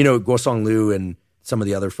 Guosong Lu and some of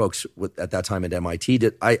the other folks at that time at MIT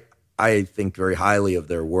I think very highly of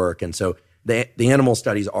their work. And so the animal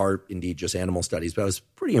studies are indeed just animal studies, but I was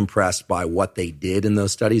pretty impressed by what they did in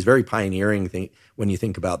those studies. Very pioneering thing when you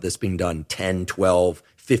think about this being done 10, 12,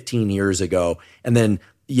 15 years ago. And then,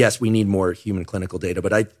 yes, we need more human clinical data.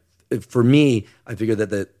 But for me, I figure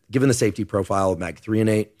that given the safety profile of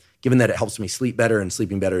mag-threonate, given that it helps me sleep better, and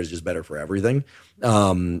sleeping better is just better for everything,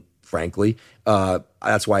 frankly,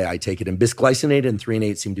 that's why I take it. And bisglycinate and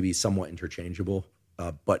threonate seem to be somewhat interchangeable.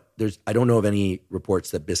 But I don't know of any reports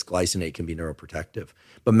that bisglycinate can be neuroprotective.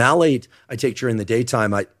 But malate, I take during the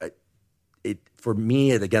daytime. For me,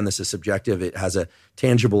 again, this is subjective. It has a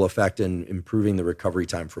tangible effect in improving the recovery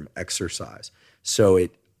time from exercise. So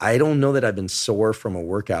I don't know that I've been sore from a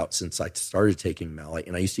workout since I started taking malate,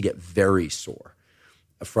 and I used to get very sore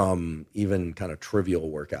from even kind of trivial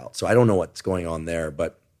workouts. So I don't know what's going on there,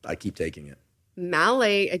 but I keep taking it.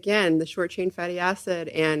 Malate, again, the short chain fatty acid,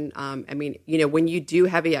 and when you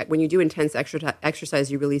do intense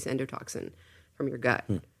exercise, you release endotoxin from your gut.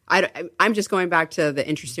 I'm just going back to the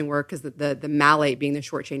interesting work because the malate being the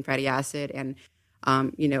short chain fatty acid, and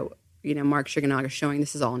Mark Shiganaga showing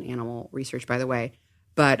this is all in animal research, by the way.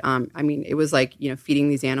 But it was like feeding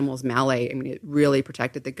these animals malate. It really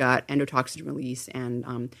protected the gut, endotoxin release,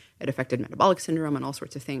 and it affected metabolic syndrome and all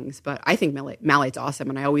sorts of things. But I think malate's awesome,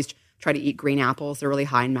 and I always try to eat green apples. They're really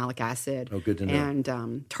high in malic acid. Oh, good to know.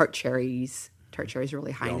 And tart cherries. Tart cherries are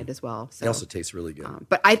really high in it as well. So, it also tastes really good.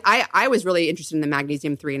 But I was really interested in the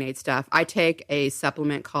magnesium threonate stuff. I take a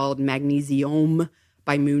supplement called Magnesium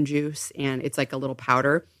by Moon Juice, and it's like a little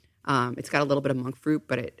powder. It's got a little bit of monk fruit,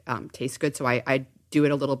 but it tastes good. So I do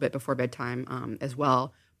it a little bit before bedtime as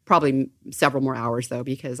well. Probably several more hours, though,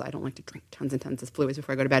 because I don't like to drink tons and tons of fluids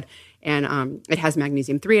before I go to bed. And it has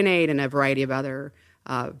magnesium threonate and a variety of other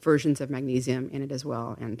versions of magnesium in it as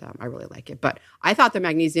well, and I really like it. But I thought the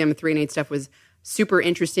magnesium threonate stuff was super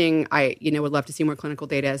interesting. I would love to see more clinical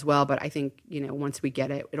data as well, but I think once we get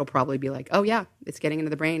it, it'll probably be like, oh yeah, it's getting into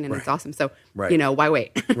the brain and It's awesome. So why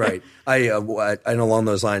wait? Right. And along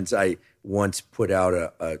those lines, I once put out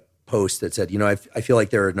a post that said, I feel like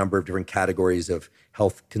there are a number of different categories of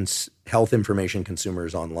health information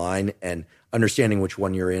consumers online, and understanding which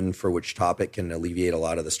one you're in for which topic can alleviate a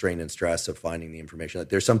lot of the strain and stress of finding the information. That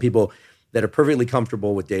there's some people that are perfectly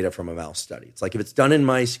comfortable with data from a mouse study. It's like, if it's done in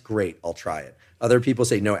mice, great, I'll try it. Other people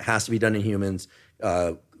say, no, it has to be done in humans,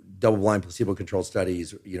 double-blind placebo-controlled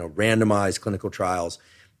studies, randomized clinical trials,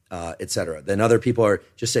 et cetera. Then other people are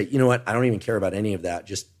just say, you know what, I don't even care about any of that.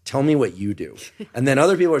 Just tell me what you do. And then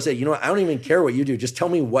other people are saying, you know what, I don't even care what you do. Just tell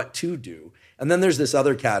me what to do. And then there's this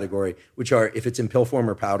other category, which are, if it's in pill form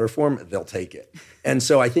or powder form, they'll take it. And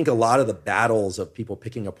so I think a lot of the battles of people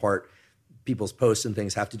picking apart people's posts and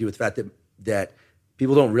things have to do with the fact that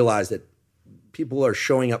people don't realize that people are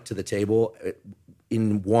showing up to the table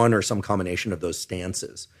in one or some combination of those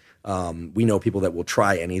stances. We know people that will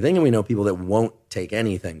try anything, and we know people that won't take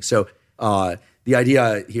anything. So the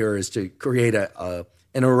idea here is to create an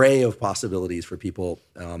array of possibilities for people,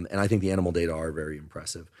 and I think the animal data are very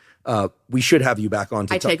impressive. We should have you back on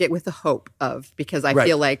to take it with the hope of, because I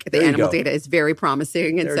feel like the animal data is very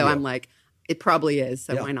promising, and so I'm like, it probably is,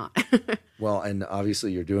 so why not? Well, and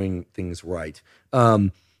obviously you're doing things right.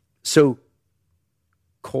 So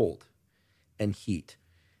cold and heat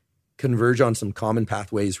converge on some common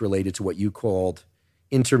pathways related to what you called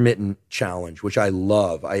intermittent challenge, which I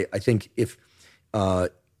love. I think if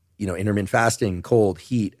intermittent fasting, cold,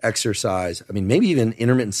 heat, exercise. I mean, maybe even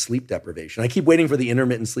intermittent sleep deprivation. I keep waiting for the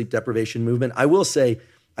intermittent sleep deprivation movement. I will say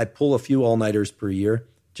I pull a few all-nighters per year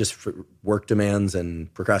just for work demands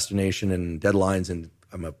and procrastination and deadlines. And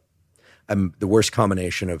I'm the worst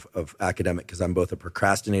combination of academic because I'm both a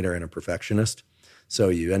procrastinator and a perfectionist. So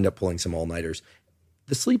you end up pulling some all-nighters.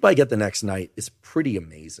 The sleep I get the next night is pretty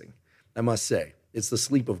amazing, I must say. It's the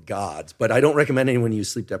sleep of gods, but I don't recommend anyone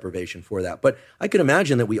use sleep deprivation for that. But I could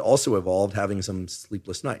imagine that we also evolved having some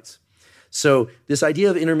sleepless nights. So this idea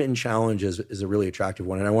of intermittent challenge is a really attractive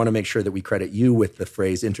one. And I want to make sure that we credit you with the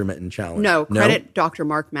phrase intermittent challenge. No, credit Dr.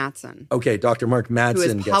 Mark Mattson. Okay, Dr. Mark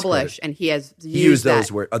Mattson who has published, and he has used that.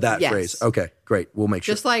 those words, that yes. phrase. Okay, great. We'll make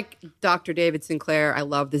sure. Just like Dr. David Sinclair, I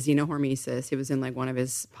love the xenohormesis. It was in like one of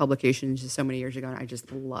his publications just so many years ago, and I just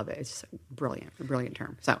love it. It's just a brilliant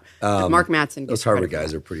term. So Mark Mattson. Those Harvard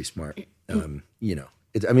guys are pretty smart.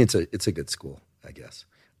 It's a good school, I guess.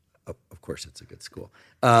 Of course, it's a good school.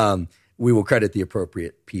 We will credit the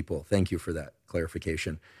appropriate people. Thank you for that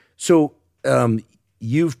clarification. So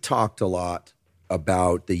you've talked a lot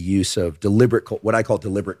about the use of what I call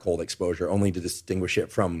deliberate cold exposure, only to distinguish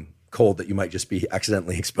it from cold that you might just be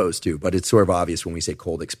accidentally exposed to. But it's sort of obvious when we say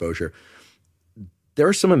cold exposure. There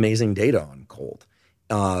are some amazing data on cold.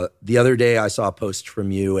 The other day I saw a post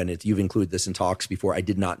from you, and you've included this in talks before. I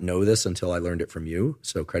did not know this until I learned it from you,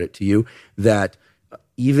 so credit to you, that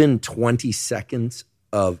even 20 seconds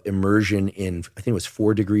of immersion in, I think it was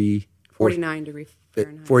 49 degree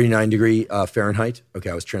Fahrenheit. 49 degree Fahrenheit. Okay,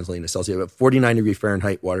 I was translating to Celsius, but 49 degree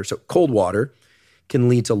Fahrenheit water. So cold water can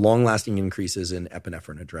lead to long-lasting increases in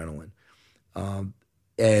epinephrine, adrenaline.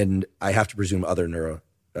 And I have to presume other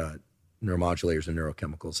neuromodulators and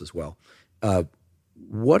neurochemicals as well.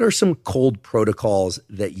 What are some cold protocols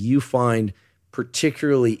that you find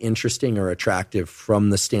particularly interesting or attractive from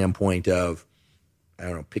the standpoint of, I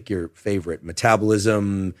don't know, pick your favorite,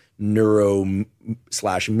 metabolism,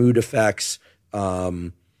 neuro/mood effects,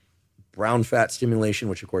 brown fat stimulation,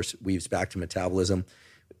 which of course weaves back to metabolism.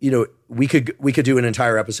 We could do an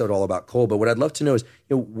entire episode all about cold, but what I'd love to know is,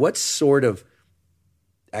 what sort of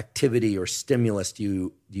activity or stimulus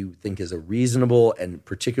do you think is a reasonable and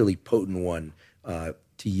particularly potent one to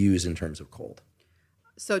use in terms of cold?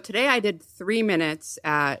 So today I did 3 minutes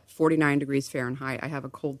at 49 degrees Fahrenheit. I have a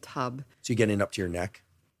cold tub. So you getting up to your neck?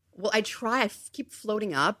 Well, I try. I keep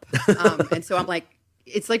floating up, and so I'm like,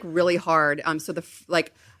 it's like really hard. So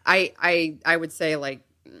I would say like,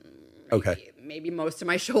 maybe most of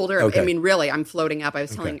my shoulder. Okay. I mean, really, I'm floating up. I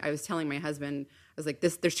was telling my husband, I was like,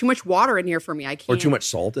 there's too much water in here for me. I can't. Or too much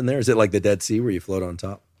salt in there? Is it like the Dead Sea where you float on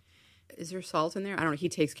top? Is there salt in there? I don't know. He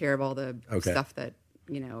takes care of all the stuff that.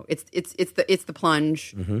 It's the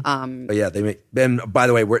plunge. Mm-hmm. But yeah, they make. And by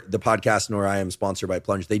the way, the podcast nor I am sponsored by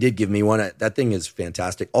Plunge. They did give me one. That thing is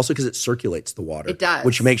fantastic. Also, because it circulates the water. It does,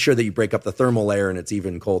 which makes sure that you break up the thermal layer and it's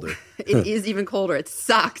even colder. It is even colder. It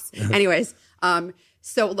sucks. Anyways,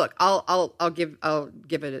 so look, I'll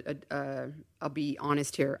be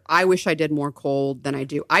honest here. I wish I did more cold than I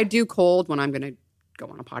do. I do cold when I'm going to go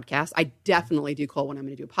on a podcast. I definitely do cold when I'm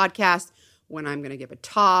going to do a podcast, when I'm going to give a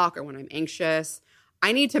talk, or when I'm anxious.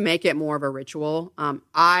 I need to make it more of a ritual.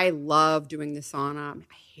 I love doing the sauna.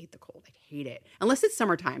 I hate the cold. I hate it. Unless it's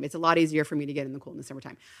summertime. It's a lot easier for me to get in the cold in the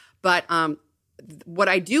summertime. But what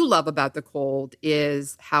I do love about the cold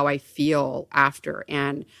is how I feel after.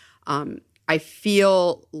 And I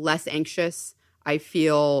feel less anxious. I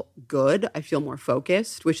feel good. I feel more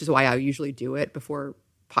focused, which is why I usually do it before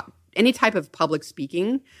any type of public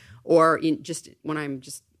speaking, or just when I'm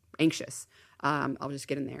just anxious. I'll just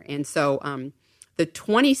get in there. And so the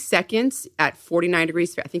 20 seconds at 49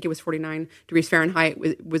 degrees, I think it was 49 degrees Fahrenheit,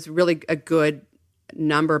 was really a good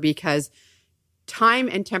number, because time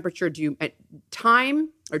and temperature time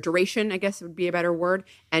or duration, I guess would be a better word,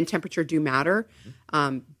 and temperature do matter.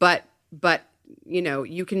 But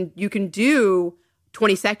you can do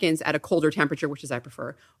 20 seconds at a colder temperature, which is I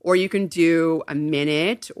prefer, or you can do a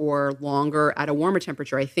minute or longer at a warmer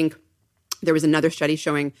temperature. I think there was another study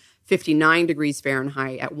showing 59 degrees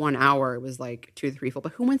Fahrenheit at 1 hour. It was like 2 to 3 fold.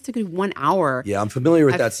 But who wants to go 1 hour? Yeah, I'm familiar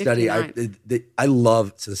with that 59? study. I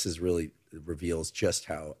love, so this is really reveals just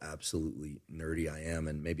how absolutely nerdy I am,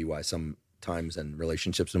 and maybe why sometimes in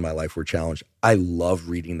relationships in my life were challenged. I love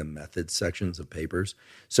reading the methods sections of papers.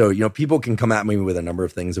 So, people can come at me with a number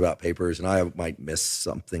of things about papers, and I might miss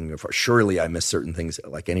something. Surely I miss certain things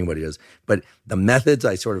like anybody does. But the methods,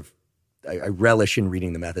 I relish in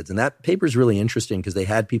reading the methods. And that paper is really interesting because they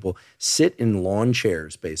had people sit in lawn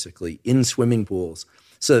chairs, basically, in swimming pools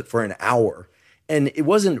for an hour. And it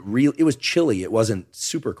wasn't real. It was chilly. It wasn't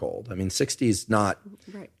super cold. I mean, 60 is not,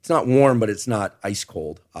 right. It's not warm, but it's not ice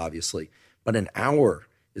cold, obviously. But an hour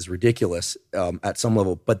is ridiculous at some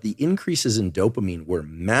level. But the increases in dopamine were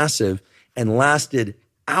massive and lasted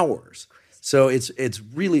hours. So it's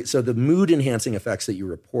really, so the mood enhancing effects that you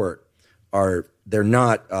report they're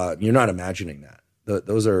not, you're not imagining that.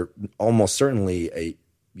 Those are almost certainly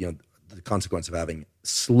the consequence of having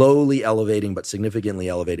slowly elevating but significantly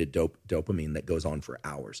elevated dopamine that goes on for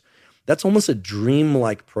hours. That's almost a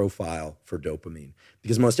dreamlike profile for dopamine,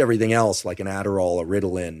 because most everything else, like an Adderall, a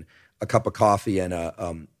Ritalin, a cup of coffee, and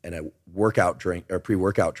a workout drink or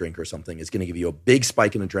pre-workout drink or something, is going to give you a big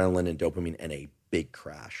spike in adrenaline and dopamine and a big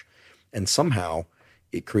crash. And somehow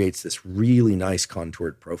it creates this really nice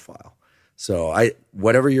contoured profile. So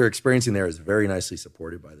whatever you're experiencing there is very nicely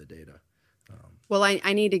supported by the data. Well,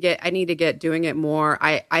 I need to get doing it more.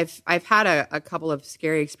 I've had a couple of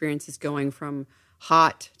scary experiences going from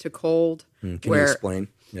hot to cold. Can you explain?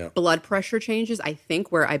 Yeah. Blood pressure changes, I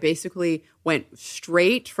think, where I basically went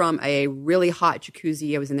straight from a really hot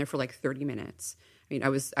jacuzzi. I was in there for like 30 minutes. I mean, I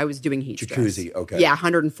was doing heat jacuzzi, stress. Okay. Yeah,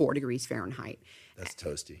 104 degrees Fahrenheit. That's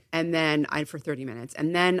toasty. And then for 30 minutes.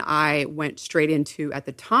 And then I went straight into, at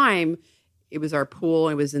the time, it was our pool.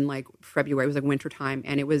 It was in like February. It was like wintertime.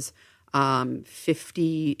 And it was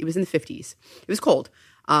 50, it was in the 50s. It was cold.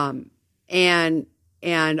 And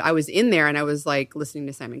I was in there and I was like listening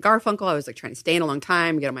to Simon Garfunkel. I was like trying to stay in a long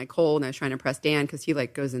time, get on my cold. And I was trying to impress Dan because he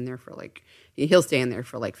like goes in there for like, he'll stay in there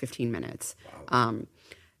for like 15 minutes. Wow.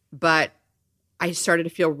 But I started to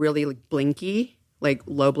feel really like blinky, like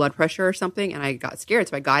low blood pressure or something. And I got scared.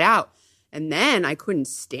 So I got out and then I couldn't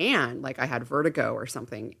stand, like I had vertigo or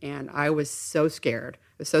something. And I was so scared.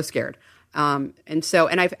 I was so scared. And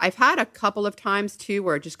I've had a couple of times too,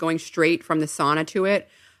 where just going straight from the sauna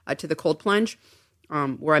to the cold plunge,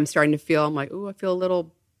 where I'm starting to feel, I'm like, oh, I feel a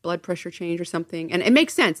little blood pressure change or something. And it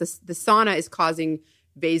makes sense. The sauna is causing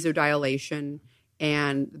vasodilation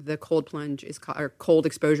and the cold plunge or cold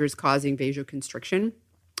exposure is causing vasoconstriction.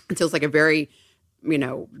 And so it's like a very,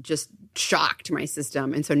 just shock to my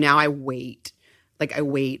system. And so now I wait like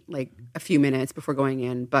a few minutes before going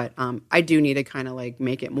in. But I do need to kind of like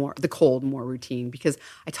make it the cold more routine, because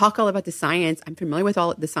I talk all about the science. I'm familiar with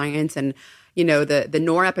all the science and, the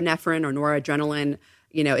norepinephrine or noradrenaline,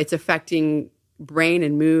 it's affecting brain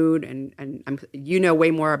and mood. And I'm,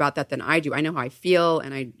 way more about that than I do. I know how I feel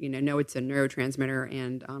and I, know it's a neurotransmitter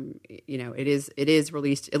and, it is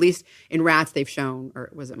released, at least in rats they've shown, or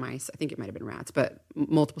was it mice? I think it might've been rats, but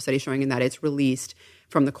multiple studies showing in that it's released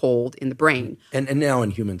from the cold in the brain. And now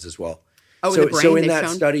in humans as well. Oh, so, in the brain, so in that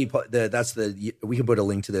shown? study, we can put a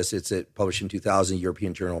link to this. It's published in 2000,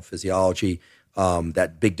 European Journal of Physiology.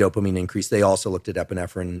 That big dopamine increase. They also looked at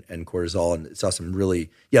epinephrine and cortisol and saw some really,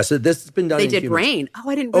 so this has been done They in did humans. Brain. Oh,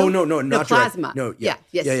 I didn't know. No, not plasma. Direct. No,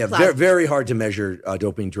 Yes, Very, very hard to measure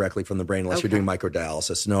dopamine directly from the brain unless you're doing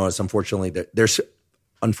microdialysis. No, it's unfortunately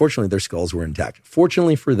their skulls were intact.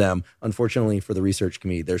 Fortunately for them, unfortunately for the research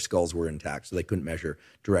community, their skulls were intact, so they couldn't measure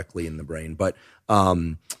directly in the brain. But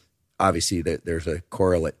obviously there's a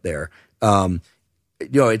correlate there.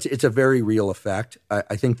 It's a very real effect.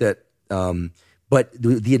 I think that, but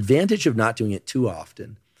the advantage of not doing it too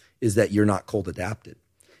often is that you're not cold adapted.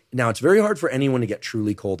 Now, it's very hard for anyone to get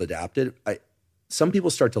truly cold adapted. Some people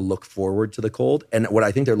start to look forward to the cold, and what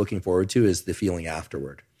I think they're looking forward to is the feeling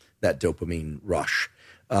afterward, that dopamine rush.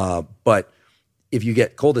 But if you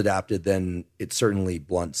get cold adapted, then it certainly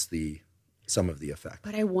blunts some of the effect.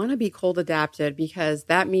 But I want to be cold adapted because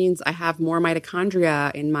that means I have more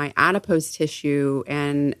mitochondria in my adipose tissue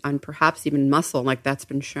and perhaps even muscle, like that's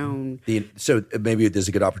been shown. So maybe there's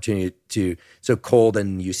a good opportunity so cold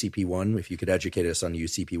and UCP1, if you could educate us on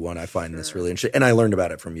UCP1, I find this really interesting. And I learned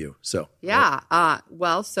about it from you. So yeah.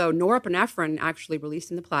 So norepinephrine actually released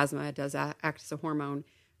in the plasma, it does act as a hormone.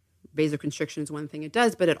 Vasoconstriction is one thing it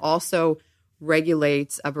does, but it also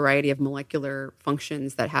regulates a variety of molecular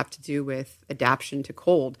functions that have to do with adaptation to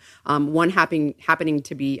cold. One happening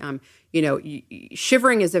to be,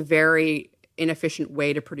 shivering is a very inefficient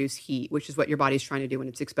way to produce heat, which is what your body's trying to do when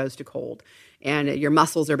it's exposed to cold. And your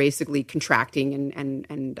muscles are basically contracting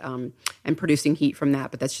and producing heat from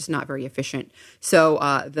that, but that's just not very efficient. So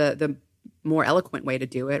the more eloquent way to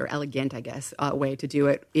do it, or elegant, I guess, way to do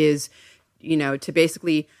it is, to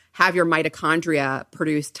basically have your mitochondria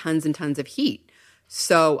produce tons and tons of heat.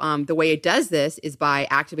 So the way it does this is by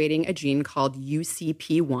activating a gene called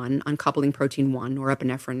UCP1, uncoupling protein 1.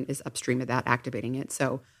 Norepinephrine is upstream of that, activating it.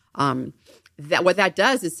 So what that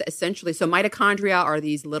does is essentially, so mitochondria are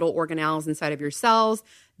these little organelles inside of your cells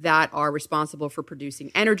that are responsible for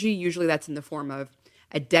producing energy. Usually that's in the form of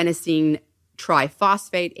adenosine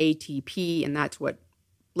triphosphate, ATP, and that's what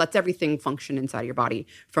lets everything function inside your body,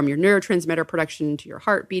 from your neurotransmitter production to your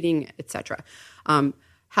heart beating, etc.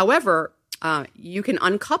 However, you can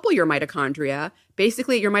uncouple your mitochondria.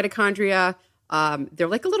 Basically, your mitochondria, they're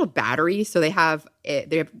like a little battery. So they have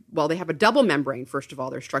a double membrane. First of all,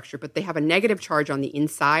 their structure, but they have a negative charge on the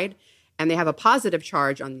inside, and they have a positive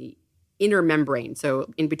charge on the inner membrane. So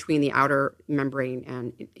in between the outer membrane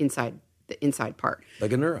and inside the inside part,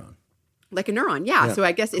 like a neuron. Like a neuron, yeah. So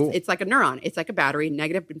I guess cool. it's like a neuron. It's like a battery,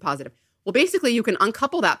 negative and positive. Well, basically, you can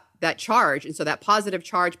uncouple that charge, and so that positive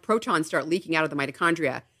charge, protons start leaking out of the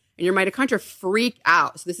mitochondria, and your mitochondria freak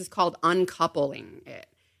out. So this is called uncoupling it.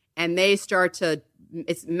 And they start to,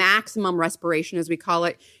 it's maximum respiration, as we call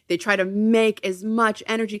it. They try to make as much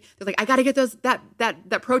energy. They're like, I got to get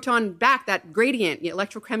that proton back, that gradient,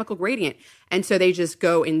 electrochemical gradient. And so they just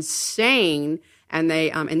go insane. And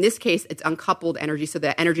they, in this case, it's uncoupled energy. So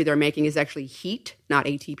the energy they're making is actually heat, not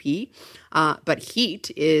ATP.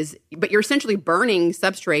 But you're essentially burning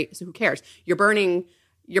substrate. So who cares? You're burning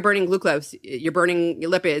glucose, you're burning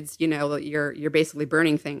lipids, you're basically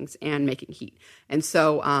burning things and making heat. And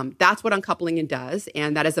so that's what uncoupling does.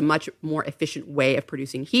 And that is a much more efficient way of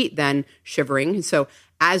producing heat than shivering. And so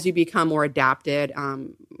as you become more adapted,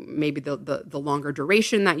 maybe the longer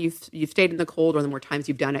duration that you've stayed in the cold, or the more times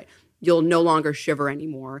you've done it, you'll no longer shiver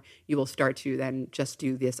anymore. You will start to then just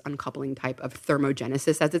do this uncoupling type of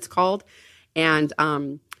thermogenesis, as it's called. And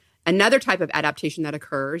another type of adaptation that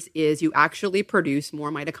occurs is you actually produce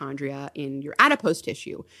more mitochondria in your adipose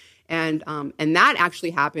tissue. And that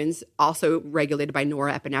actually happens, also regulated by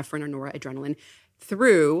norepinephrine or noradrenaline,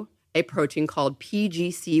 through a protein called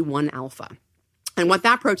PGC1 alpha. And what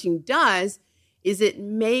that protein does is it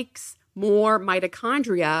makes more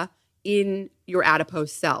mitochondria in your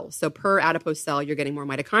adipose cells. So per adipose cell, you're getting more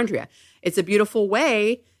mitochondria. It's a beautiful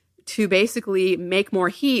way to basically make more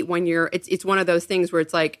heat when it's one of those things where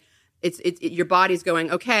it's like, your body's going,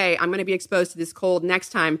 okay, I'm going to be exposed to this cold next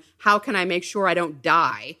time. How can I make sure I don't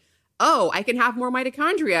die? Oh, I can have more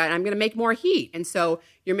mitochondria and I'm going to make more heat. And so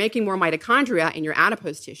you're making more mitochondria in your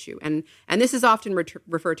adipose tissue. And this is often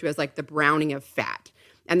referred to as like the browning of fat.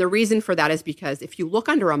 And the reason for that is because if you look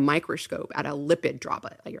under a microscope at a lipid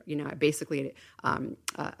droplet, basically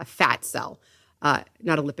a fat cell,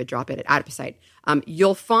 not a lipid droplet, an adipocyte,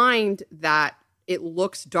 you'll find that it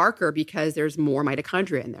looks darker because there's more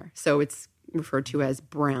mitochondria in there. So it's referred to as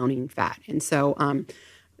browning fat. And so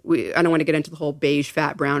I don't want to get into the whole beige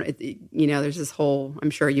fat, brown. There's this whole, I'm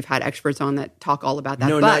sure you've had experts on that talk all about that.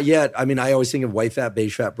 No, not yet. I mean, I always think of white fat,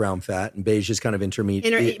 beige fat, brown fat, and beige is kind of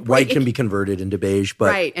intermediate. White can be converted into beige. But,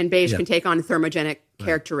 right, and beige can take on thermogenic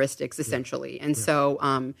characteristics, essentially. And so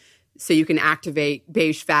you can activate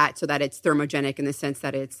beige fat so that it's thermogenic in the sense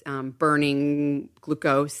that it's burning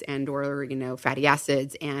glucose and or fatty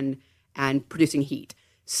acids and producing heat.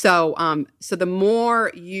 So the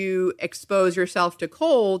more you expose yourself to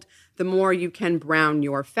cold, the more you can brown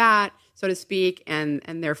your fat, so to speak, and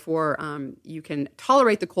therefore you can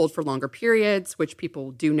tolerate the cold for longer periods, which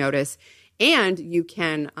people do notice, and you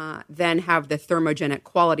can then have the thermogenic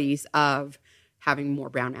qualities of having more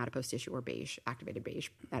brown adipose tissue or activated beige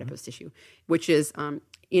adipose tissue, which is,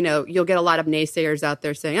 you'll get a lot of naysayers out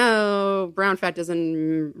there saying, oh, brown fat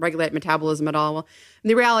doesn't regulate metabolism at all. Well,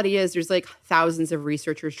 the reality is there's like thousands of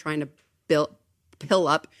researchers trying to pill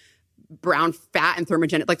up brown fat and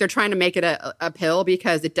thermogenic. Like they're trying to make it a pill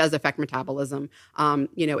because it does affect metabolism.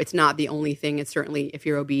 It's not the only thing. It's certainly if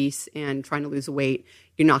you're obese and trying to lose weight,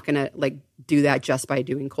 you're not going to do that just by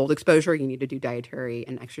doing cold exposure. You need to do dietary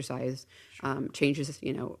and exercise changes,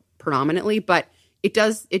 predominantly. But it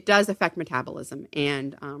does affect metabolism,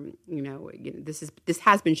 and this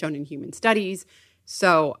has been shown in human studies.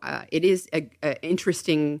 So it is a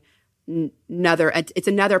interesting. It's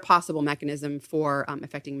another possible mechanism for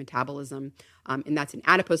affecting metabolism, and that's in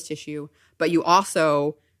adipose tissue. But you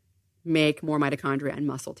also make more mitochondria in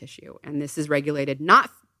muscle tissue, and this is regulated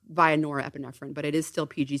not via norepinephrine, but it is still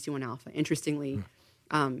PGC1 alpha. Interestingly,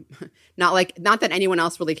 not that anyone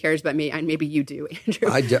else really cares, but me, and maybe you do, Andrew.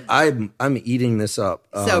 I'm eating this up.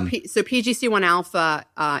 So PGC1 alpha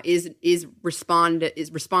is responds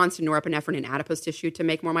to norepinephrine in adipose tissue to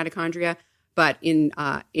make more mitochondria. But in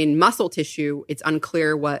muscle tissue, it's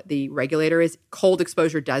unclear what the regulator is. Cold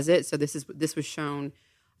exposure does it. So this was shown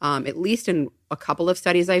at least in a couple of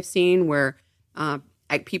studies I've seen where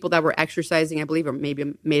people that were exercising, I believe, or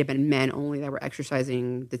maybe may have been men only that were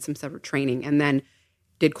exercising, did some sort of training, and then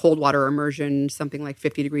did cold water immersion, something like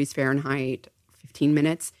 50 degrees Fahrenheit, 15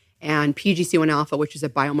 minutes. And PGC1 alpha, which is a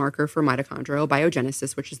biomarker for mitochondrial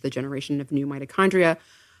biogenesis, which is the generation of new mitochondria,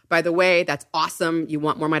 by the way, that's awesome. You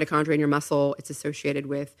want more mitochondria in your muscle. It's associated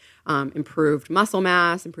with improved muscle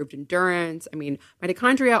mass, improved endurance. I mean,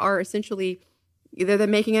 mitochondria are essentially they're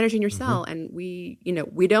making energy in your cell, and we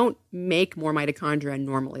don't make more mitochondria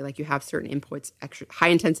normally. Like you have certain inputs, high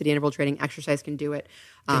intensity interval training, exercise can do it.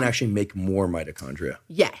 Can actually make more mitochondria.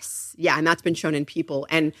 Yes, yeah, and that's been shown in people.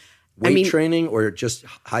 And weight training or just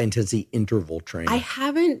high intensity interval training? I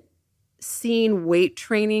haven't seen weight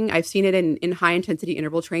training. I've seen it in high intensity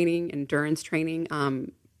interval training, endurance training.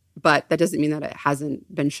 But that doesn't mean that it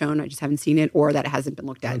hasn't been shown. I just haven't seen it, or that it hasn't been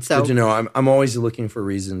looked at. That's good to know. I'm always looking for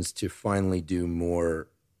reasons to finally do more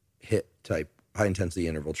HIIT type high intensity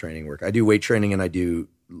interval training work. I do weight training and I do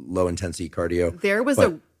low intensity cardio. There was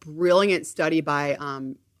a brilliant study by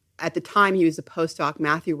at the time he was a postdoc,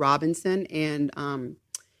 Matthew Robinson, and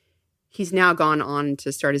he's now gone on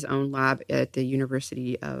to start his own lab at the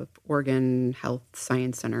University of Oregon Health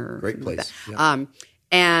Science Center. Great place. Like yeah.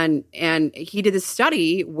 And he did this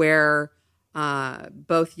study where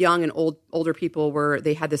both young and older people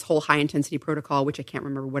they had this whole high intensity protocol, which I can't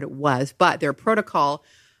remember what it was, but their protocol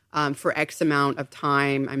for X amount of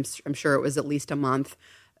time, I'm sure it was at least a month.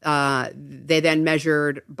 They then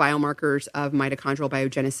measured biomarkers of mitochondrial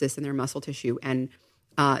biogenesis in their muscle tissue, and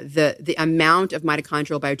the amount of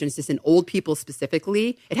mitochondrial biogenesis in old people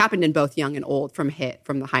specifically, it happened in both young and old from HIIT,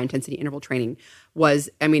 from the high intensity interval training,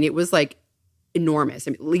 it was like enormous.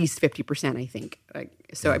 I mean, at least 50%, I think.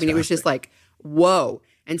 Fantastic. It was just like, whoa.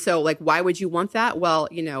 And so like, why would you want that? Well,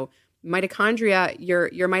 mitochondria, your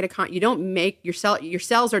you don't make your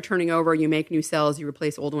cells are turning over, you make new cells, you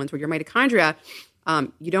replace old ones. Where your mitochondria,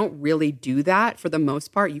 you don't really do that for the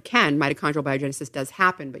most part. You can. Mitochondrial biogenesis does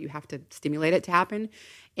happen, but you have to stimulate it to happen.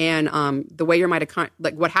 And the way your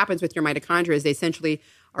what happens with your mitochondria is they essentially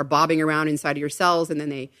are bobbing around inside of your cells, and then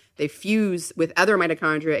they fuse with other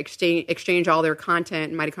mitochondria, exchange all their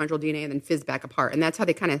content and mitochondrial DNA, and then fizz back apart. And that's how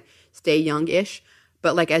they kind of stay young-ish.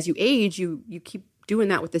 But like as you age, you keep doing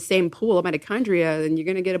that with the same pool of mitochondria, then you're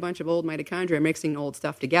going to get a bunch of old mitochondria mixing old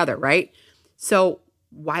stuff together, right? So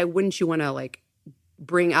why wouldn't you want to like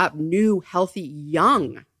bring up new, healthy,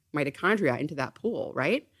 young mitochondria into that pool,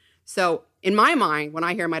 right? So in my mind, when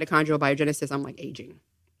I hear mitochondrial biogenesis, I'm like aging.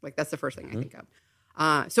 Like that's the first thing I think of.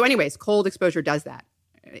 So anyways, cold exposure does that.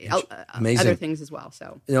 Amazing. Other things as well.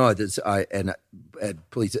 So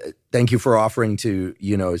please thank you for offering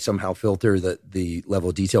to somehow filter the level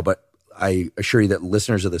of detail. But I assure you that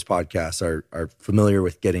listeners of this podcast are familiar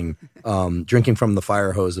with getting drinking from the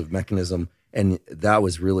fire hose of mechanism, and that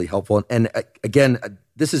was really helpful. And again,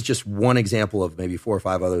 this is just one example of maybe 4 or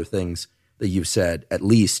 5 other things that you've said, at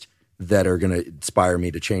least, that are going to inspire me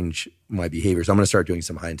to change my behaviors. I'm going to start doing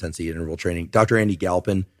some high intensity interval training. Dr. Andy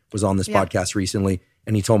Galpin was on this podcast recently,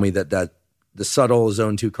 and he told me that the subtle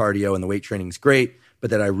zone 2 cardio and the weight training is great, but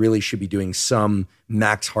that I really should be doing some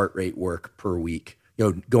max heart rate work per week.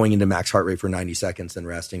 Going into max heart rate for 90 seconds and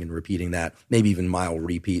resting and repeating that, maybe even mile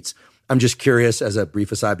repeats. I'm just curious, as a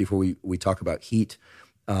brief aside before we talk about heat,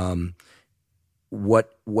 what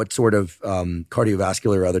sort of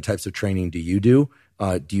cardiovascular or other types of training do you do?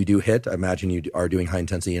 Do you do HIIT? I imagine you are doing high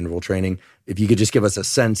intensity interval training. If you could just give us a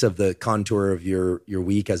sense of the contour of your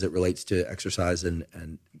week as it relates to exercise,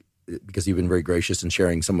 and because you've been very gracious in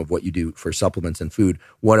sharing some of what you do for supplements and food,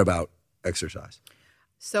 what about exercise?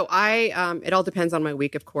 So it all depends on my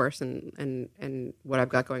week, of course, and what I've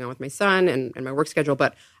got going on with my son and my work schedule.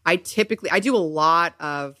 But I do a lot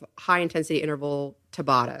of high intensity interval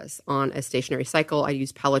Tabatas on a stationary cycle. I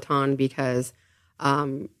use Peloton because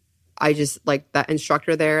I just like that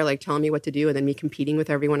instructor there, like telling me what to do, and then me competing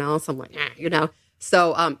with everyone else. I'm like,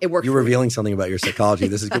 So it works. You're revealing something about your psychology.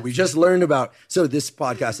 This is good. We just learned about. So this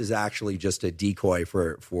podcast is actually just a decoy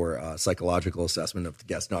for psychological assessment of the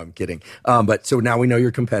guest. No, I'm kidding. But so now we know you're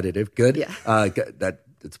competitive. Good. Yeah. That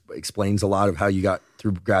explains a lot of how you got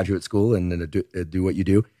through graduate school and then do what you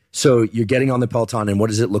do. So you're getting on the Peloton, and what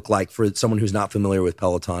does it look like for someone who's not familiar with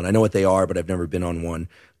Peloton? I know what they are, but I've never been on one.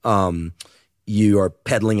 You are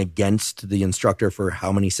pedaling against the instructor for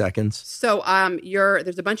how many seconds? So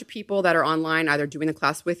there's a bunch of people that are online either doing the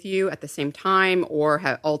class with you at the same time or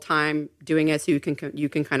have all time doing it. So you can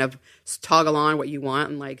kind of toggle on what you want,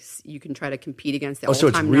 and like you can try to compete against the all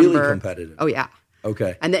time number. So it's really competitive. Oh yeah.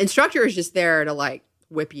 Okay. And the instructor is just there to like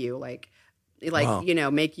whip you, Wow.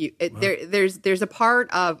 make you. There's a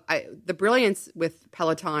part of the brilliance with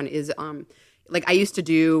Peloton is I used to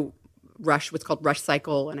do what's called rush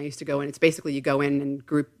cycle, and I used to go in. It's basically you go in and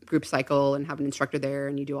group cycle and have an instructor there,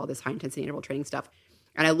 and you do all this high intensity interval training stuff.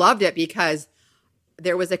 And I loved it because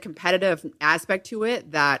there was a competitive aspect to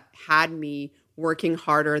it that had me working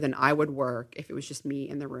harder than I would work if it was just me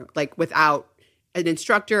in the room, like without an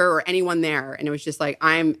instructor or anyone there. And it was just like,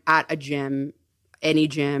 I'm at a gym, any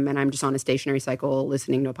gym, and I'm just on a stationary cycle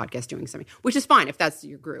listening to a podcast doing something, which is fine if that's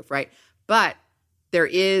your groove, right? But there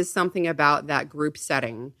is something about that group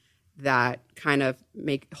setting that kind of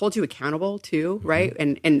holds you accountable too, right?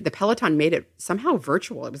 And the Peloton made it somehow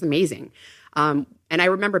virtual. It was amazing. And I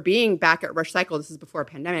remember being back at Rush Cycle, this is before a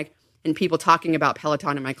pandemic, and people talking about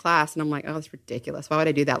Peloton in my class. And I'm like, oh, that's ridiculous. Why would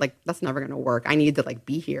I do that? Like, that's never going to work. I need to like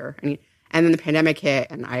be here. And then the pandemic hit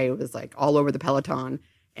and I was like all over the Peloton,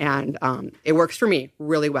 and it works for me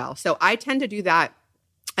really well. So I tend to do that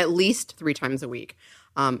at least 3 times a week.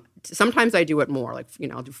 Sometimes I do it more, like,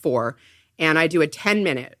 I'll do 4, and I do a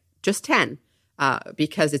 10-minute, just 10,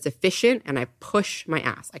 because it's efficient and I push my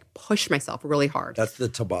ass. I push myself really hard. That's the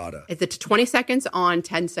Tabata. It's 20 seconds on,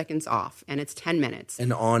 10 seconds off, and it's 10 minutes.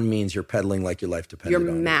 And on means you're pedaling like your life depended on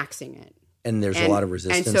it. You're maxing it. And there's a lot of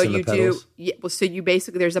resistance and so in the pedals? So you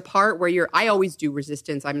basically, there's a part where I always do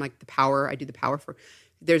resistance. I'm like the power. I do the power for.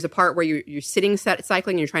 There's a part where you're sitting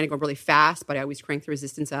cycling and you're trying to go really fast, but I always crank the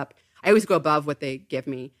resistance up. I always go above what they give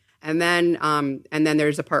me. And then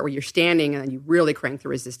there's a part where you're standing and then you really crank the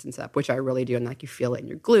resistance up, which I really do. And like you feel it in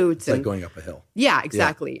your glutes. It's like going up a hill. Yeah,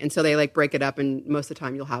 exactly. Yeah. And so they like break it up, and most of the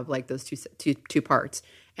time you'll have like those two parts.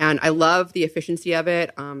 And I love the efficiency of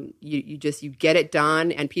it. You get it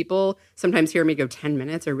done, and people sometimes hear me go 10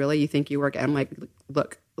 minutes, or really you think you work? And I'm like,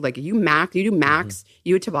 look, like you do max,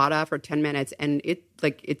 you do Tabata for 10 minutes, and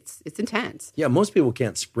it's intense. Yeah, most people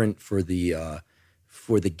can't sprint for the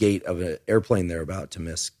gate of an airplane they're about to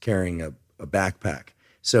miss carrying a backpack.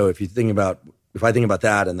 So if I think about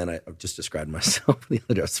that, and then I just described myself the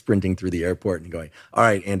other day, sprinting through the airport and going, all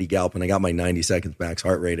right, Andy Galpin, I got my 90 seconds max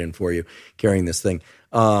heart rate in for you, carrying this thing.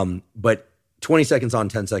 But 20 seconds on,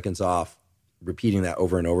 10 seconds off, repeating that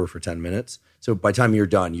over and over for 10 minutes. So by the time you're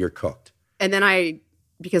done, you're cooked. And then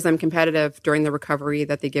because I'm competitive during the recovery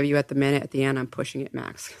that they give you at the minute, at the end, I'm pushing it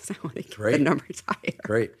max because I want to keep the numbers higher.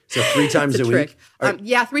 Great. So 3 times a week?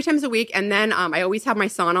 Yeah, 3 times a week. And then I always have my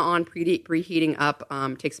sauna on, preheating up.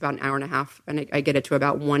 Takes about an hour and a half, and I get it to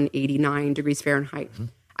about 189 degrees Fahrenheit. Mm-hmm.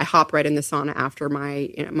 I hop right in the sauna after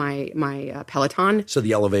my Peloton. So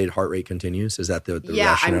the elevated heart rate continues? Is that the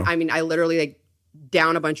rationale? Yeah, I literally like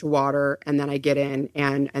down a bunch of water, and then I get in,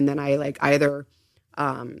 and then I like either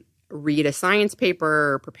read a science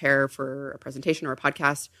paper, or prepare for a presentation or a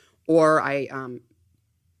podcast, or I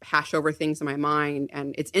hash over things in my mind.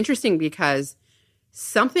 And it's interesting because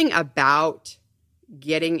something about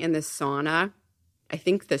getting in the sauna, I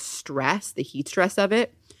think the heat stress of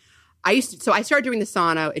it. I started doing the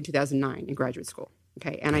sauna in 2009 in graduate school.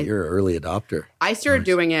 Okay. And you're an early adopter. I started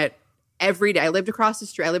doing it every day. I lived across the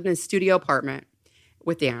street. I lived in a studio apartment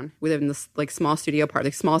with Dan. We lived in this like small studio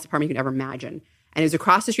apartment, the smallest apartment you could ever imagine. And it was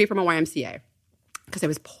across the street from a YMCA because I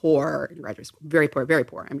was poor in graduate school, very poor, very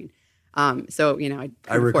poor. I mean, I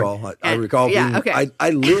recall. Yeah, okay. I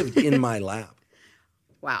lived in my lab.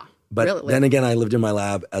 Wow. But really? Then again, I lived in my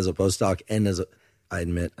lab as a postdoc, and I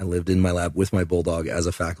admit, I lived in my lab with my bulldog as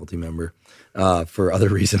a faculty member for other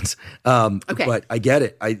reasons. Okay. But I get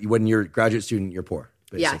it. When you're a graduate student, you're poor,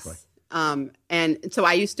 basically. Yes. And so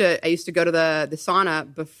I used to go to the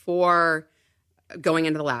sauna before going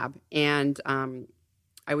into the lab, and I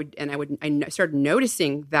started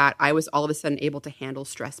noticing that I was all of a sudden able to handle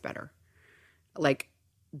stress better, like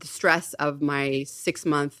the stress of my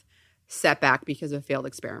 6-month setback because of a failed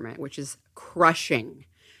experiment, which is crushing,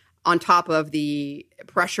 on top of the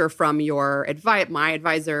pressure from my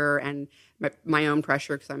advisor, and my own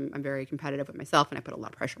pressure, because I'm very competitive with myself, and I put a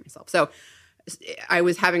lot of pressure on myself. So I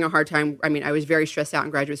was having a hard time. I mean, I was very stressed out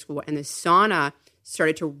in graduate school, and the sauna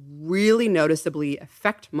started to really noticeably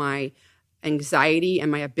affect my anxiety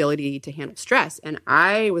and my ability to handle stress. And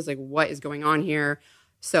I was like, what is going on here?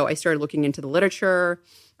 So I started looking into the literature,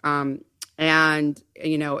 and,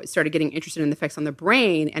 started getting interested in the effects on the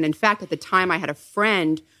brain. And in fact, at the time, I had a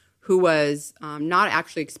friend who was not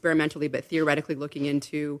actually experimentally, but theoretically looking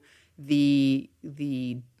into the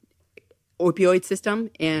opioid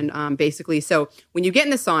system. And basically, so when you get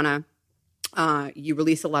in the sauna, you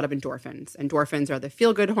release a lot of endorphins. Endorphins are the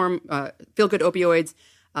feel-good opioids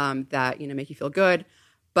that make you feel good.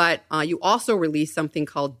 But you also release something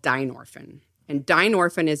called dynorphin. And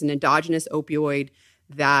dynorphin is an endogenous opioid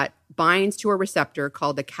that binds to a receptor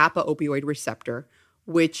called the kappa opioid receptor,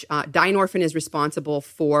 which dynorphin is responsible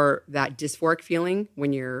for that dysphoric feeling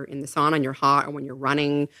when you're in the sauna and you're hot, or when you're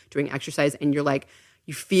running, doing exercise, and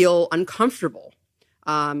you feel uncomfortable.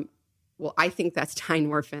 Well, I think that's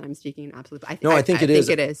dynorphin. I'm speaking in absolute. I think it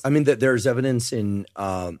is. I mean, there's evidence in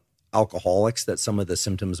alcoholics that some of the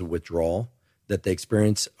symptoms of withdrawal that they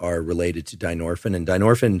experience are related to dynorphin. And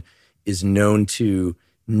dynorphin is known to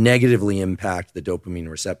negatively impact the dopamine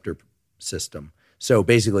receptor system. So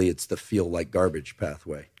basically, it's the feel like garbage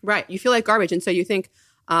pathway. Right. You feel like garbage. And so you think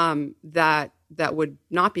that would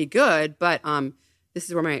not be good. But this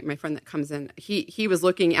is where my friend that comes in, he was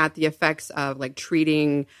looking at the effects of like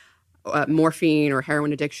treating morphine or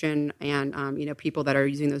heroin addiction. And, people that are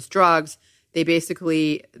using those drugs, they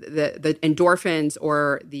basically, the endorphins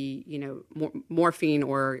or the, morphine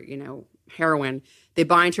or, heroin, they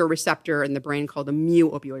bind to a receptor in the brain called the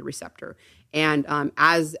mu-opioid receptor. And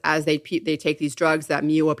as they take these drugs, that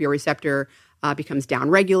mu-opioid receptor becomes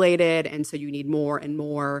downregulated, and so you need more and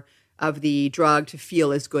more of the drug to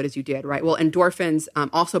feel as good as you did, right? Well, endorphins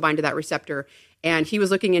also bind to that receptor, and he was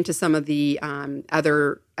looking into some of the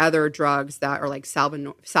other drugs that are like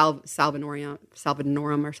salvinorum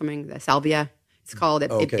or something, the salvia, it's called.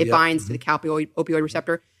 It binds to the opioid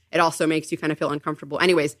receptor. It also makes you kind of feel uncomfortable.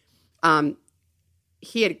 Anyways,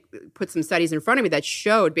 he had put some studies in front of me that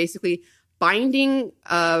showed basically binding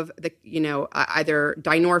of the, either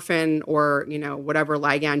dynorphin or, whatever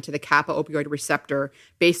ligand to the kappa opioid receptor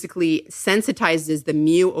basically sensitizes the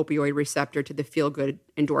mu opioid receptor to the feel-good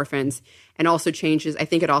endorphins, and also changes, I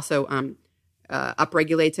think it also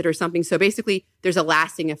upregulates it or something. So basically there's a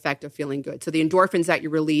lasting effect of feeling good. So the endorphins that you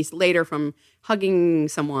release later from hugging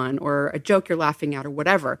someone or a joke you're laughing at or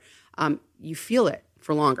whatever, you feel it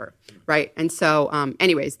for longer, right? And so,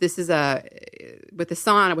 anyways, this is with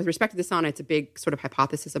respect to the sauna, it's a big sort of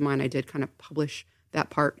hypothesis of mine. I did kind of publish that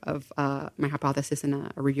part of my hypothesis in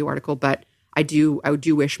a review article, but I do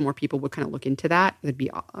wish more people would kind of look into that. That'd be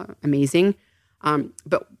amazing.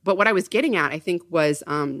 But what I was getting at, I think, was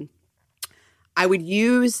I would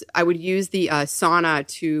use the sauna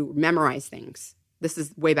to memorize things. This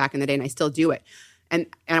is way back in the day, and I still do it. And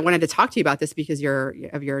I wanted to talk to you about this because you're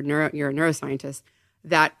a neuroscientist.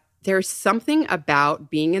 That there's something about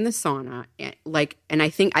being in the sauna, and I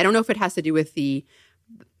think, I don't know if it has to do with the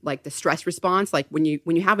stress response, like when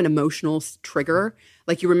you have an emotional trigger,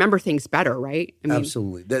 like you remember things better, right? I mean,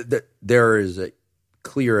 absolutely. There is a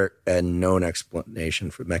clear and known explanation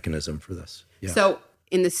for mechanism for this. Yeah. So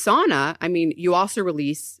in the sauna, I mean, you also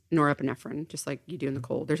release norepinephrine, just like you do in the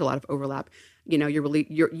cold. There's a lot of overlap. I mean,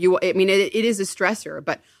 it is a stressor,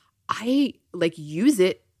 but I use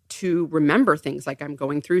it to remember things. Like I'm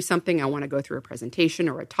going through something, I want to go through a presentation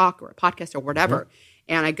or a talk or a podcast or whatever. Mm-hmm.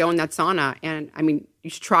 And I go in that sauna, and I mean, you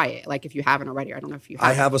should try it. Like if you haven't already, I don't know if you have.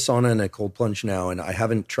 I have a sauna and a cold plunge now, and I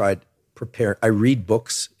haven't tried I read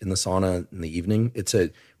books in the sauna in the evening. It's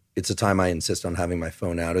a time I insist on having my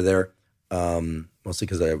phone out of there. Mostly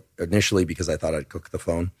because I thought I'd cook the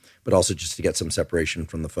phone, but also just to get some separation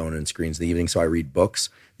from the phone and screens in the evening. So I read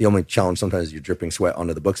books. The only challenge sometimes is you're dripping sweat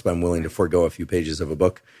onto the books, but I'm willing to forego a few pages of a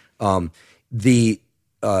book. The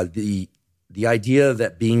idea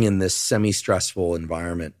that being in this semi-stressful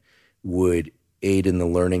environment would aid in the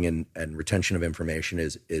learning and retention of information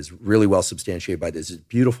is really well substantiated by this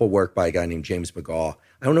beautiful work by a guy named James McGaugh.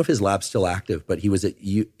 I don't know if his lab's still active, but he was at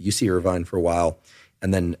UC Irvine for a while.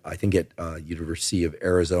 And then I think at University of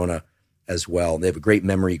Arizona as well. They have a great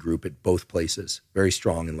memory group at both places, very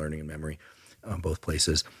strong in learning and memory, both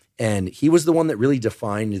places. And he was the one that really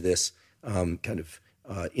defined this kind of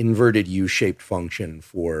inverted U-shaped function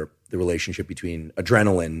for the relationship between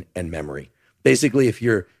adrenaline and memory. Basically, if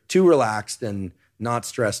you're too relaxed and not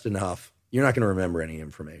stressed enough, you're not going to remember any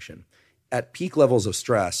information. At peak levels of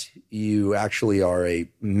stress, you actually are a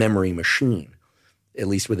memory machine, at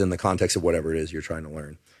least within the context of whatever it is you're trying to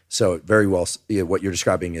learn. So very well, what you're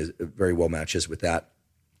describing is very well matches with that.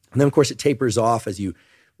 And then, of course, it tapers off as you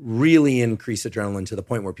really increase adrenaline to the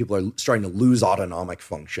point where people are starting to lose autonomic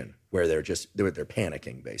function, where they're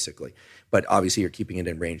panicking, basically. But obviously, you're keeping it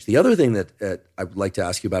in range. The other thing that I would like to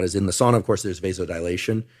ask you about is in the sauna, of course, there's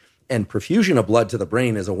vasodilation. And perfusion of blood to the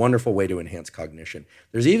brain is a wonderful way to enhance cognition.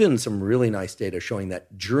 There's even some really nice data showing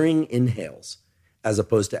that during inhales, as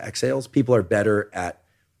opposed to exhales, people are better at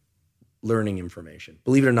learning information.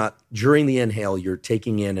 Believe it or not, during the inhale, you're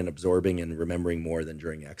taking in and absorbing and remembering more than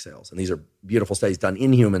during exhales. And these are beautiful studies done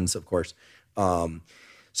in humans, of course.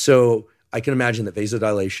 So I can imagine that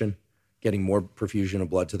vasodilation, getting more perfusion of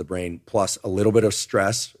blood to the brain, plus a little bit of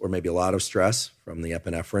stress, or maybe a lot of stress from the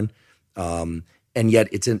epinephrine. And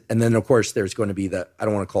yet and then of course there's going to be I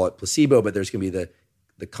don't want to call it placebo, but there's going to be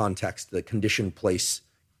the context, the condition place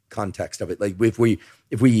context of it. Like if we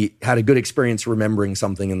had a good experience remembering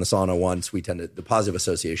something in the sauna once, the positive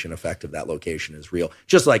association effect of that location is real.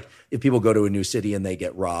 Just like if people go to a new city and they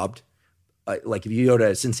get robbed, like if you go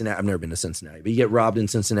to Cincinnati, I've never been to Cincinnati, but you get robbed in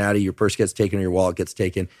Cincinnati, your purse gets taken or your wallet gets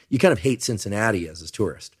taken, you kind of hate Cincinnati as a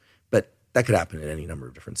tourist. But that could happen in any number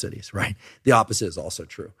of different cities, right? The opposite is also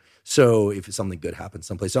true. So if something good happens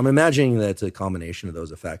someplace, so I'm imagining that it's a combination of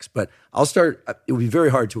those effects. But I'll start. It would be very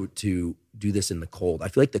hard to do this in the cold. I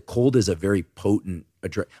feel like the cold is a very potent.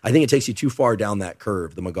 I think it takes you too far down that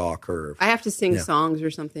curve, the McGaw curve. I have to sing songs or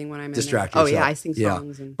something when I'm distract in there. yourself. Oh yeah, I sing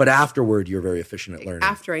songs. Yeah. But afterward, you're very efficient at learning.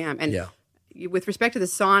 After I am, and with respect to the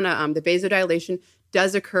sauna, the vasodilation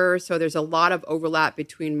does occur. So there's a lot of overlap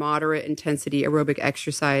between moderate intensity aerobic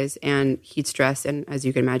exercise and heat stress. And as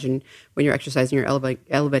you can imagine, when you're exercising, you're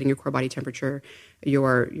elevating your core body temperature,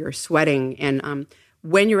 you're sweating. And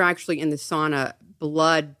when you're actually in the sauna,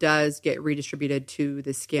 blood does get redistributed to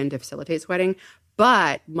the skin to facilitate sweating.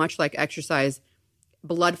 But much like exercise,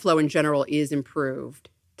 blood flow in general is improved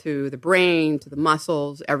to the brain, to the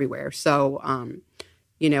muscles, everywhere. So,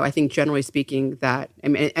 I think generally speaking that,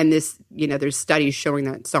 and this, there's studies showing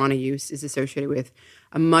that sauna use is associated with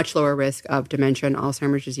a much lower risk of dementia and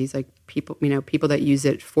Alzheimer's disease. Like people that use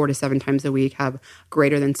it 4 to 7 times a week have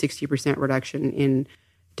greater than 60% reduction in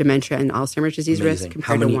dementia and Alzheimer's disease risk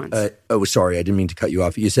compared to once. Sorry, I didn't mean to cut you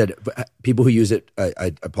off. You said people who use it,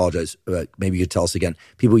 I apologize, maybe you could tell us again,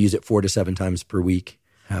 people who use it 4 to 7 times per week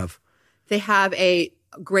they have a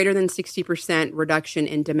greater than 60% reduction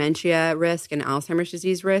in dementia risk and Alzheimer's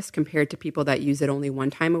disease risk compared to people that use it only 1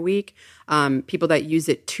 time a week. People that use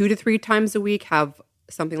it 2 to 3 times a week have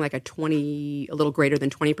something like a little greater than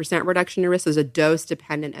 20% reduction in risk. There's a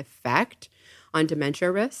dose-dependent effect on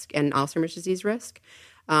dementia risk and Alzheimer's disease risk.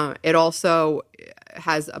 It also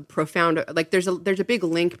has a profound, there's a big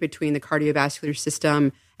link between the cardiovascular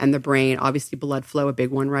system and the brain. Obviously, blood flow, a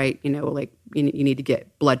big one, right? You need to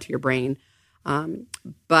get blood to your brain.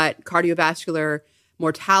 But cardiovascular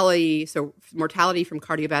mortality, so mortality from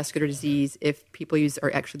cardiovascular disease, if people use,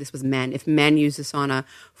 or actually this was men, if men use the sauna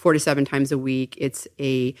 4 to 7 times a week, it's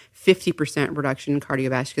a 50% reduction in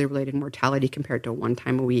cardiovascular-related mortality compared to 1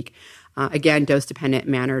 time a week. Again, dose-dependent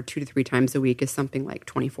manner, 2 to 3 times a week is something like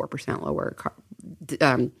 24% lower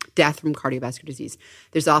death from cardiovascular disease.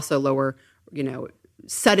 There's also lower,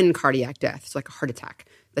 sudden cardiac death, so like a heart attack.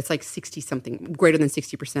 That's like 60-something, greater than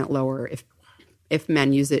 60% lower if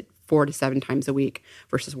men use it 4 to 7 times a week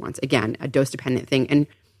versus once. Again, a dose-dependent thing. And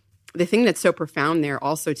the thing that's so profound there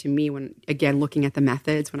also to me when, again, looking at the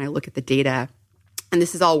methods, when I look at the data, and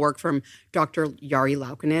this is all work from Dr. Jari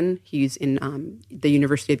Laukkanen. He's in the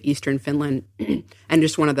University of Eastern Finland and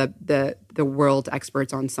just one of the world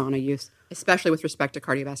experts on sauna use, especially with respect to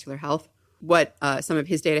cardiovascular health. What some of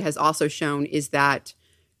his data has also shown is that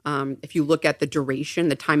if you look at the duration,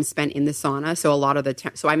 the time spent in the sauna, so a lot of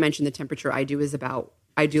so I mentioned the temperature I do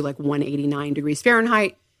like 189 degrees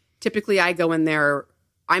Fahrenheit. Typically I go in there,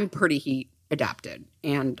 I'm pretty heat adapted.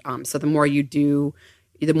 And so the more you do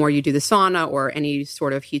the sauna or any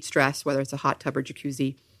sort of heat stress, whether it's a hot tub or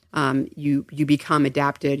jacuzzi, you become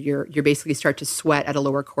adapted. You basically start to sweat at a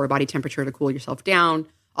lower core body temperature to cool yourself down.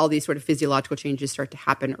 All these sort of physiological changes start to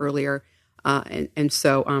happen earlier.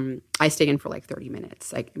 So I stay in for like 30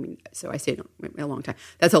 minutes. So I stayed a long time.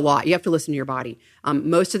 That's a lot. You have to listen to your body.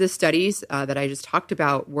 Most of the studies that I just talked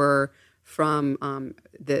about were from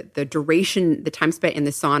the duration, the time spent in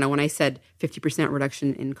the sauna. When I said 50%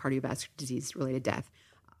 reduction in cardiovascular disease-related death,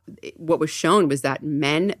 what was shown was that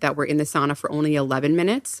men that were in the sauna for only 11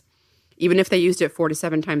 minutes, even if they used it 4 to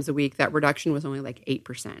 7 times a week, that reduction was only like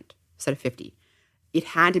 8% instead of 50. It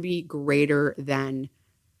had to be greater than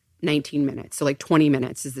 19 minutes. So like 20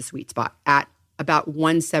 minutes is the sweet spot at about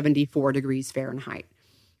 174 degrees Fahrenheit.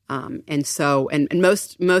 And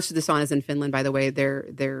most of the saunas in Finland, by the way,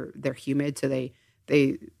 they're humid. So they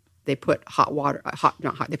put they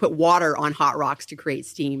put water on hot rocks to create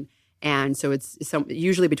steam. And so it's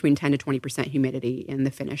usually between 10 to 20% humidity in the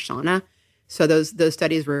Finnish sauna. So those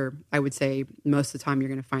studies were, I would say, most of the time you're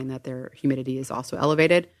going to find that their humidity is also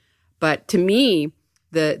elevated. But to me,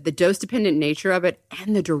 the dose-dependent nature of it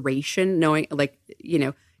and the duration,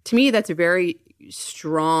 to me, that's a very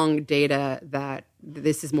strong data that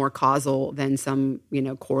this is more causal than some,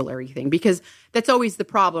 corollary thing. Because that's always the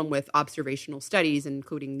problem with observational studies,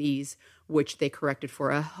 including these, which they corrected for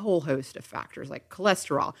a whole host of factors like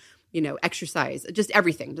cholesterol, exercise, just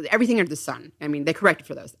everything under the sun. They corrected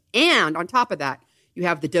for those. And on top of that, you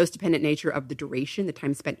have the dose-dependent nature of the duration, the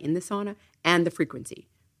time spent in the sauna, and the frequency.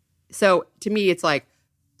 So to me, it's like,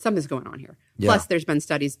 something's going on here. Yeah. Plus, there's been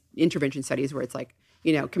intervention studies where it's like,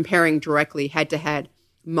 comparing directly head-to-head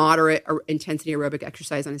moderate intensity aerobic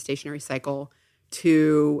exercise on a stationary cycle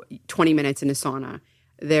to 20 minutes in a sauna.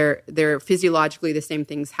 They're physiologically the same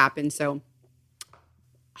things happen. So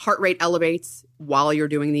heart rate elevates while you're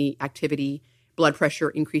doing the activity. Blood pressure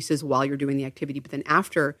increases while you're doing the activity. But then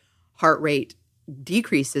after, heart rate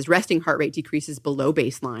decreases, resting heart rate decreases below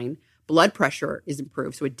baseline. Blood pressure is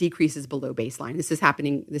improved, so it decreases below baseline. This is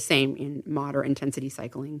happening the same in moderate intensity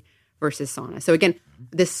cycling versus sauna. So again,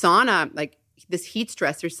 the sauna, like this heat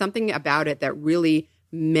stress, there's something about it that really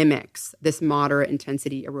mimics this moderate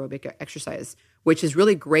intensity aerobic exercise, which is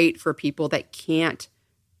really great for people that can't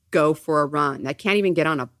go for a run, that can't even get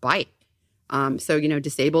on a bike. So,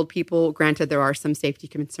 disabled people, granted, there are some safety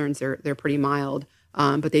concerns. They're pretty mild,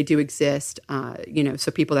 but they do exist.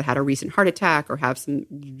 So people that had a recent heart attack or have some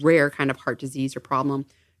rare kind of heart disease or problem,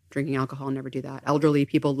 drinking alcohol, never do that. Elderly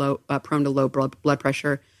people prone to low blood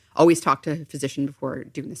pressure, always talk to a physician before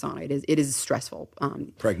doing the sauna. It is stressful.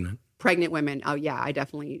 Pregnant women. Oh yeah, I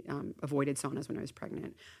definitely avoided saunas when I was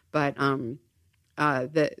pregnant. But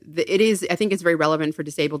it is. I think it's very relevant for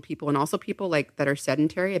disabled people and also people like that are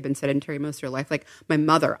sedentary. I've been sedentary most of her life. Like my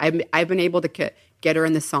mother, I've been able to get her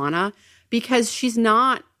in the sauna because she's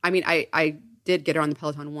not. I mean, I did get her on the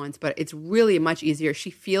Peloton once, but it's really much easier. She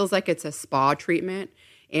feels like it's a spa treatment,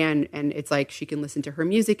 and it's like she can listen to her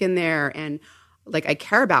music in there and. Like I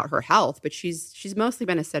care about her health, but she's mostly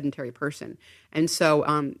been a sedentary person. And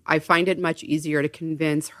so I find it much easier to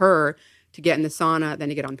convince her to get in the sauna than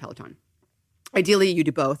to get on Peloton. Ideally, you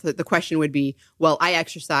do both. The question would be, well, I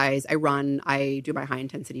exercise, I run, I do my high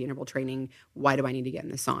intensity interval training. Why do I need to get in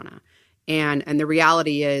the sauna? And the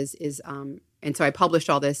reality is and so I published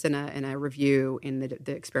all this in a review in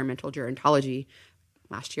the Experimental Gerontology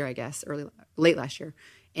last year, I guess, late last year.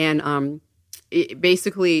 And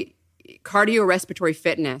basically cardiorespiratory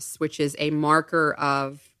fitness, which is a marker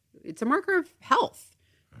of health.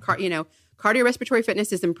 Cardiorespiratory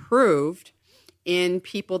fitness is improved in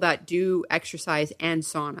people that do exercise and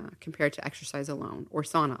sauna compared to exercise alone or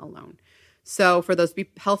sauna alone. So for those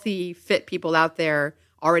healthy, fit people out there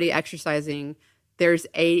already exercising, there's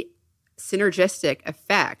a synergistic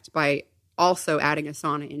effect by also adding a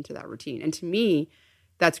sauna into that routine. And to me,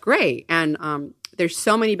 that's great. And there's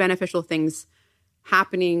so many beneficial things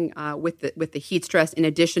happening with the heat stress. In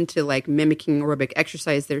addition to like mimicking aerobic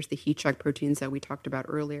exercise, there's the heat shock proteins that we talked about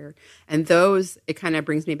earlier. And those, it kind of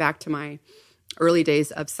brings me back to my early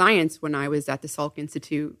days of science when I was at the Salk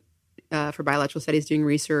Institute for Biological Studies doing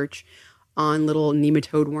research on little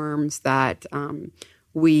nematode worms that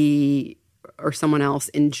we or someone else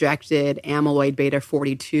injected amyloid beta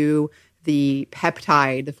 42, the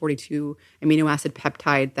peptide, the 42 amino acid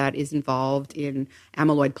peptide that is involved in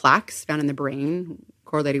amyloid plaques found in the brain,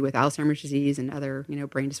 correlated with Alzheimer's disease and other,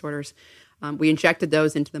 brain disorders. We injected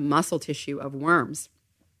those into the muscle tissue of worms.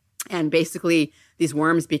 And basically, these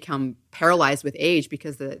worms become paralyzed with age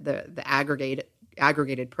because the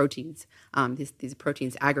aggregated proteins, these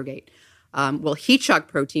proteins aggregate. Heat shock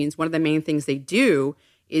proteins, one of the main things they do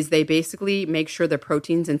is they basically make sure the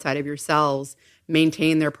proteins inside of your cells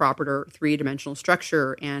maintain their proper three-dimensional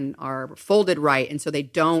structure and are folded right. And so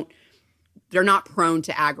they're not prone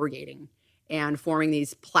to aggregating and forming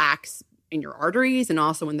these plaques in your arteries and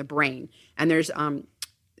also in the brain. And there's,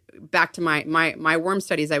 back to my worm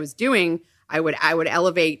studies I was doing, I would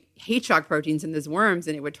elevate heat shock proteins in these worms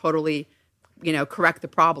and it would totally, correct the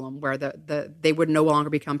problem where they would no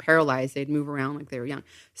longer become paralyzed. They'd move around like they were young.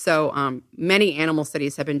 So many animal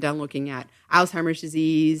studies have been done looking at Alzheimer's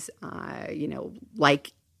disease,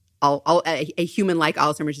 like a human-like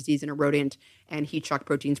Alzheimer's disease in a rodent and heat shock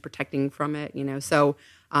proteins protecting from it, So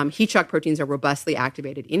heat shock proteins are robustly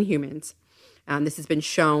activated in humans. This has been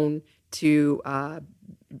shown to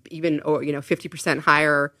even 50%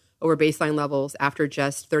 higher over baseline levels after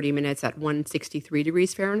just 30 minutes at 163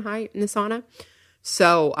 degrees Fahrenheit in the sauna.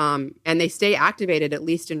 So, and they stay activated at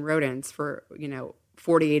least in rodents for,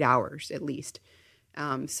 48 hours at least.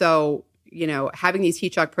 So, having these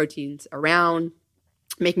heat shock proteins around,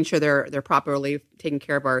 making sure they're properly taking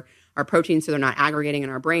care of our proteins so they're not aggregating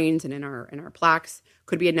in our brains and in our plaques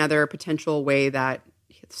could be another potential way that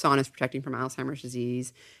sauna is protecting from Alzheimer's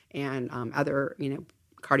disease and other,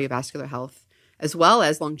 cardiovascular health, as well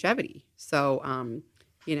as longevity. So,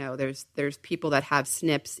 there's people that have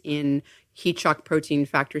SNPs in heat shock protein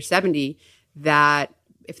factor 70 that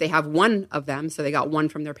if they have one of them, so they got one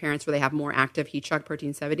from their parents where they have more active heat shock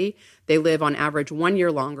protein 70, they live on average 1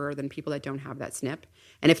 year longer than people that don't have that SNP.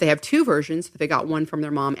 And if they have two versions, if they got one from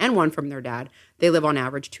their mom and one from their dad, they live on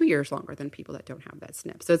average 2 years longer than people that don't have that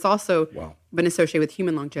SNP. So it's also been associated with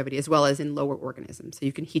human longevity as well as in lower organisms. So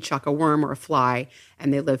you can heat shock a worm or a fly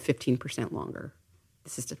and they live 15% longer.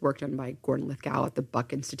 This is just work done by Gordon Lithgow at the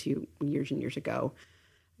Buck Institute years and years ago.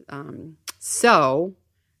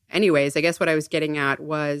 Anyways, I guess what I was getting at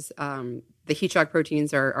was the heat shock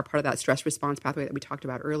proteins are part of that stress response pathway that we talked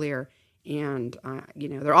about earlier. And,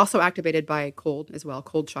 they're also activated by cold as well.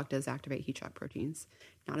 Cold shock does activate heat shock proteins,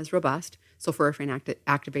 not as robust. Sulforaphane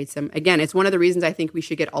activates them. Again, it's one of the reasons I think we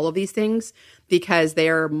should get all of these things, because they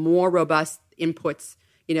are more robust inputs.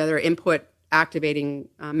 Their input activating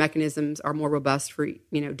mechanisms are more robust for,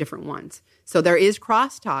 different ones. So there is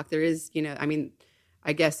crosstalk. There is,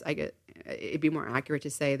 I guess it'd be more accurate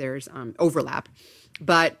to say there's overlap.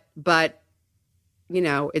 But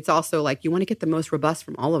it's also like you want to get the most robust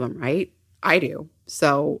from all of them, right? I do.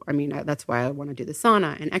 So, that's why I want to do the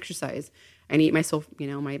sauna and exercise and eat myself,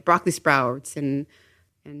 my broccoli sprouts and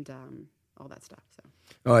all that stuff.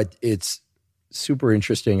 So, it's super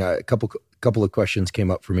interesting. A couple of questions came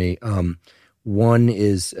up for me. One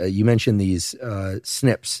is you mentioned these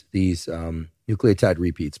SNPs, these nucleotide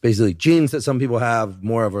repeats, basically genes that some people have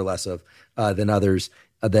more of or less of than others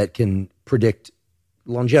that can predict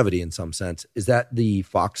longevity in some sense. Is that the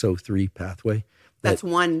FOXO3 pathway? That's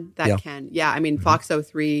one that can. Yeah,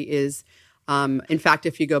 FOXO3 is, in fact,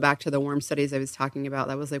 if you go back to the worm studies I was talking about,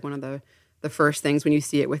 that was like one of the first things when you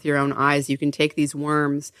see it with your own eyes. You can take these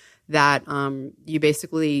worms that you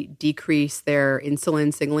basically decrease their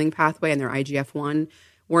insulin signaling pathway and their IGF-1.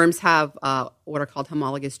 Worms have what are called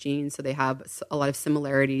homologous genes, so they have a lot of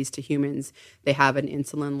similarities to humans. They have an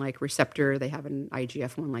insulin-like receptor, they have an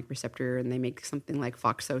IGF-1-like receptor, and they make something like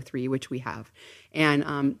FOXO3, which we have.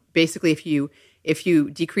 And basically, if you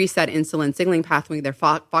decrease that insulin signaling pathway, their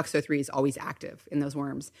FOXO3 is always active in those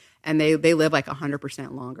worms, and they live like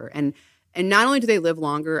 100% longer. And not only do they live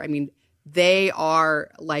longer, they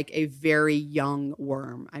are like a very young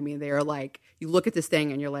worm. They are like, you look at this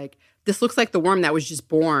thing and you're like, this looks like the worm that was just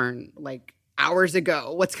born like hours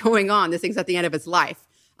ago. What's going on? This thing's at the end of its life.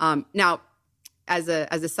 Now, as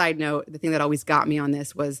a side note, the thing that always got me on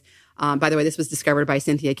this was, by the way, this was discovered by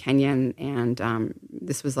Cynthia Kenyon, and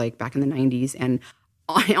this was like back in the 90s. And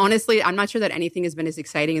honestly, I'm not sure that anything has been as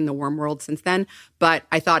exciting in the worm world since then, but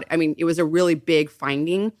I thought, it was a really big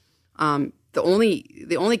finding. The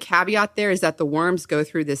only caveat there is that the worms go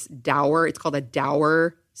through this dower. It's called a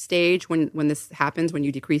dower stage when this happens, when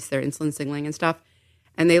you decrease their insulin signaling and stuff.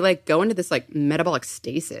 And they like go into this like metabolic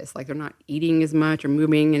stasis, like they're not eating as much or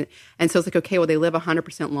moving. And so it's like, okay, well, they live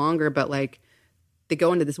 100% longer, but like they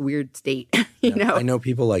go into this weird state, you know? I know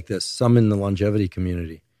people like this, some in the longevity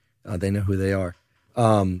community. They know who they are.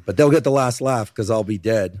 But they'll get the last laugh because I'll be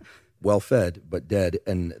dead, well fed, but dead,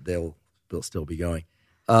 and they'll still be going.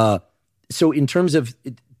 So in terms of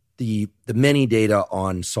the many data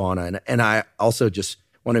on sauna, and I also just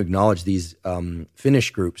want to acknowledge these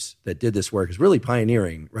Finnish groups that did this work is really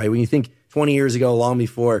pioneering, right? When you think 20 years ago, long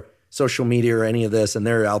before social media or any of this, and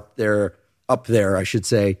they're up there, I should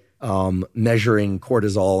say, measuring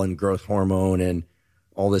cortisol and growth hormone and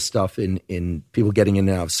all this stuff in people getting in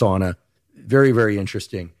and out of sauna. Very, very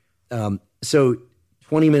interesting. So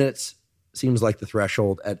 20 minutes seems like the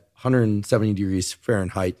threshold at 170 degrees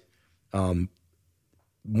Fahrenheit.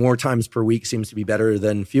 More times per week seems to be better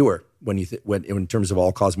than fewer when in terms of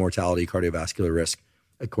all-cause mortality, cardiovascular risk,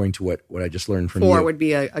 according to what I just learned from you. 4 would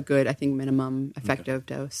be a good, I think, minimum effective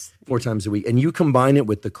dose. 4 times a week. And you combine it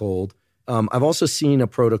with the cold. I've also seen a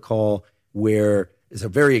protocol where it's a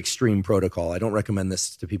very extreme protocol. I don't recommend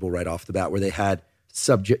this to people right off the bat, where they had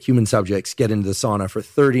human subjects get into the sauna for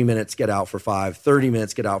 30 minutes, get out for 5, 30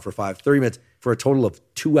 minutes, get out for 5, 30 minutes, for a total of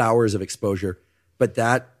 2 hours of exposure. But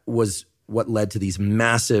that was what led to these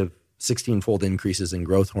massive 16-fold increases in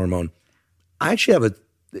growth hormone. I actually have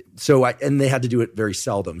and they had to do it very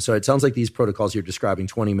seldom. So it sounds like these protocols you're describing,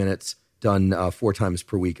 20 minutes done 4 times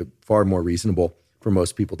per week, are far more reasonable for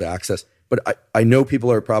most people to access. But I know people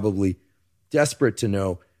are probably desperate to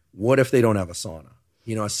know, what if they don't have a sauna?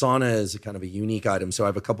 A sauna is kind of a unique item. So I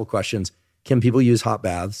have a couple questions. Can people use hot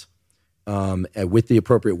baths? With the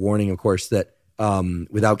appropriate warning, of course, that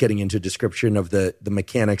without getting into description of the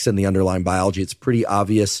mechanics and the underlying biology, it's pretty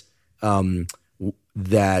obvious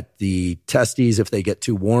that the testes, if they get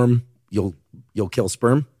too warm, you'll kill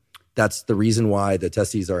sperm. That's the reason why the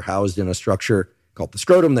testes are housed in a structure called the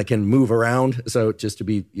scrotum that can move around. So just to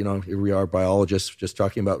be, here we are biologists just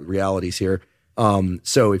talking about realities here.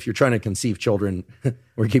 So if you're trying to conceive children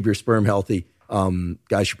or keep your sperm healthy,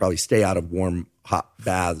 guys should probably stay out of warm, hot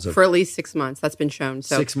baths for at least 6 months. That's been shown.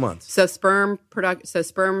 So 6 months. So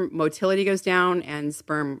sperm motility goes down and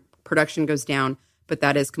sperm production goes down, but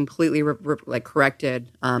that is completely corrected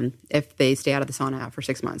if they stay out of the sauna for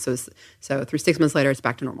 6 months. So through 6 months later, it's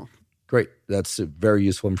back to normal. Great. That's very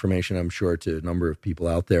useful information, I'm sure, to a number of people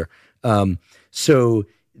out there. So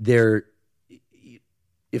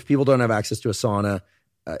if people don't have access to a sauna,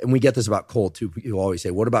 and we get this about cold too. You always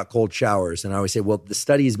say, what about cold showers? And I always say, well, the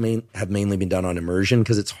studies have mainly been done on immersion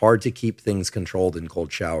because it's hard to keep things controlled in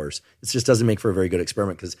cold showers. It just doesn't make for a very good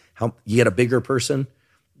experiment because you get a bigger person,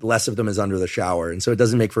 less of them is under the shower. And so it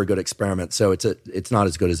doesn't make for a good experiment. So it's not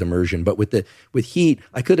as good as immersion. But with heat,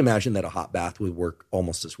 I could imagine that a hot bath would work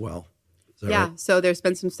almost as well. Yeah. Right? So there's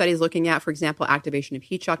been some studies looking at, for example, activation of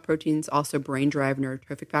heat shock proteins, also brain-derived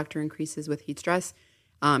neurotrophic factor increases with heat stress.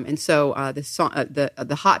 And so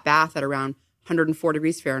the hot bath at around 104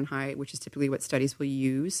 degrees Fahrenheit, which is typically what studies will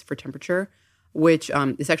use for temperature, which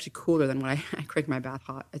is actually cooler than when I crank my bath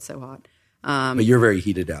hot. It's so hot. But you're very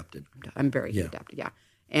heat adapted. I'm very heat adapted, yeah.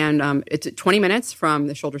 And it's 20 minutes from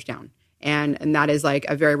the shoulders down. And that is like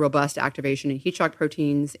a very robust activation in heat shock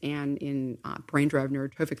proteins and in brain-derived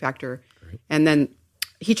neurotrophic factor. Great. And then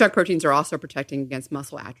heat shock proteins are also protecting against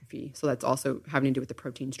muscle atrophy. So that's also having to do with the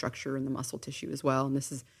protein structure in the muscle tissue as well. And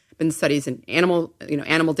this has been studies in animal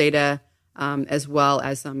data, as well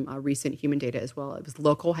as some recent human data as well. It was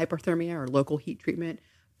local hypothermia or local heat treatment,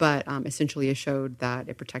 but essentially it showed that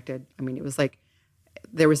it protected. I mean, it was like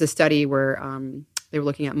there was a study where they were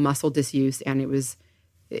looking at muscle disuse, and it was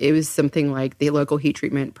something like the local heat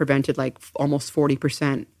treatment prevented like almost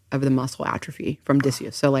 40% of the muscle atrophy from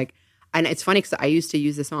disuse. So like, and it's funny because I used to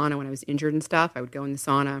use the sauna when I was injured and stuff. I would go in the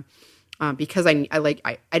sauna because I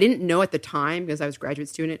didn't know at the time because I was a graduate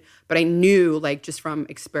student, but I knew like just from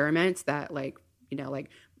experiments that like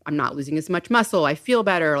I'm not losing as much muscle. I feel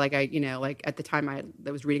better. Like at the time I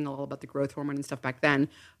was reading all about the growth hormone and stuff back then,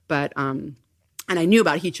 but and I knew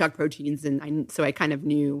about heat shock proteins, and so I kind of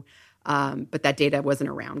knew. But that data wasn't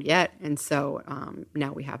around yet. And so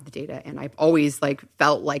now we have the data, and I've always like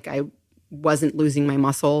felt like I wasn't losing my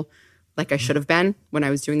muscle like I should have been when I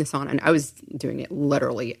was doing the sauna. And I was doing it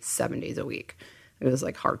literally 7 days a week. It was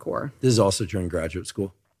like hardcore. This is also during graduate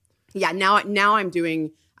school. Yeah. Now I'm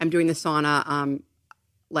doing the sauna,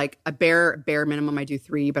 like a bare minimum. I do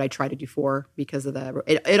 3, but I try to do 4 because of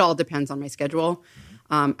it all depends on my schedule.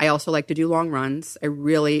 I also like to do long runs.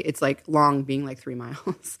 It's like long being like 3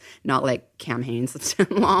 miles, not like Cam Hanes that's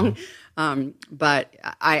long. But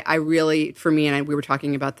I really, for me, and we were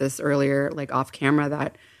talking about this earlier, like off camera,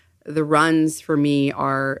 that the runs for me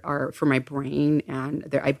are for my brain. And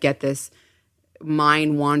I get this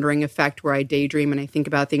mind wandering effect where I daydream and I think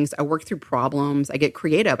about things. I work through problems. I get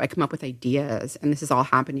creative. I come up with ideas. And this is all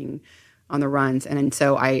happening on the runs. And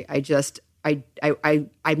so I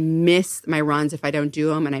miss my runs if I don't do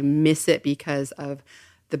them, and I miss it because of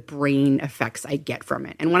the brain effects I get from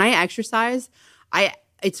it. And when I exercise,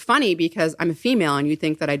 it's funny because I'm a female, and you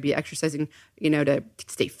think that I'd be exercising, to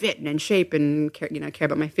stay fit and in shape and care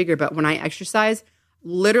about my figure. But when I exercise,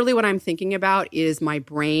 literally what I'm thinking about is my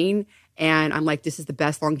brain, and I'm like, this is the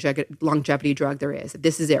best longevity drug there is.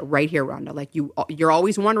 This is it right here, Rhonda. Like you're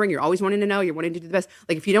always wondering, you're always wanting to know, you're wanting to do the best.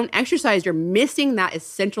 Like if you don't exercise, you're missing that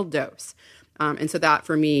essential dose. And so that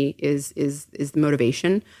for me is the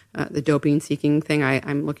motivation, the dopamine seeking thing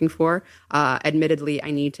I'm looking for. Admittedly,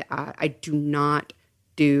 I need to add, I do not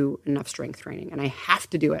do enough strength training, and I have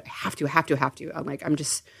to do it. I have to.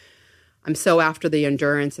 I'm so after the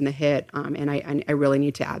endurance and the hit, and I really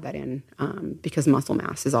need to add that in because muscle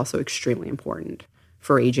mass is also extremely important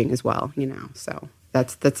for aging as well. So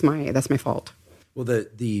that's my fault. Well,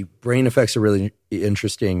 the brain effects are really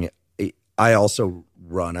interesting. I also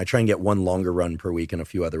run. I try and get one longer run per week and a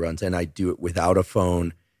few other runs, and I do it without a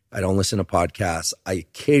phone. I don't listen to podcasts. I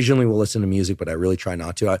occasionally will listen to music, but I really try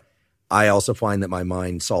not to. I also find that my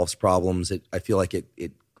mind solves problems. I feel like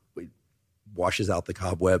it washes out the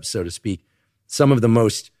cobwebs, so to speak. Some of the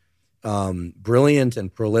most brilliant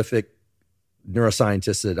and prolific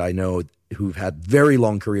neuroscientists that I know who've had very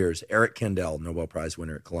long careers, Eric Kandel, Nobel Prize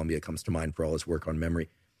winner at Columbia, comes to mind for all his work on memory,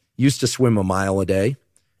 used to swim a mile a day.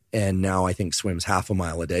 And now I think swims half a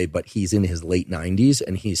mile a day, but he's in his late 90s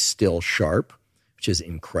and he's still sharp, which is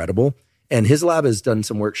incredible. And his lab has done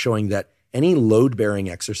some work showing that any load-bearing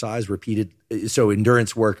exercise repeated, so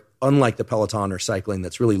endurance work, unlike the Peloton or cycling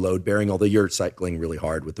that's really load-bearing, although you're cycling really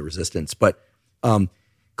hard with the resistance, but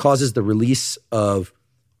causes the release of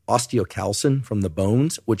osteocalcin from the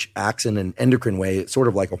bones, which acts in an endocrine way. It's sort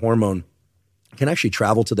of like a hormone, can actually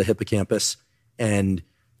travel to the hippocampus and,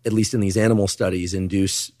 at least in these animal studies,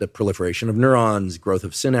 induce the proliferation of neurons, growth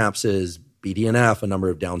of synapses, BDNF, a number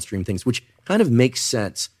of downstream things, which kind of makes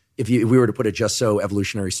sense if we were to put a just so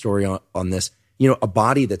evolutionary story on this. A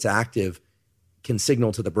body that's active can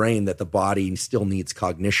signal to the brain that the body still needs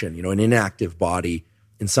cognition. An inactive body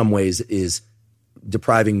in some ways is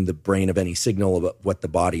depriving the brain of any signal about what the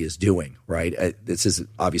body is doing, right? This is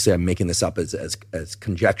obviously, I'm making this up as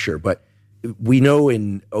conjecture, but we know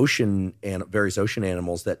in ocean and various ocean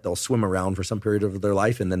animals that they'll swim around for some period of their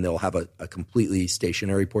life, and then they'll have a completely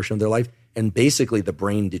stationary portion of their life. And basically the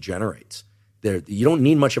brain degenerates. You don't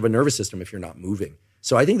need much of a nervous system if you're not moving.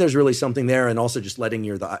 So I think there's really something there, and also just letting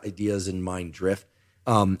the ideas in mind drift.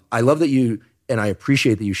 I love that and I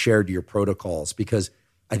appreciate that you shared your protocols, because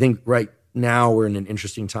I think right now we're in an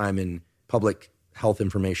interesting time in public health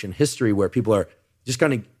information history where people are just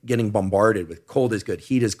kind of getting bombarded with cold is good,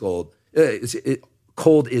 heat is cold.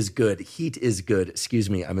 Cold is good, heat is good. Excuse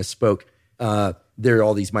me, I misspoke. There are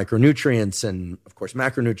all these micronutrients, and of course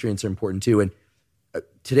macronutrients are important too. And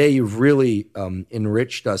today you've really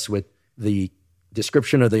enriched us with the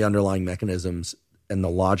description of the underlying mechanisms and the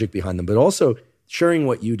logic behind them, but also sharing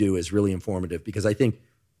what you do is really informative, because I think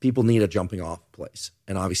people need a jumping off place.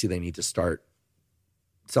 And obviously they need to start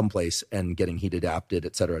someplace, and getting heat adapted,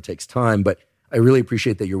 et cetera, takes time. But I really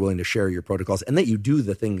appreciate that you're willing to share your protocols and that you do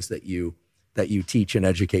the things that you teach and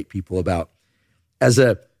educate people about. As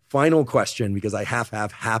a final question, because I have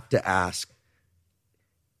to ask,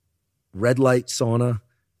 red light sauna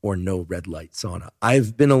or no red light sauna?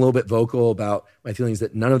 I've been a little bit vocal about my feelings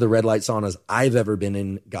that none of the red light saunas I've ever been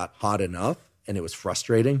in got hot enough, and it was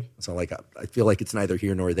frustrating. So I feel like it's neither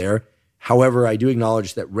here nor there. However, I do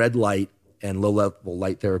acknowledge that red light and low-level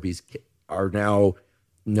light therapies are now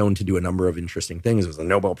known to do a number of interesting things. It was a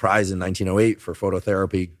Nobel Prize in 1908 for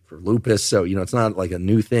phototherapy for lupus. So, it's not like a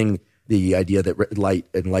new thing, the idea that red light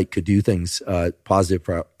and light could do things positive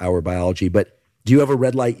for our biology. But do you have a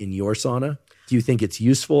red light in your sauna? Do you think it's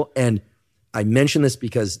useful? And I mention this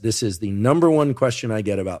because this is the number one question I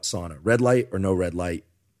get about sauna: red light or no red light,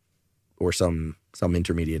 or some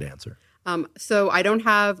intermediate answer. So I don't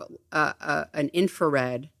have an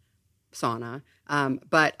infrared sauna.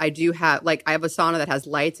 But I do have, I have a sauna that has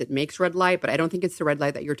lights. It makes red light, but I don't think it's the red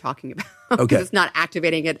light that you're talking about. Okay. It's not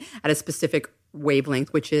activating it at a specific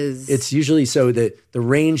wavelength, which is... It's usually so the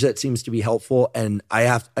range that seems to be helpful, and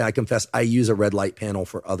I confess I use a red light panel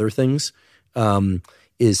for other things,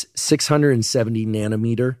 is 670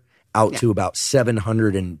 nanometer out to about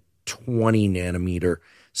 720 nanometer.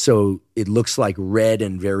 So it looks like red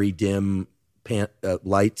and very dim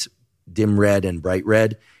lights, dim red and bright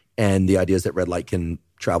red. And the idea is that red light can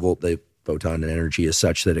travel, the photon energy is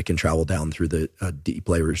such that it can travel down through the deep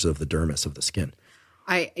layers of the dermis of the skin.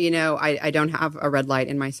 I don't have a red light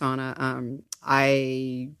in my sauna.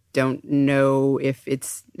 I don't know if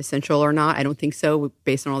it's essential or not. I don't think so,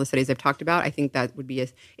 based on all the studies I've talked about. I think that would be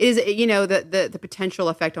the potential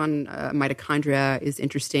effect on mitochondria is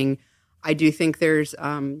interesting. I do think there's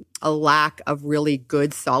a lack of really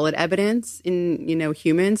good, solid evidence in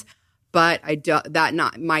humans. But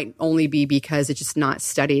might only be because it's just not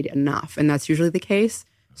studied enough, and that's usually the case.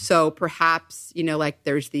 So perhaps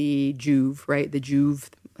there's the Juve, right? The Juve,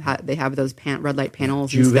 they have those red light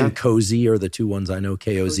panels. Juve and Cozy are the two ones I know.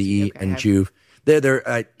 KOZE and Juve.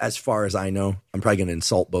 They're as far as I know. I'm probably going to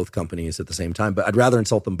insult both companies at the same time, but I'd rather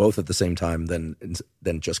insult them both at the same time than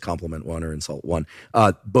just compliment one or insult one.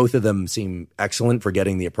 Both of them seem excellent for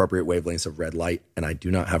getting the appropriate wavelengths of red light, and I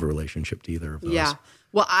do not have a relationship to either of those. Yeah.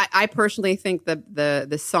 Well, I personally think that the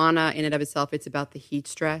sauna in and of itself, it's about the heat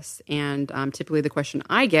stress. And typically the question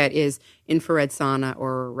I get is infrared sauna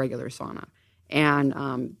or regular sauna.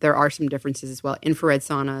 And there are some differences as well. Infrared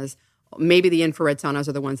saunas, maybe the infrared saunas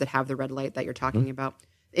are the ones that have the red light that you're talking about.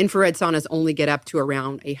 Infrared saunas only get up to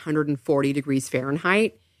around 140 degrees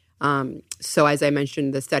Fahrenheit. So as I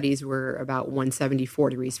mentioned, the studies were about 174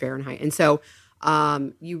 degrees Fahrenheit. And so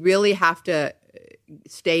you really have to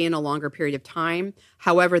stay in a longer period of time.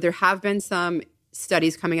 However, there have been some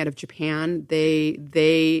studies coming out of Japan.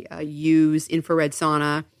 They use infrared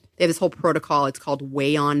sauna. They have this whole protocol. It's called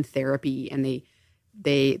weigh-on therapy, and they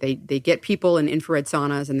get people in infrared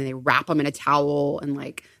saunas, and then they wrap them in a towel, and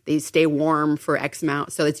they stay warm for X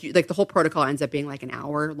amount. So it's the whole protocol ends up being an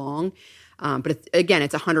hour long. But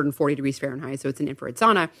it's 140 degrees Fahrenheit, so it's an infrared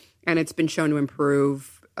sauna, and it's been shown to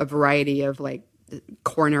improve a variety of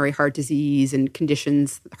coronary heart disease and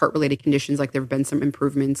conditions, heart-related conditions. There have been some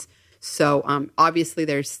improvements. So obviously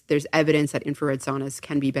there's evidence that infrared saunas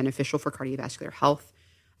can be beneficial for cardiovascular health.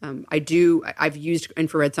 I've used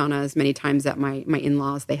infrared saunas many times at my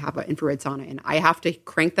in-laws. They have an infrared sauna, and I have to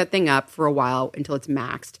crank that thing up for a while until it's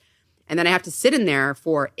maxed. And then I have to sit in there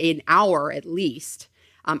for an hour at least.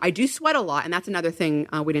 I do sweat a lot, and that's another thing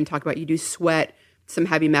we didn't talk about. You do sweat some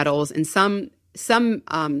heavy metals, and some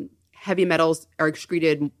heavy metals are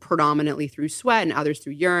excreted predominantly through sweat and others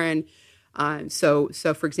through urine. So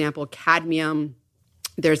for example, cadmium,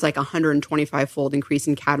 there's 125-fold increase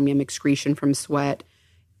in cadmium excretion from sweat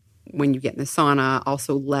when you get in the sauna.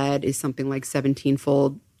 Also, lead is something like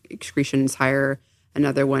 17-fold excretion is higher.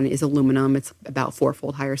 Another one is aluminum. It's about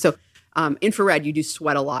 4-fold higher. So infrared, you do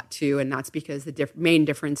sweat a lot too. And that's because the main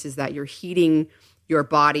difference is that you're heating your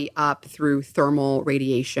body up through thermal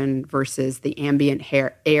radiation versus the ambient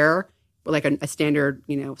air. Like a standard,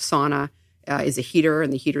 sauna is a heater,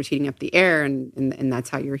 and the heater is heating up the air, and that's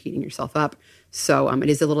how you're heating yourself up. So it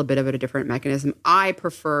is a little bit of a different mechanism. I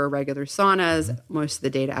prefer regular saunas. Most of the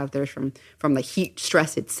data out there is from the heat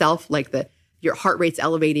stress itself, like your heart rate's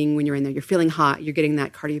elevating when you're in there. You're feeling hot. You're getting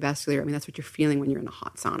that cardiovascular. That's what you're feeling when you're in a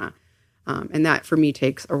hot sauna. And that, for me,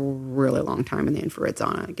 takes a really long time in the infrared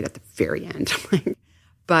sauna. I get at the very end.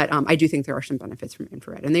 But I do think there are some benefits from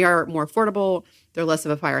infrared. And they are more affordable. They're less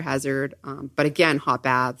of a fire hazard. But again, hot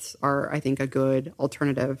baths are, I think, a good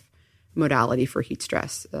alternative modality for heat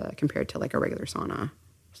stress compared to like a regular sauna.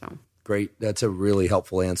 So great. That's a really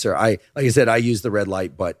helpful answer. Like I said, I use the red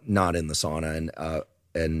light, but not in the sauna.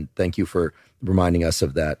 And thank you for reminding us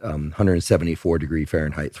of that 174 degree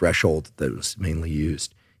Fahrenheit threshold that was mainly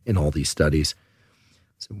used in all these studies.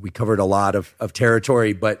 So we covered a lot of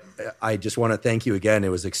territory, but I just want to thank you again. It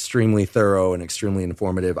was extremely thorough and extremely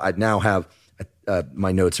informative. I now have,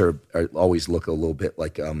 my notes are always look a little bit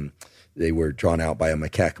like they were drawn out by a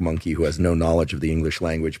macaque monkey who has no knowledge of the English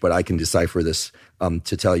language, but I can decipher this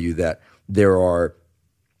to tell you that there are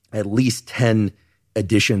at least 10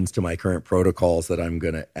 additions to my current protocols that I'm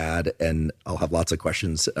going to add, and I'll have lots of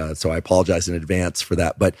questions. So I apologize in advance for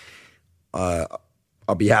that. But on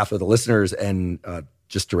behalf of the listeners and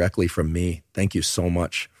just directly from me, thank you so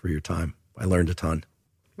much for your time. I learned a ton.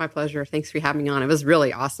 My pleasure. Thanks for having me on. It was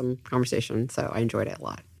really awesome conversation, so I enjoyed it a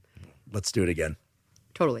lot. Let's do it again.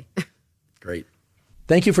 Totally. Great.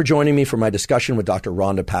 Thank you for joining me for my discussion with Dr.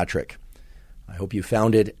 Rhonda Patrick. I hope you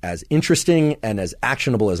found it as interesting and as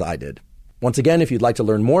actionable as I did. Once again, if you'd like to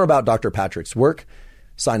learn more about Dr. Patrick's work,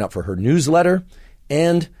 sign up for her newsletter,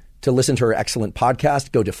 and to listen to her excellent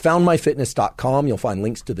podcast, go to foundmyfitness.com. You'll find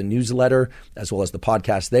links to the newsletter as well as the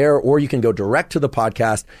podcast there, or you can go direct to the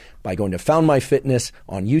podcast by going to Found My Fitness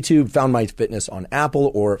on YouTube, Found My Fitness on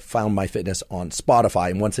Apple, or Found My Fitness on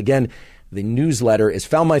Spotify. And once again, the newsletter is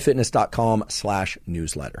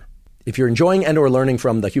foundmyfitness.com/newsletter. If you're enjoying and or learning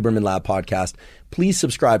from the Huberman Lab podcast, please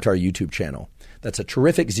subscribe to our YouTube channel. That's a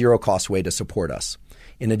terrific zero-cost way to support us.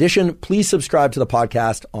 In addition, please subscribe to the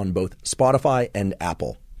podcast on both Spotify and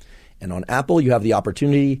Apple. And on Apple, you have the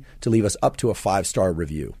opportunity to leave us up to a 5-star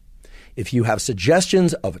review. If you have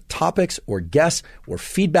suggestions of topics or guests or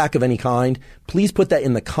feedback of any kind, please put that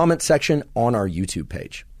in the comment section on our YouTube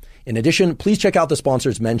page. In addition, please check out the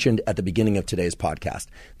sponsors mentioned at the beginning of today's podcast.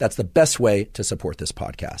 That's the best way to support this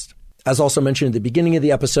podcast. As also mentioned at the beginning of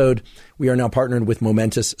the episode, we are now partnered with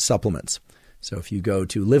Momentous Supplements. So if you go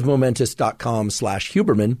to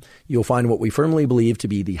livemomentous.com/Huberman, you'll find what we firmly believe to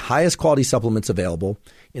be the highest quality supplements available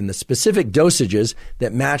in the specific dosages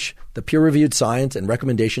that match the peer-reviewed science and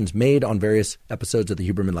recommendations made on various episodes of the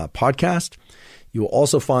Huberman Lab podcast. You will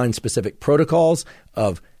also find specific protocols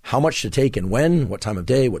of how much to take and when, what time of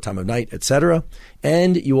day, what time of night, etc.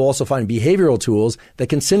 And you will also find behavioral tools that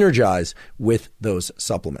can synergize with those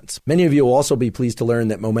supplements. Many of you will also be pleased to learn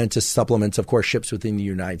that Momentous Supplements, of course, ships within the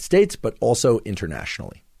United States, but also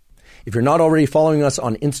internationally. If you're not already following us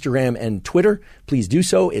on Instagram and Twitter, please do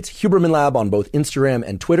so. It's Huberman Lab on both Instagram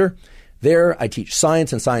and Twitter. There, I teach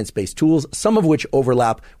science and science-based tools, some of which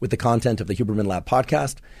overlap with the content of the Huberman Lab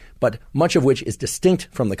podcast, but much of which is distinct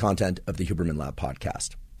from the content of the Huberman Lab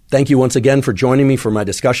podcast. Thank you once again for joining me for my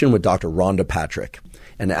discussion with Dr. Rhonda Patrick.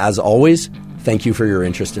 And as always, thank you for your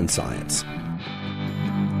interest in science.